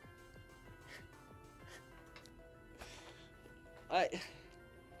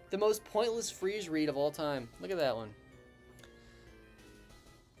 The most pointless freeze read of all time. Look at that one.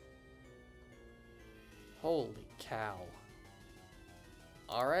 Holy cow.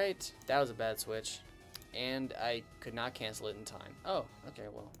 Alright, that was a bad switch. And I could not cancel it in time. Oh, okay,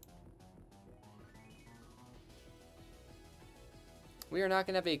 well. We are not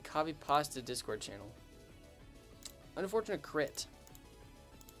going to have a copy pasta Discord channel. Unfortunate crit.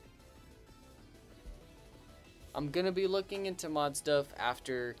 I'm going to be looking into mod stuff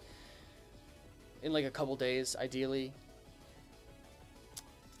after, in like a couple days, ideally.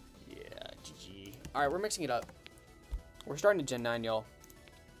 Yeah, GG. Alright, we're mixing it up. We're starting to Gen 9, y'all.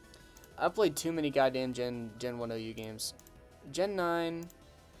 I've played too many goddamn Gen 1 OU games. Gen 9,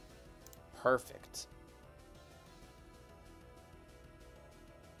 perfect.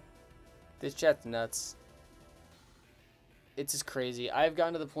 This chat's nuts. It's just crazy. I've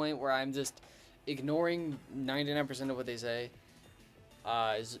gotten to the point where I'm just ignoring 99% of what they say,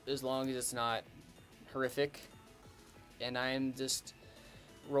 as long as it's not horrific, and I am just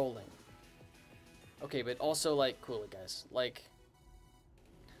rolling. Okay, but also, like, cool it, guys. Like,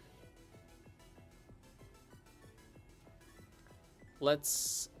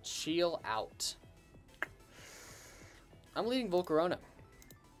 let's chill out. I'm leading Volcarona.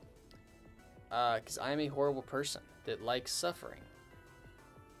 Because I am a horrible person that likes suffering.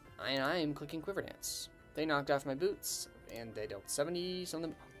 And I am clicking Quiver Dance. They knocked off my boots, and they dealt 70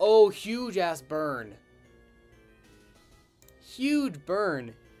 something. Oh, huge ass burn. Huge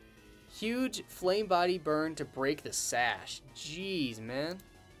burn. Huge flame body burn to break the sash. Jeez, man.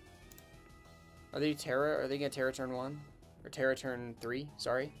 Are they Terra? Are they gonna Terra turn 1? Or Terra turn 3?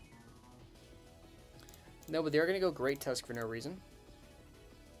 Sorry. No, but they're gonna go Great Tusk for no reason.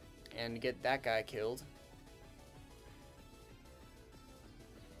 And get that guy killed.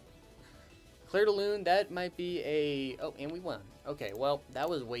 Clear to Loon, that might be a... Oh, and we won. Okay, well, that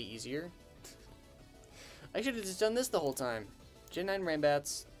was way easier. I should have just done this the whole time. Gen 9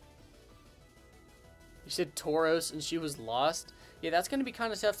 Rambats. You said Tauros and she was lost? Yeah, that's going to be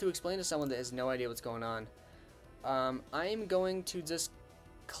kind of tough to explain to someone that has no idea what's going on. I'm going to just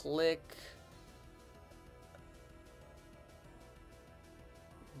click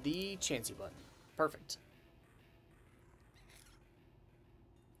the Chansey button. Perfect.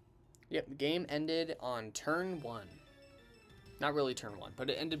 Yep, the game ended on turn 1. Not really turn 1, but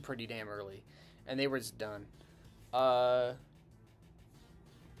it ended pretty damn early. And they were just done.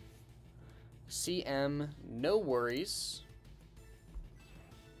 CM, no worries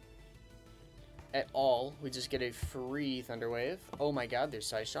at all. We just get a free Thunderwave. Oh my god, there's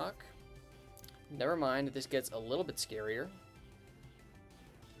Psyshock. Never mind, this gets a little bit scarier.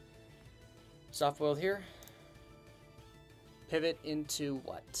 Soft-boiled here. Pivot into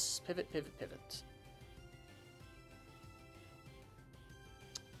what? Pivot, pivot, pivot.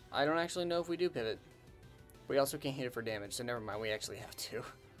 I don't actually know if we do pivot. We also can't hit it for damage, so never mind, we actually have to.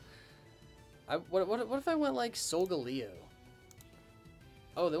 What if I went like Solgaleo?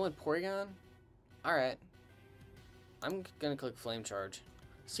 Oh, they went Porygon? Alright. I'm gonna click Flame Charge.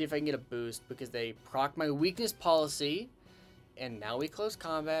 See if I can get a boost, because they proc my weakness policy. And now we close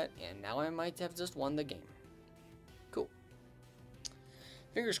combat, and now I might have just won the game. Cool.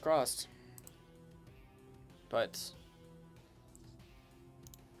 Fingers crossed. But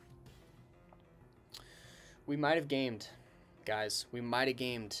we might have gamed, guys. We might have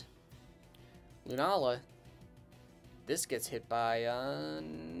gamed. Lunala, this gets hit by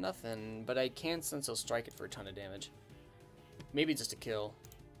nothing, but I can sense he'll strike it for a ton of damage. Maybe just a kill.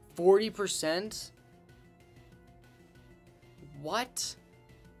 40%? What?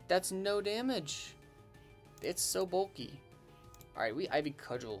 That's no damage. It's so bulky. Alright, we Ivy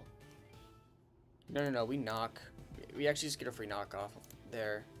Cudgel. No, we knock. We actually just get a free knockoff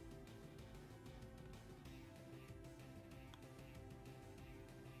there.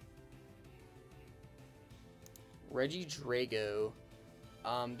 Reggie Drago.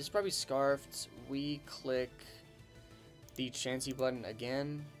 This is probably Scarfed. We click the Chansey button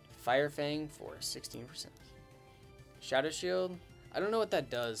again. Fire Fang for 16%. Shadow Shield. I don't know what that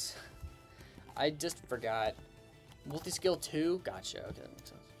does. I just forgot. Multi-skill 2? Gotcha. Okay, that makes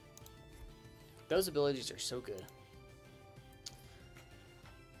sense. Those abilities are so good.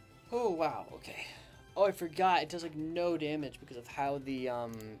 Oh, wow. Okay. Oh, I forgot. It does, like, no damage because of how the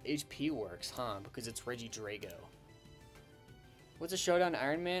HP works, huh? Because it's Reggie Drago. What's a Showdown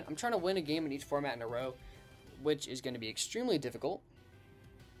Ironman? I'm trying to win a game in each format in a row, which is going to be extremely difficult.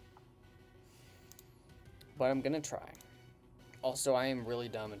 But I'm going to try. Also, I am really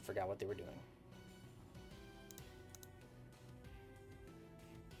dumb and forgot what they were doing.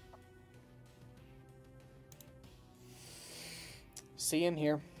 See him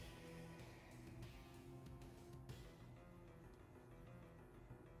here.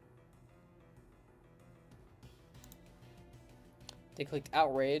 They clicked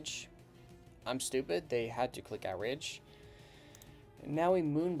Outrage. I'm stupid. They had to click Outrage. And now we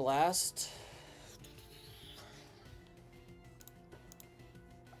Moonblast.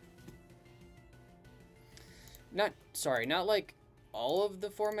 Not like all of the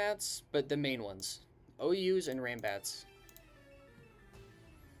formats, but the main ones. OUs and Rambats.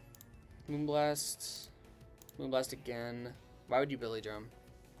 Moonblast. Moonblast again. Why would you Billy Drum?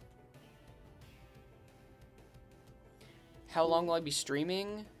 How long will I be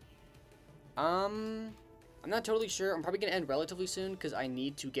streaming? I'm not totally sure. I'm probably gonna end relatively soon because I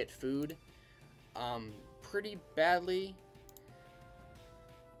need to get food pretty badly.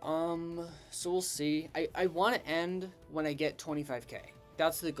 So we'll see. I want to end when I get 25k.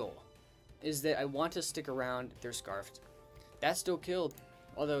 That's the goal. Is that I want to stick around. They're Scarfed. That still killed.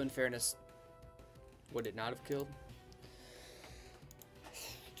 Although in fairness, would it not have killed?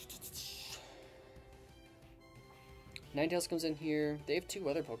 Ninetales comes in here. They have 2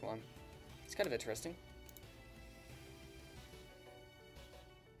 other Pokemon. It's kind of interesting.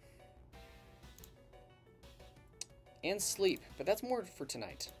 And sleep, but that's more for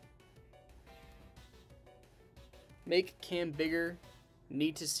tonight. Make Cam bigger.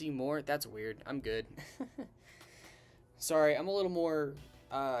 Need to see more. That's weird. I'm good. Sorry, I'm a little more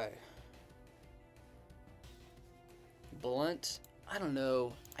blunt. I don't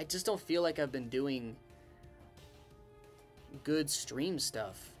know. I just don't feel like I've been doing good stream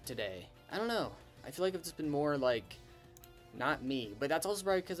stuff today. I don't know. I feel like I've just been more like not me. But that's also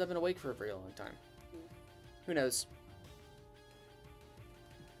probably because I've been awake for a very long time. Who knows?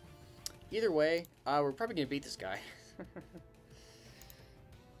 Either way, we're probably going to beat this guy.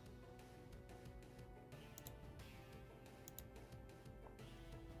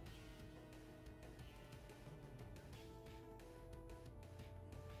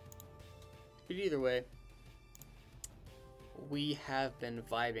 But either way, we have been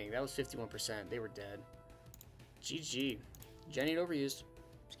vibing. That was 51%. They were dead. GG. Jenny overused.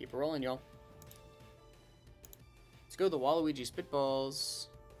 Let's keep it rolling, y'all. Let's go the Waluigi Spitballs.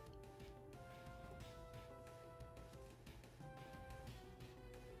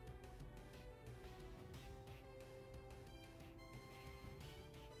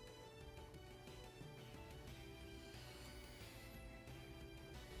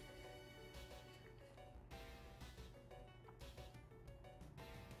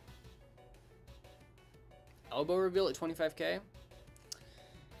 Elbow reveal at 25k?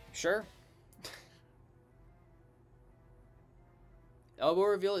 Sure. Elbow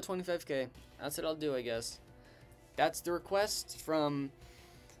reveal at 25k. That's what I'll do, I guess. That's the request from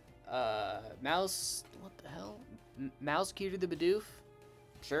Mouse. What the hell? Mouse Cuter the Bidoof?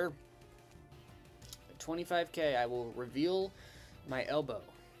 Sure. At 25k, I will reveal my elbow,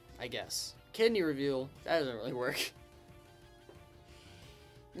 I guess. Kidney reveal. That doesn't really work.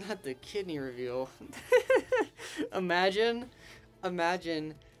 Not the kidney reveal. Imagine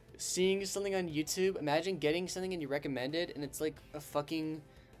seeing something on YouTube. Imagine getting something and you recommend it, and it's like a fucking,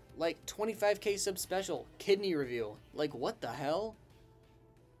 like 25k sub special kidney reveal. Like, what the hell?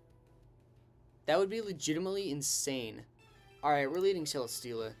 That would be legitimately insane. All right, we're leading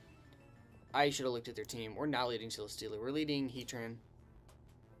Celesteela. I should have looked at their team. We're not leading Celesteela. We're leading Heatran.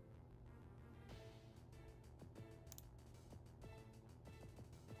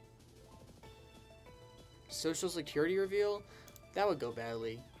 Social security reveal? That would go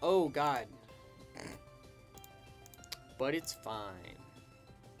badly. Oh, God. But it's fine.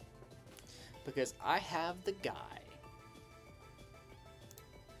 Because I have the guy.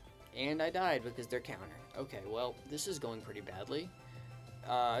 And I died because they're counter. Okay, well, this is going pretty badly.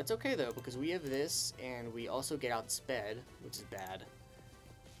 It's okay, though, because we have this, and we also get outsped, which is bad.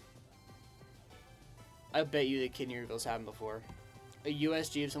 I bet you the kidney reveals happened before. A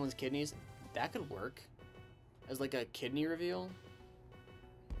USG of someone's kidneys? That could work. As like a kidney reveal.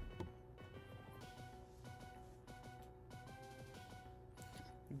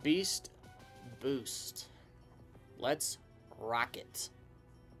 Beast boost. Let's rock it.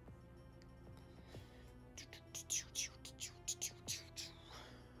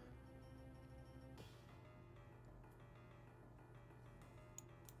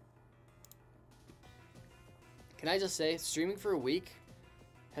 Can I just say, streaming for a week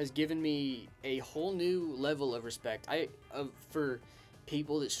has given me a whole new level of respect for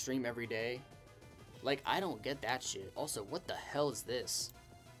people that stream every day. Like, I don't get that shit. Also, what the hell is this?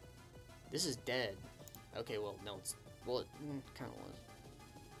 This is dead. Okay, well, no, it's... Well, it kind of was.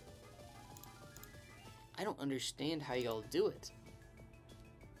 I don't understand how y'all do it.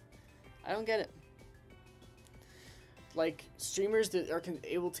 I don't get it. Like, streamers that are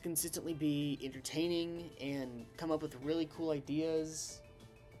able to consistently be entertaining and come up with really cool ideas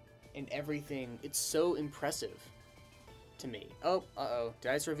and everything, it's so impressive to me. Oh, uh-oh.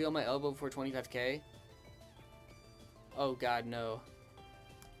 Did I just reveal my elbow before 25k? Oh, God, no.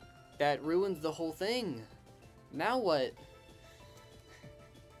 That ruins the whole thing. Now what?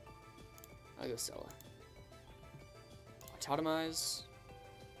 I'll go Sella. Autotomize.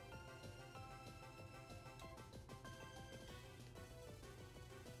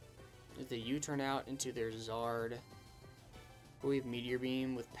 Did the U turn out into their Zard? We have Meteor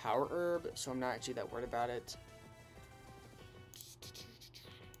Beam with Power Herb, so I'm not actually that worried about it.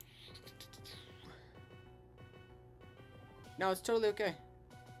 No, it's totally okay.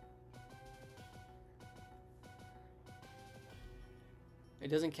 It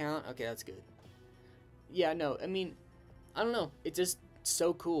doesn't count? Okay, that's good. Yeah, no, I mean, I don't know. It's just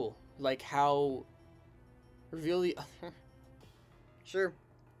so cool. Like, how... Reveal the other... Sure,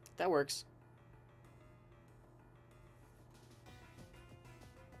 that works.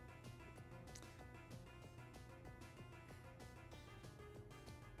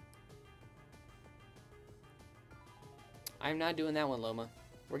 I'm not doing that one, Loma.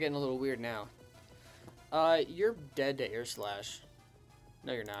 We're getting a little weird now. You're dead to Air Slash.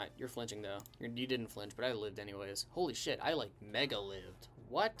 No, you're not. You're flinching, though. You didn't flinch, but I lived anyways. Holy shit, I, like, mega lived.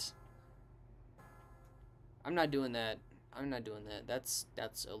 What? I'm not doing that. I'm not doing that.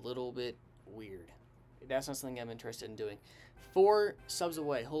 That's a little bit weird. That's not something I'm interested in doing. 4 subs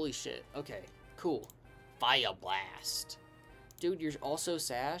away. Holy shit. Okay, cool. Fire Blast. Dude, you're also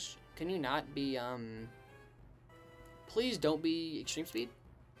Sash. Can you not be, Please don't be Extreme Speed?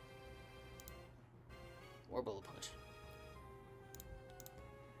 Or Bullet Punch.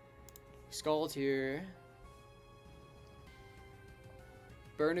 Scald here.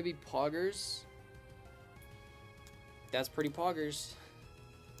 Burnaby Poggers. That's pretty poggers.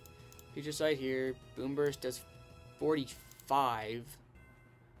 Future Sight here. Boom Burst does 45.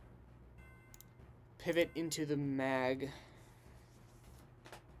 Pivot into the mag.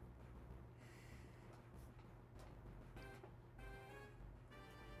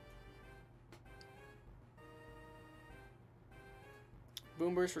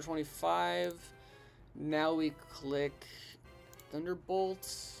 Boom Burst for 25. Now we click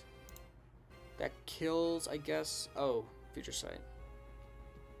Thunderbolt. That kills, I guess. Oh, Future Sight.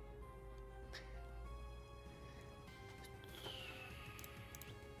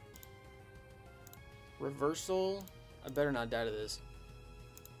 Reversal. I better not die to this.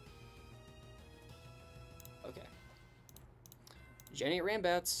 Okay. Generate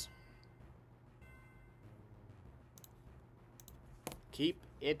Rambats. Keep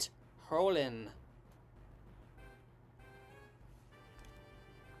it rolling.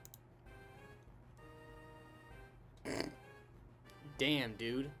 Damn,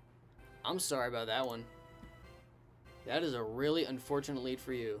 dude. I'm sorry about that one. That is a really unfortunate lead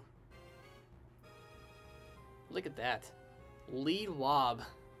for you. Look at that. Lead Wob.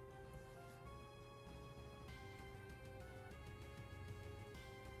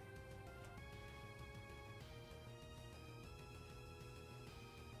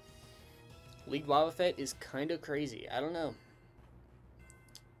 League Wobbuffet is kind of crazy. I don't know.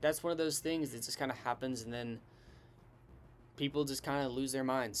 That's one of those things that just kind of happens and then people just kind of lose their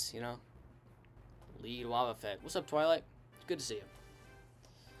minds, you know? Lead Wobbuffet. What's up, Twilight? It's good to see you.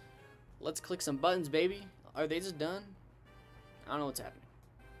 Let's click some buttons, baby. Are they just done? I don't know what's happening.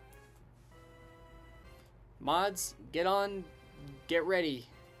 Mods, get on. Get ready.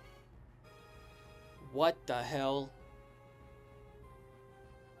 What the hell?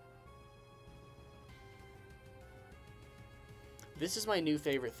 This is my new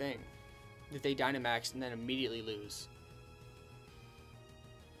favorite thing. That they Dynamax and then immediately lose.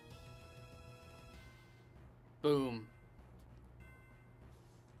 Boom.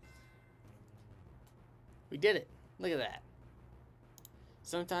 We did it. Look at that.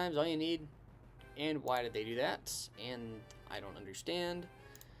 Sometimes all you need... And why did they do that? And I don't understand.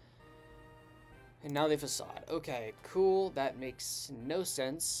 And now they Facade. Okay, cool. That makes no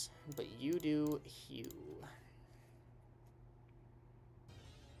sense. But you do Hue.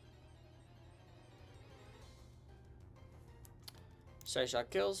 Side Shot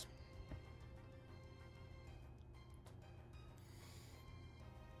kills.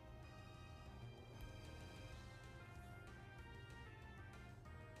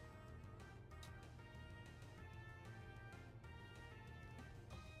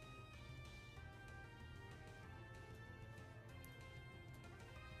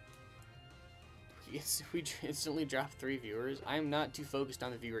 Yes, we instantly dropped 3 viewers. I am not too focused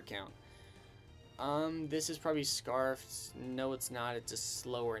on the viewer count. This is probably Scarfed. No, it's not. It's just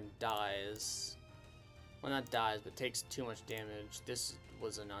slower and dies. Well, not dies, but takes too much damage. This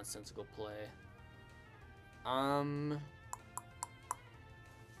was a nonsensical play.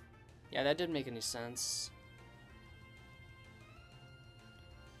 Yeah, that didn't make any sense.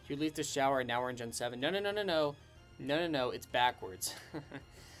 You leave the shower and now we're in Gen 7. No, no, no, no, no. No, no, no. It's backwards.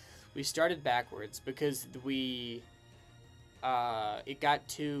 We started backwards because we... It got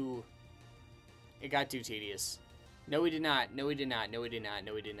too tedious. No, we did not. No, we did not. No, we did not.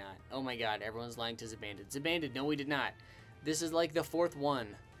 No, we did not. Oh my god, everyone's lying to Zabanded. Zabanded, no, we did not. This is like the 4th one.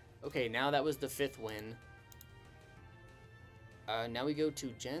 Okay, now that was the 5th win. Now we go to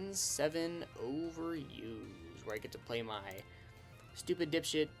Gen 7 Overuse, where I get to play my stupid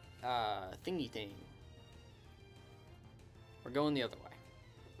dipshit thingy thing. We're going the other way.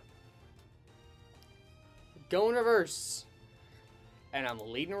 Going reverse. And I'm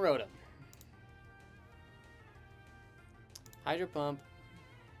leading Rotom. Hydro Pump.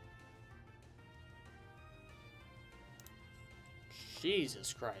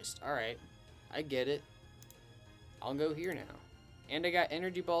 Jesus Christ. Alright. I get it. I'll go here now. And I got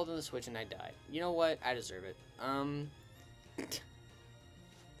Energy Balled on the Switch and I died. You know what? I deserve it.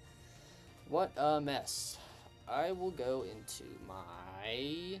 What a mess. I will go into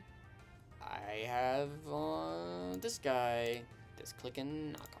my... I have this guy. This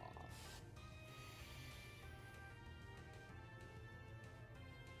clicking knockoff.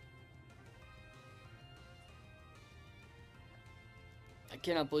 I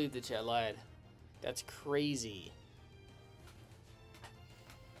cannot believe the chat lied. That's crazy.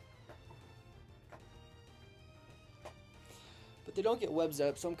 But they don't get webs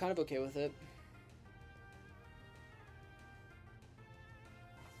up, so I'm kind of okay with it.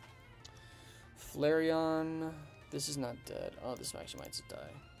 Flareon. This is not dead. Oh, this one actually might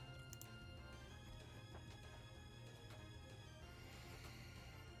die.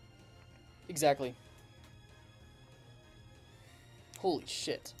 Exactly. Holy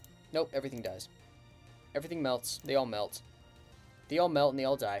shit. Nope, everything dies. Everything melts. They all melt. They all melt and they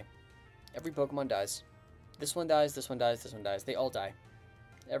all die. Every Pokemon dies. This one dies, this one dies, this one dies. They all die.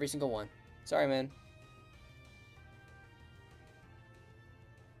 Every single one. Sorry, man.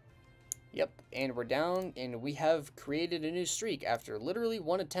 Yep, and we're down, and we have created a new streak after literally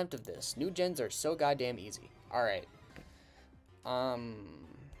one attempt of this. New gens are so goddamn easy. Alright.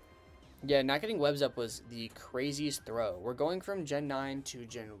 Yeah, not getting webs up was the craziest throw. We're going from Gen 9 to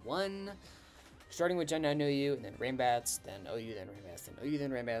Gen 1. Starting with Gen 9 OU, and then Rambats, then OU, then Rambats, then OU,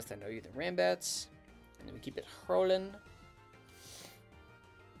 then Rambats, then OU, then Rambats. And then we keep it rolling.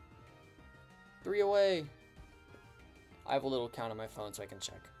 3 away. I have a little count on my phone so I can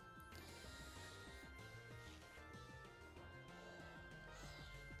check.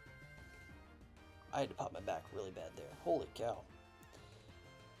 I had to pop my back really bad there. Holy cow.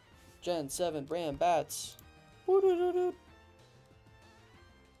 Gen 7 Rambats. Woo-doo-doo-doo.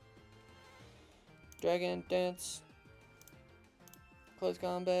 Dragon Dance. Close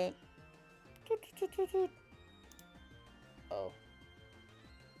combat. Oh.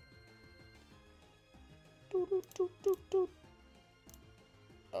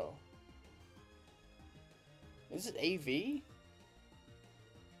 Oh. Is it AV?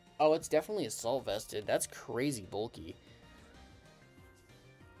 Oh, it's definitely assault vested. That's crazy bulky.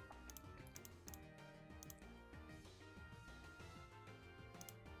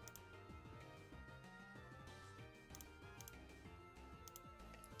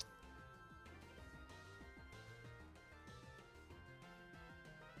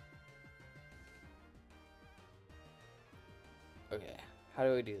 Okay, how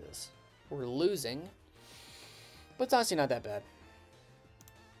do we do this? We're losing, but it's honestly not that bad.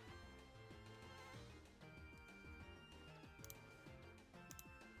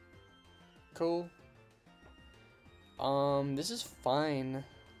 Cool. This is fine.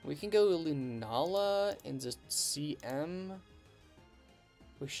 We can go Lunala and just CM.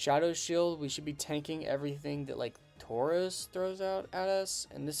 With Shadow Shield, we should be tanking everything that, like, Tauros throws out at us.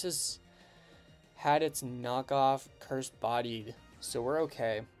 And this has had its knockoff Cursed Bodied, so we're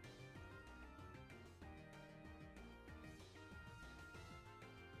okay.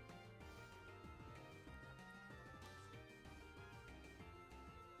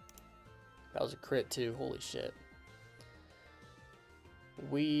 That was a crit too, holy shit.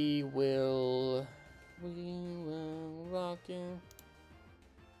 We will rock you.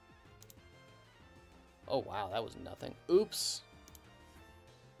 Oh wow, that was nothing. Oops.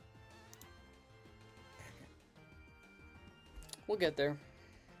 We'll get there.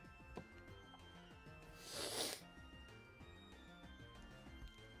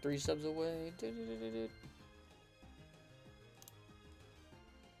 Three subs away.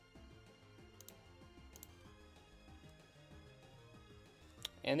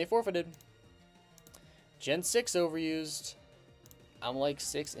 And they forfeited. Gen 6 overused. I'm like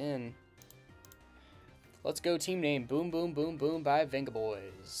 6 in. Let's go team name. Boom, boom, boom, boom by Venga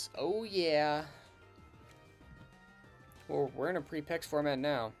Boys. Oh, yeah. Well, we're in a pre-PEX format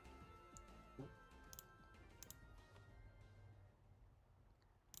now.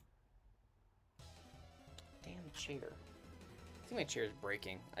 Damn chair. I think my chair is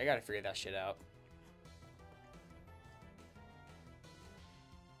breaking. I gotta figure that shit out.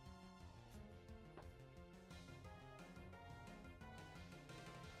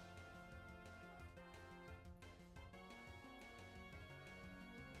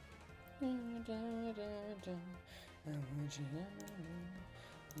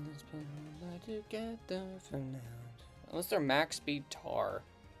 Let's put it together for now. Unless they're max speed tar,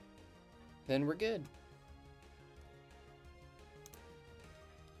 then we're good.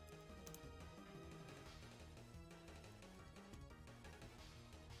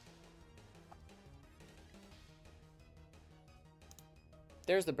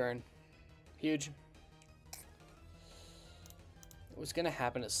 There's the burn. Huge. It was gonna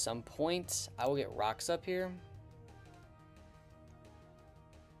happen at some point. I will get rocks up here.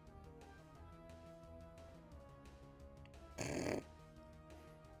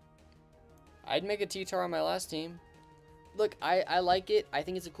 I'd make a T-Tar on my last team. Look, I like it. I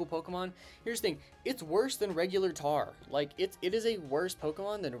think it's a cool Pokemon. Here's the thing. It's worse than regular Tar. Like, it is a worse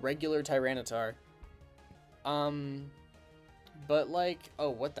Pokemon than regular Tyranitar. But like, oh,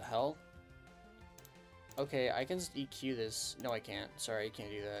 what the hell? Okay, I can just EQ this. No, I can't. Sorry, I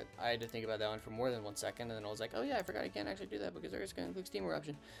can't do that. I had to think about that one for more than 1 second, and then I was like, oh yeah, I forgot I can't actually do that because there's gonna click Steam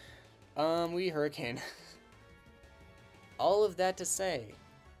Eruption. We Hurricane. All of that to say,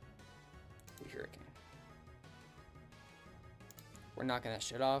 we Hurricane. We're knocking that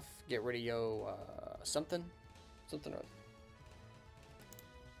shit off. Get rid of yo, something or other.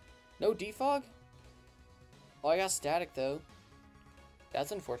 No defog? Oh, I got static though.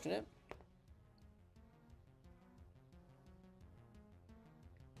 That's unfortunate.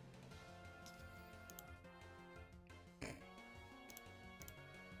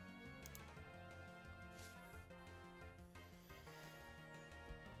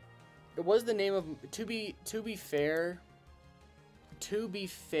 It was the name of to be fair,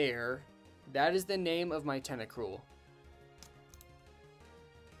 that is the name of my Tentacruel.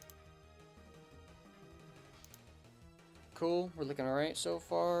 Cool, we're looking alright so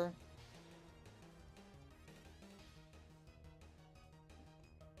far.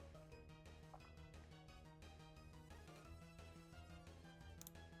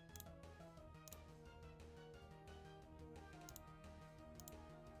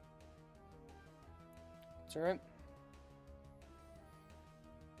 It's alright.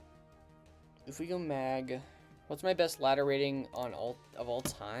 If we go mag, what's my best ladder rating on all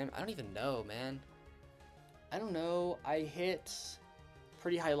time? I don't even know, man. I don't know. I hit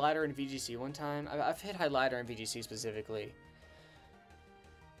pretty high ladder in VGC one time. I've hit high ladder in VGC specifically.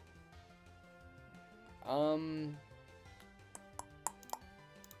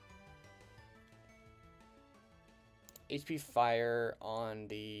 HP fire on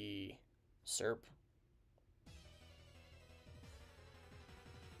the SERP.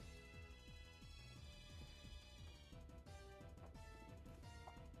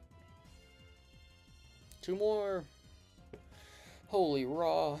 Two more. Holy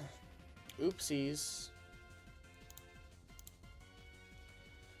raw. Oopsies.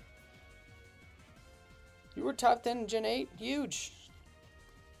 You were top 10 in Gen 8? Huge.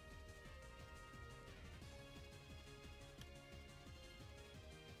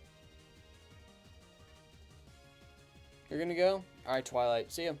 You're gonna go? Alright,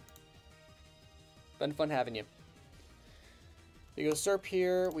 Twilight. See ya. Been fun having you. They go SERP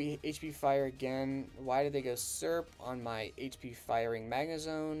here. We HP fire again. Why did they go SERP on my HP firing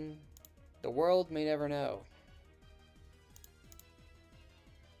Magnezone? The world may never know.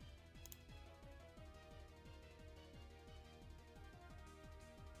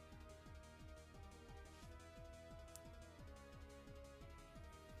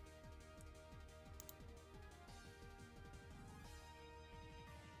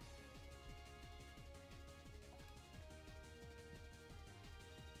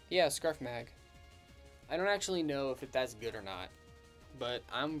 Yeah, Scarf Mag. I don't actually know if that's good or not, but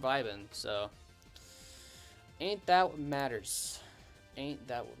I'm vibing, so ain't that what matters. Ain't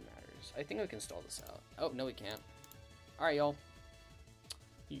that what matters. I think we can stall this out. Oh, no we can't. Alright, y'all.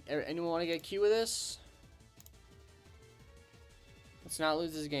 Anyone want to get Q with this? Let's not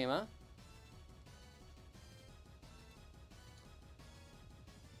lose this game, huh?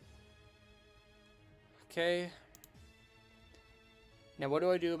 Okay. Now, what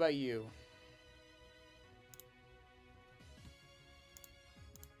do I do about you?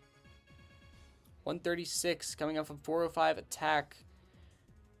 $136 coming off of 405 attack.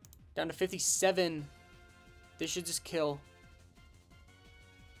 Down to 57. This should just kill.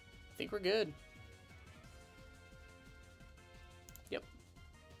 I think we're good. Yep.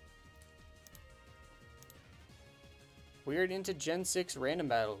 We're into Gen 6 random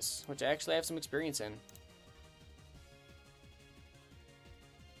battles, which I actually have some experience in.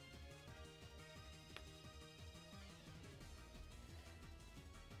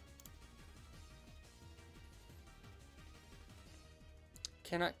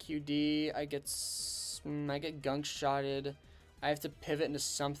 Cannot QD. I get gunk shotted. I have to pivot into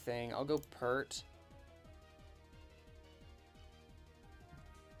something. I'll go Pert.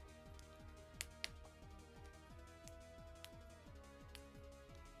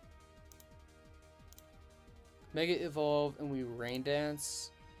 Mega Evolve and we Rain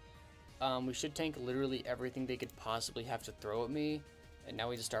Dance. We should tank literally everything they could possibly have to throw at me. And now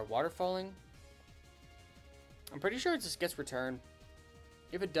we just start waterfalling. I'm pretty sure it just gets return.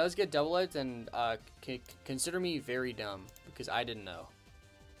 If it does get double edged, then consider me very dumb, because I didn't know.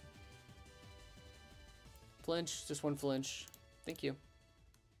 Flinch, just one flinch. Thank you.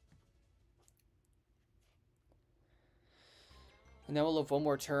 And now we'll have one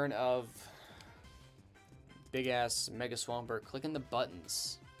more turn of big ass Mega Swampert. Clicking the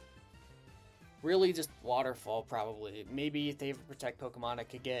buttons. Really just Waterfall, probably. Maybe if they have a Protect Pokemon, I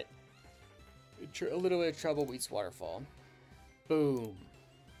could get a little bit of trouble with Waterfall. Boom.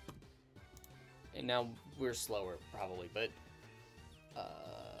 And now we're slower, probably, but...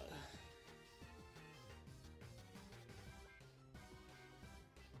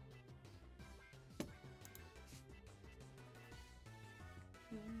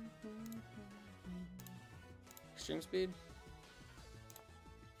 Extreme speed?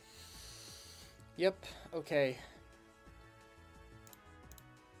 Yep, okay.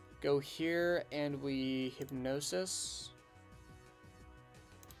 Go here and we Hypnosis.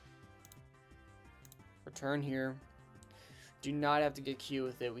 Return here. Do not have to get Q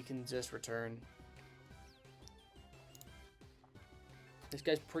with it, we can just return. This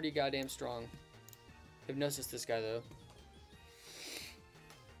guy's pretty goddamn strong. Hypnosis this guy though.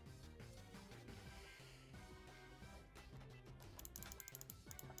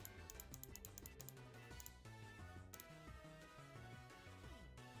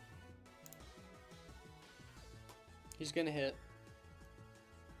 He's gonna hit.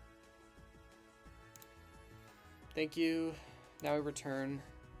 Thank you. Now we return.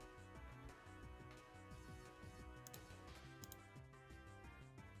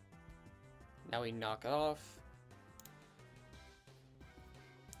 Now we knock it off.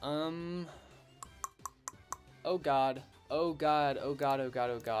 Oh god. Oh god. Oh god. Oh god.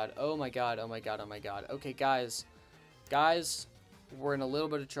 Oh god. Oh my god. Oh my god. Oh my god. Okay, guys. Guys, we're in a little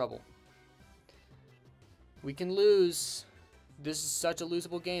bit of trouble. We can lose. This is such a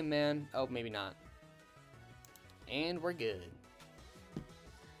losable game, man. Oh, maybe not. And we're good.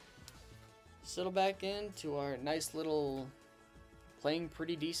 Settle back into our nice little playing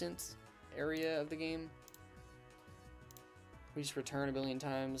pretty decent area of the game. We just return a billion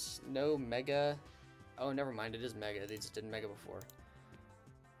times. No Mega. Oh, never mind. It is Mega. They just did Mega before.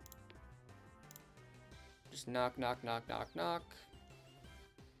 Just knock, knock, knock, knock, knock.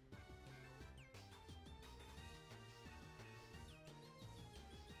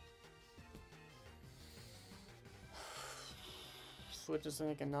 Switch is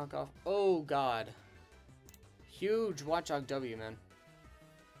something I can knock off. Oh, God. Huge Watchog W, man.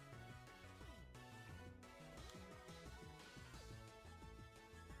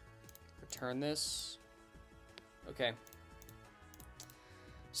 Return this. Okay.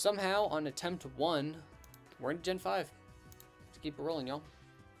 Somehow, on attempt 1, we're in Gen 5. Let's keep it rolling, y'all.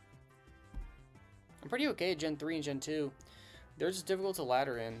 I'm pretty okay at Gen 3 and Gen 2. They're just difficult to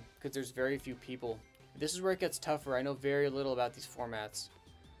ladder in, because there's very few people. This is where it gets tougher. I know very little about these formats.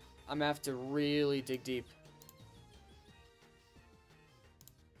 I'm gonna have to really dig deep.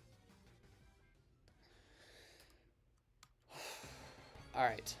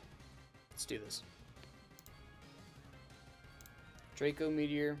 Alright. Let's do this. Draco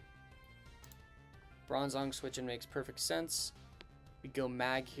Meteor. Bronzong switching makes perfect sense. We go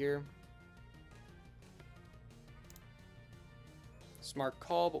Mag here. Smart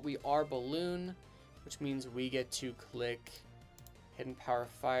call, but we are Balloon, which means we get to click Hidden Power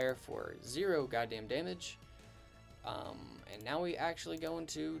Fire for 0 goddamn damage. And now we actually go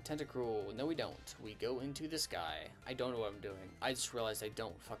into Tentacruel. No, we don't. We go into this guy. I don't know what I'm doing. I just realized I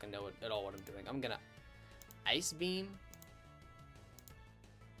don't fucking know at all what I'm doing. I'm gonna Ice Beam.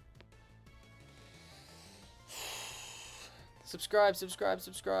 Subscribe, subscribe,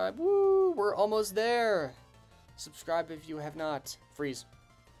 subscribe. Woo! We're almost there. Subscribe if you have not. Freeze.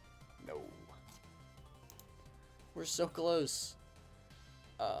 No. We're so close.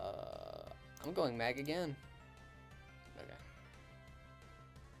 I'm going Mag again. Okay.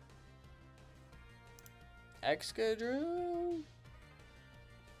 Excadrill.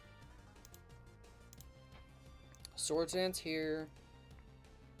 Swords Dance here.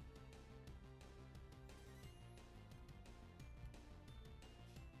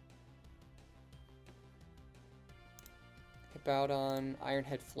 Hip out on Iron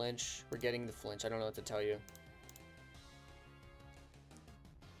Head Flinch. We're getting the flinch. I don't know what to tell you.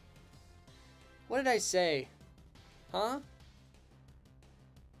 What did I say? Huh?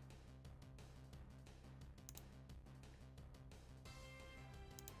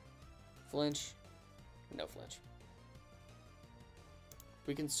 Flinch. No flinch.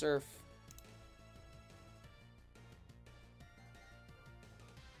 We can surf.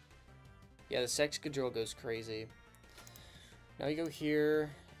 Yeah, the Excadrill goes crazy. Now we go here,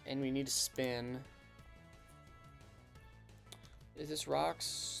 and we need to spin. Is this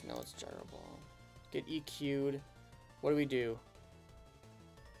rocks? No, it's Gyro Ball. Get EQ'd. What do?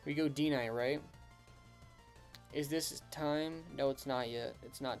 We go D-Knight, right? Is this time? No, it's not yet.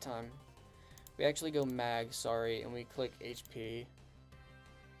 It's not time. We actually go mag, sorry, and we click HP.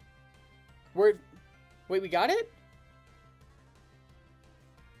 Wait, we got it?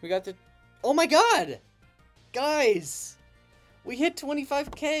 We got the... Oh my god! Guys! We hit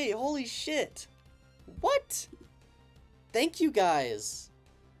 25K! Holy shit! What? Thank you, guys!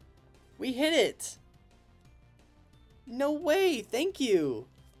 We hit it! No way! Thank you!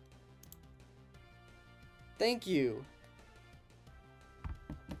 Thank you.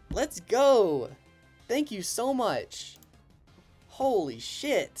 Let's go! Thank you so much! Holy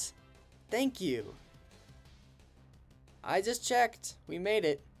shit! Thank you! I just checked. We made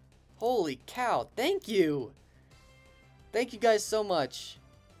it. Holy cow! Thank you! Thank you guys so much.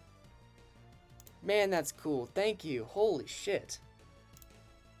 Man, that's cool. Thank you. Holy shit.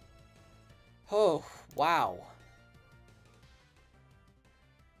 Oh, wow.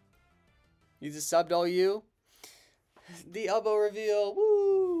 You just subbed all you? The elbow reveal.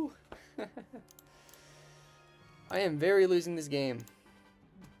 Woo! I am very losing this game.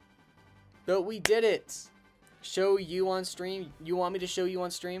 But we did it. Show you on stream. You want me to show you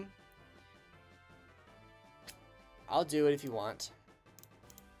on stream? I'll do it if you want.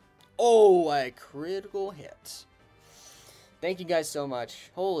 Oh, a critical hit. Thank you guys so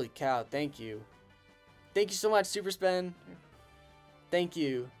much. Holy cow, thank you. Thank you so much, Super Spin. Thank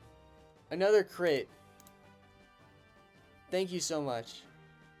you. Another crit. Thank you so much.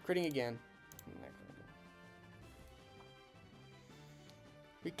 Critting again.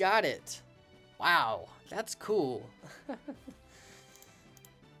 We got it. Wow, that's cool.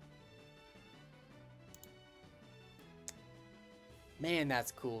 Man,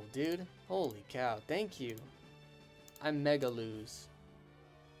 that's cool, dude. Holy cow, thank you. I'm mega lose.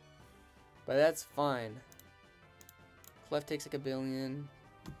 But that's fine. Clef takes like 1 billion.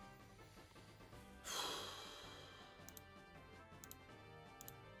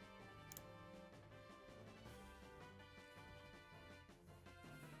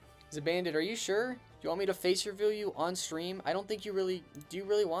 Zabandit, are you sure? Do you want me to face reveal you on stream? I don't think you really... Do you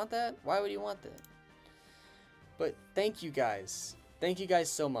really want that? Why would you want that? But thank you guys. Thank you guys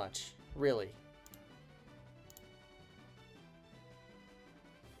so much. Really.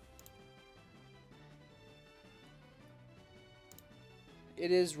 It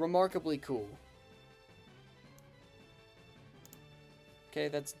is remarkably cool. Okay,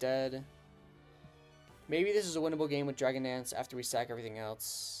 that's dead. Maybe this is a winnable game with Dragon Dance after we sack everything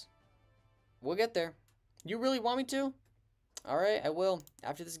else. We'll get there. You really want me to? Alright, I will.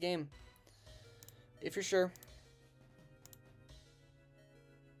 After this game. If you're sure.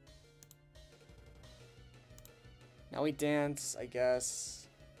 Now we dance, I guess.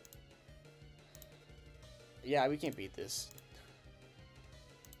 Yeah, we can't beat this.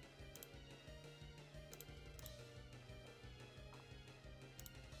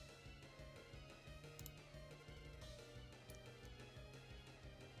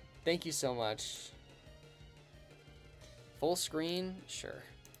 Thank you so much. Full screen? Sure.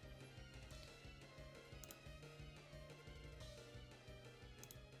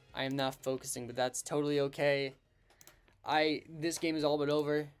 I am not focusing, but that's totally okay. This game is all but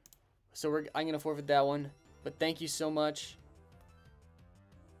over. So I'm gonna forfeit that one. But thank you so much.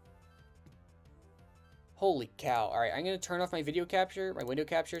 Holy cow. Alright, I'm gonna turn off my video capture, my window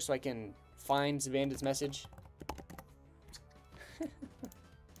capture, so I can find Zabandit's message.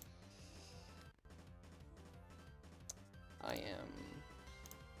 I am...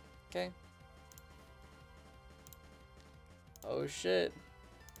 Okay. Oh shit.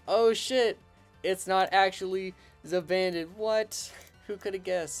 Oh shit! It's not actually Zabandit. What? Who could have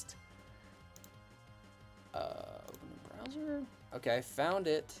guessed? Open the browser? Okay, I found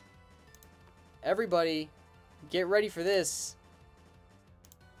it. Everybody, get ready for this.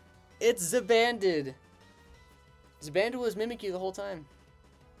 It's Zabandit. Zabandit was Mimikyu the whole time.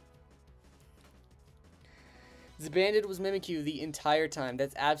 Zabandit was Mimikyu the entire time.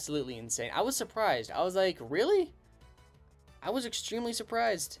 That's absolutely insane. I was surprised. I was like, really? I was extremely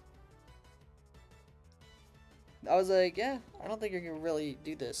surprised. I was like, yeah, I don't think you're gonna really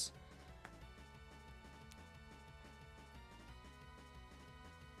do this.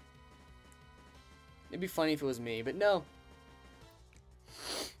 It'd be funny if it was me, but no.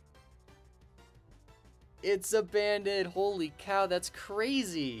 It's a bandit. Holy cow, that's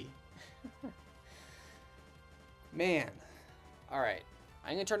crazy. Man. Alright.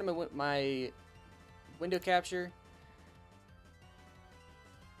 I'm gonna turn on my window capture.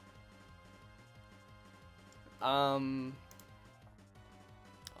 I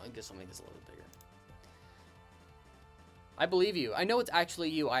guess I'll make this a little bit bigger. I believe you. I know it's actually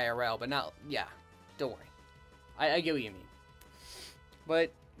you IRL, but not... Yeah. Don't worry. I get what you mean.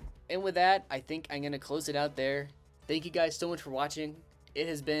 But, and with that, I think I'm going to close it out there. Thank you guys so much for watching. It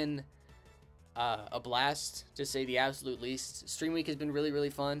has been a blast, to say the absolute least. Stream week has been really, really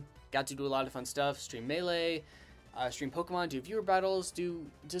fun. Got to do a lot of fun stuff. Stream Melee, stream Pokemon, do viewer battles, do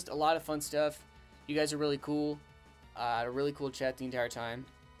just a lot of fun stuff. You guys are really cool. A really cool chat the entire time.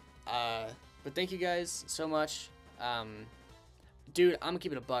 But thank you guys so much. Dude, I'm gonna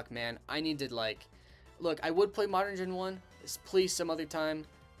keep it a buck, man. I need to, like, look, I would play Modern Gen 1, please, some other time.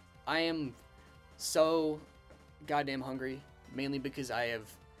 I am so goddamn hungry, mainly because I have,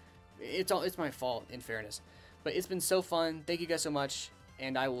 it's my fault, in fairness. But it's been so fun. Thank you guys so much,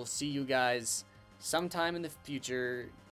 and I will see you guys sometime in the future.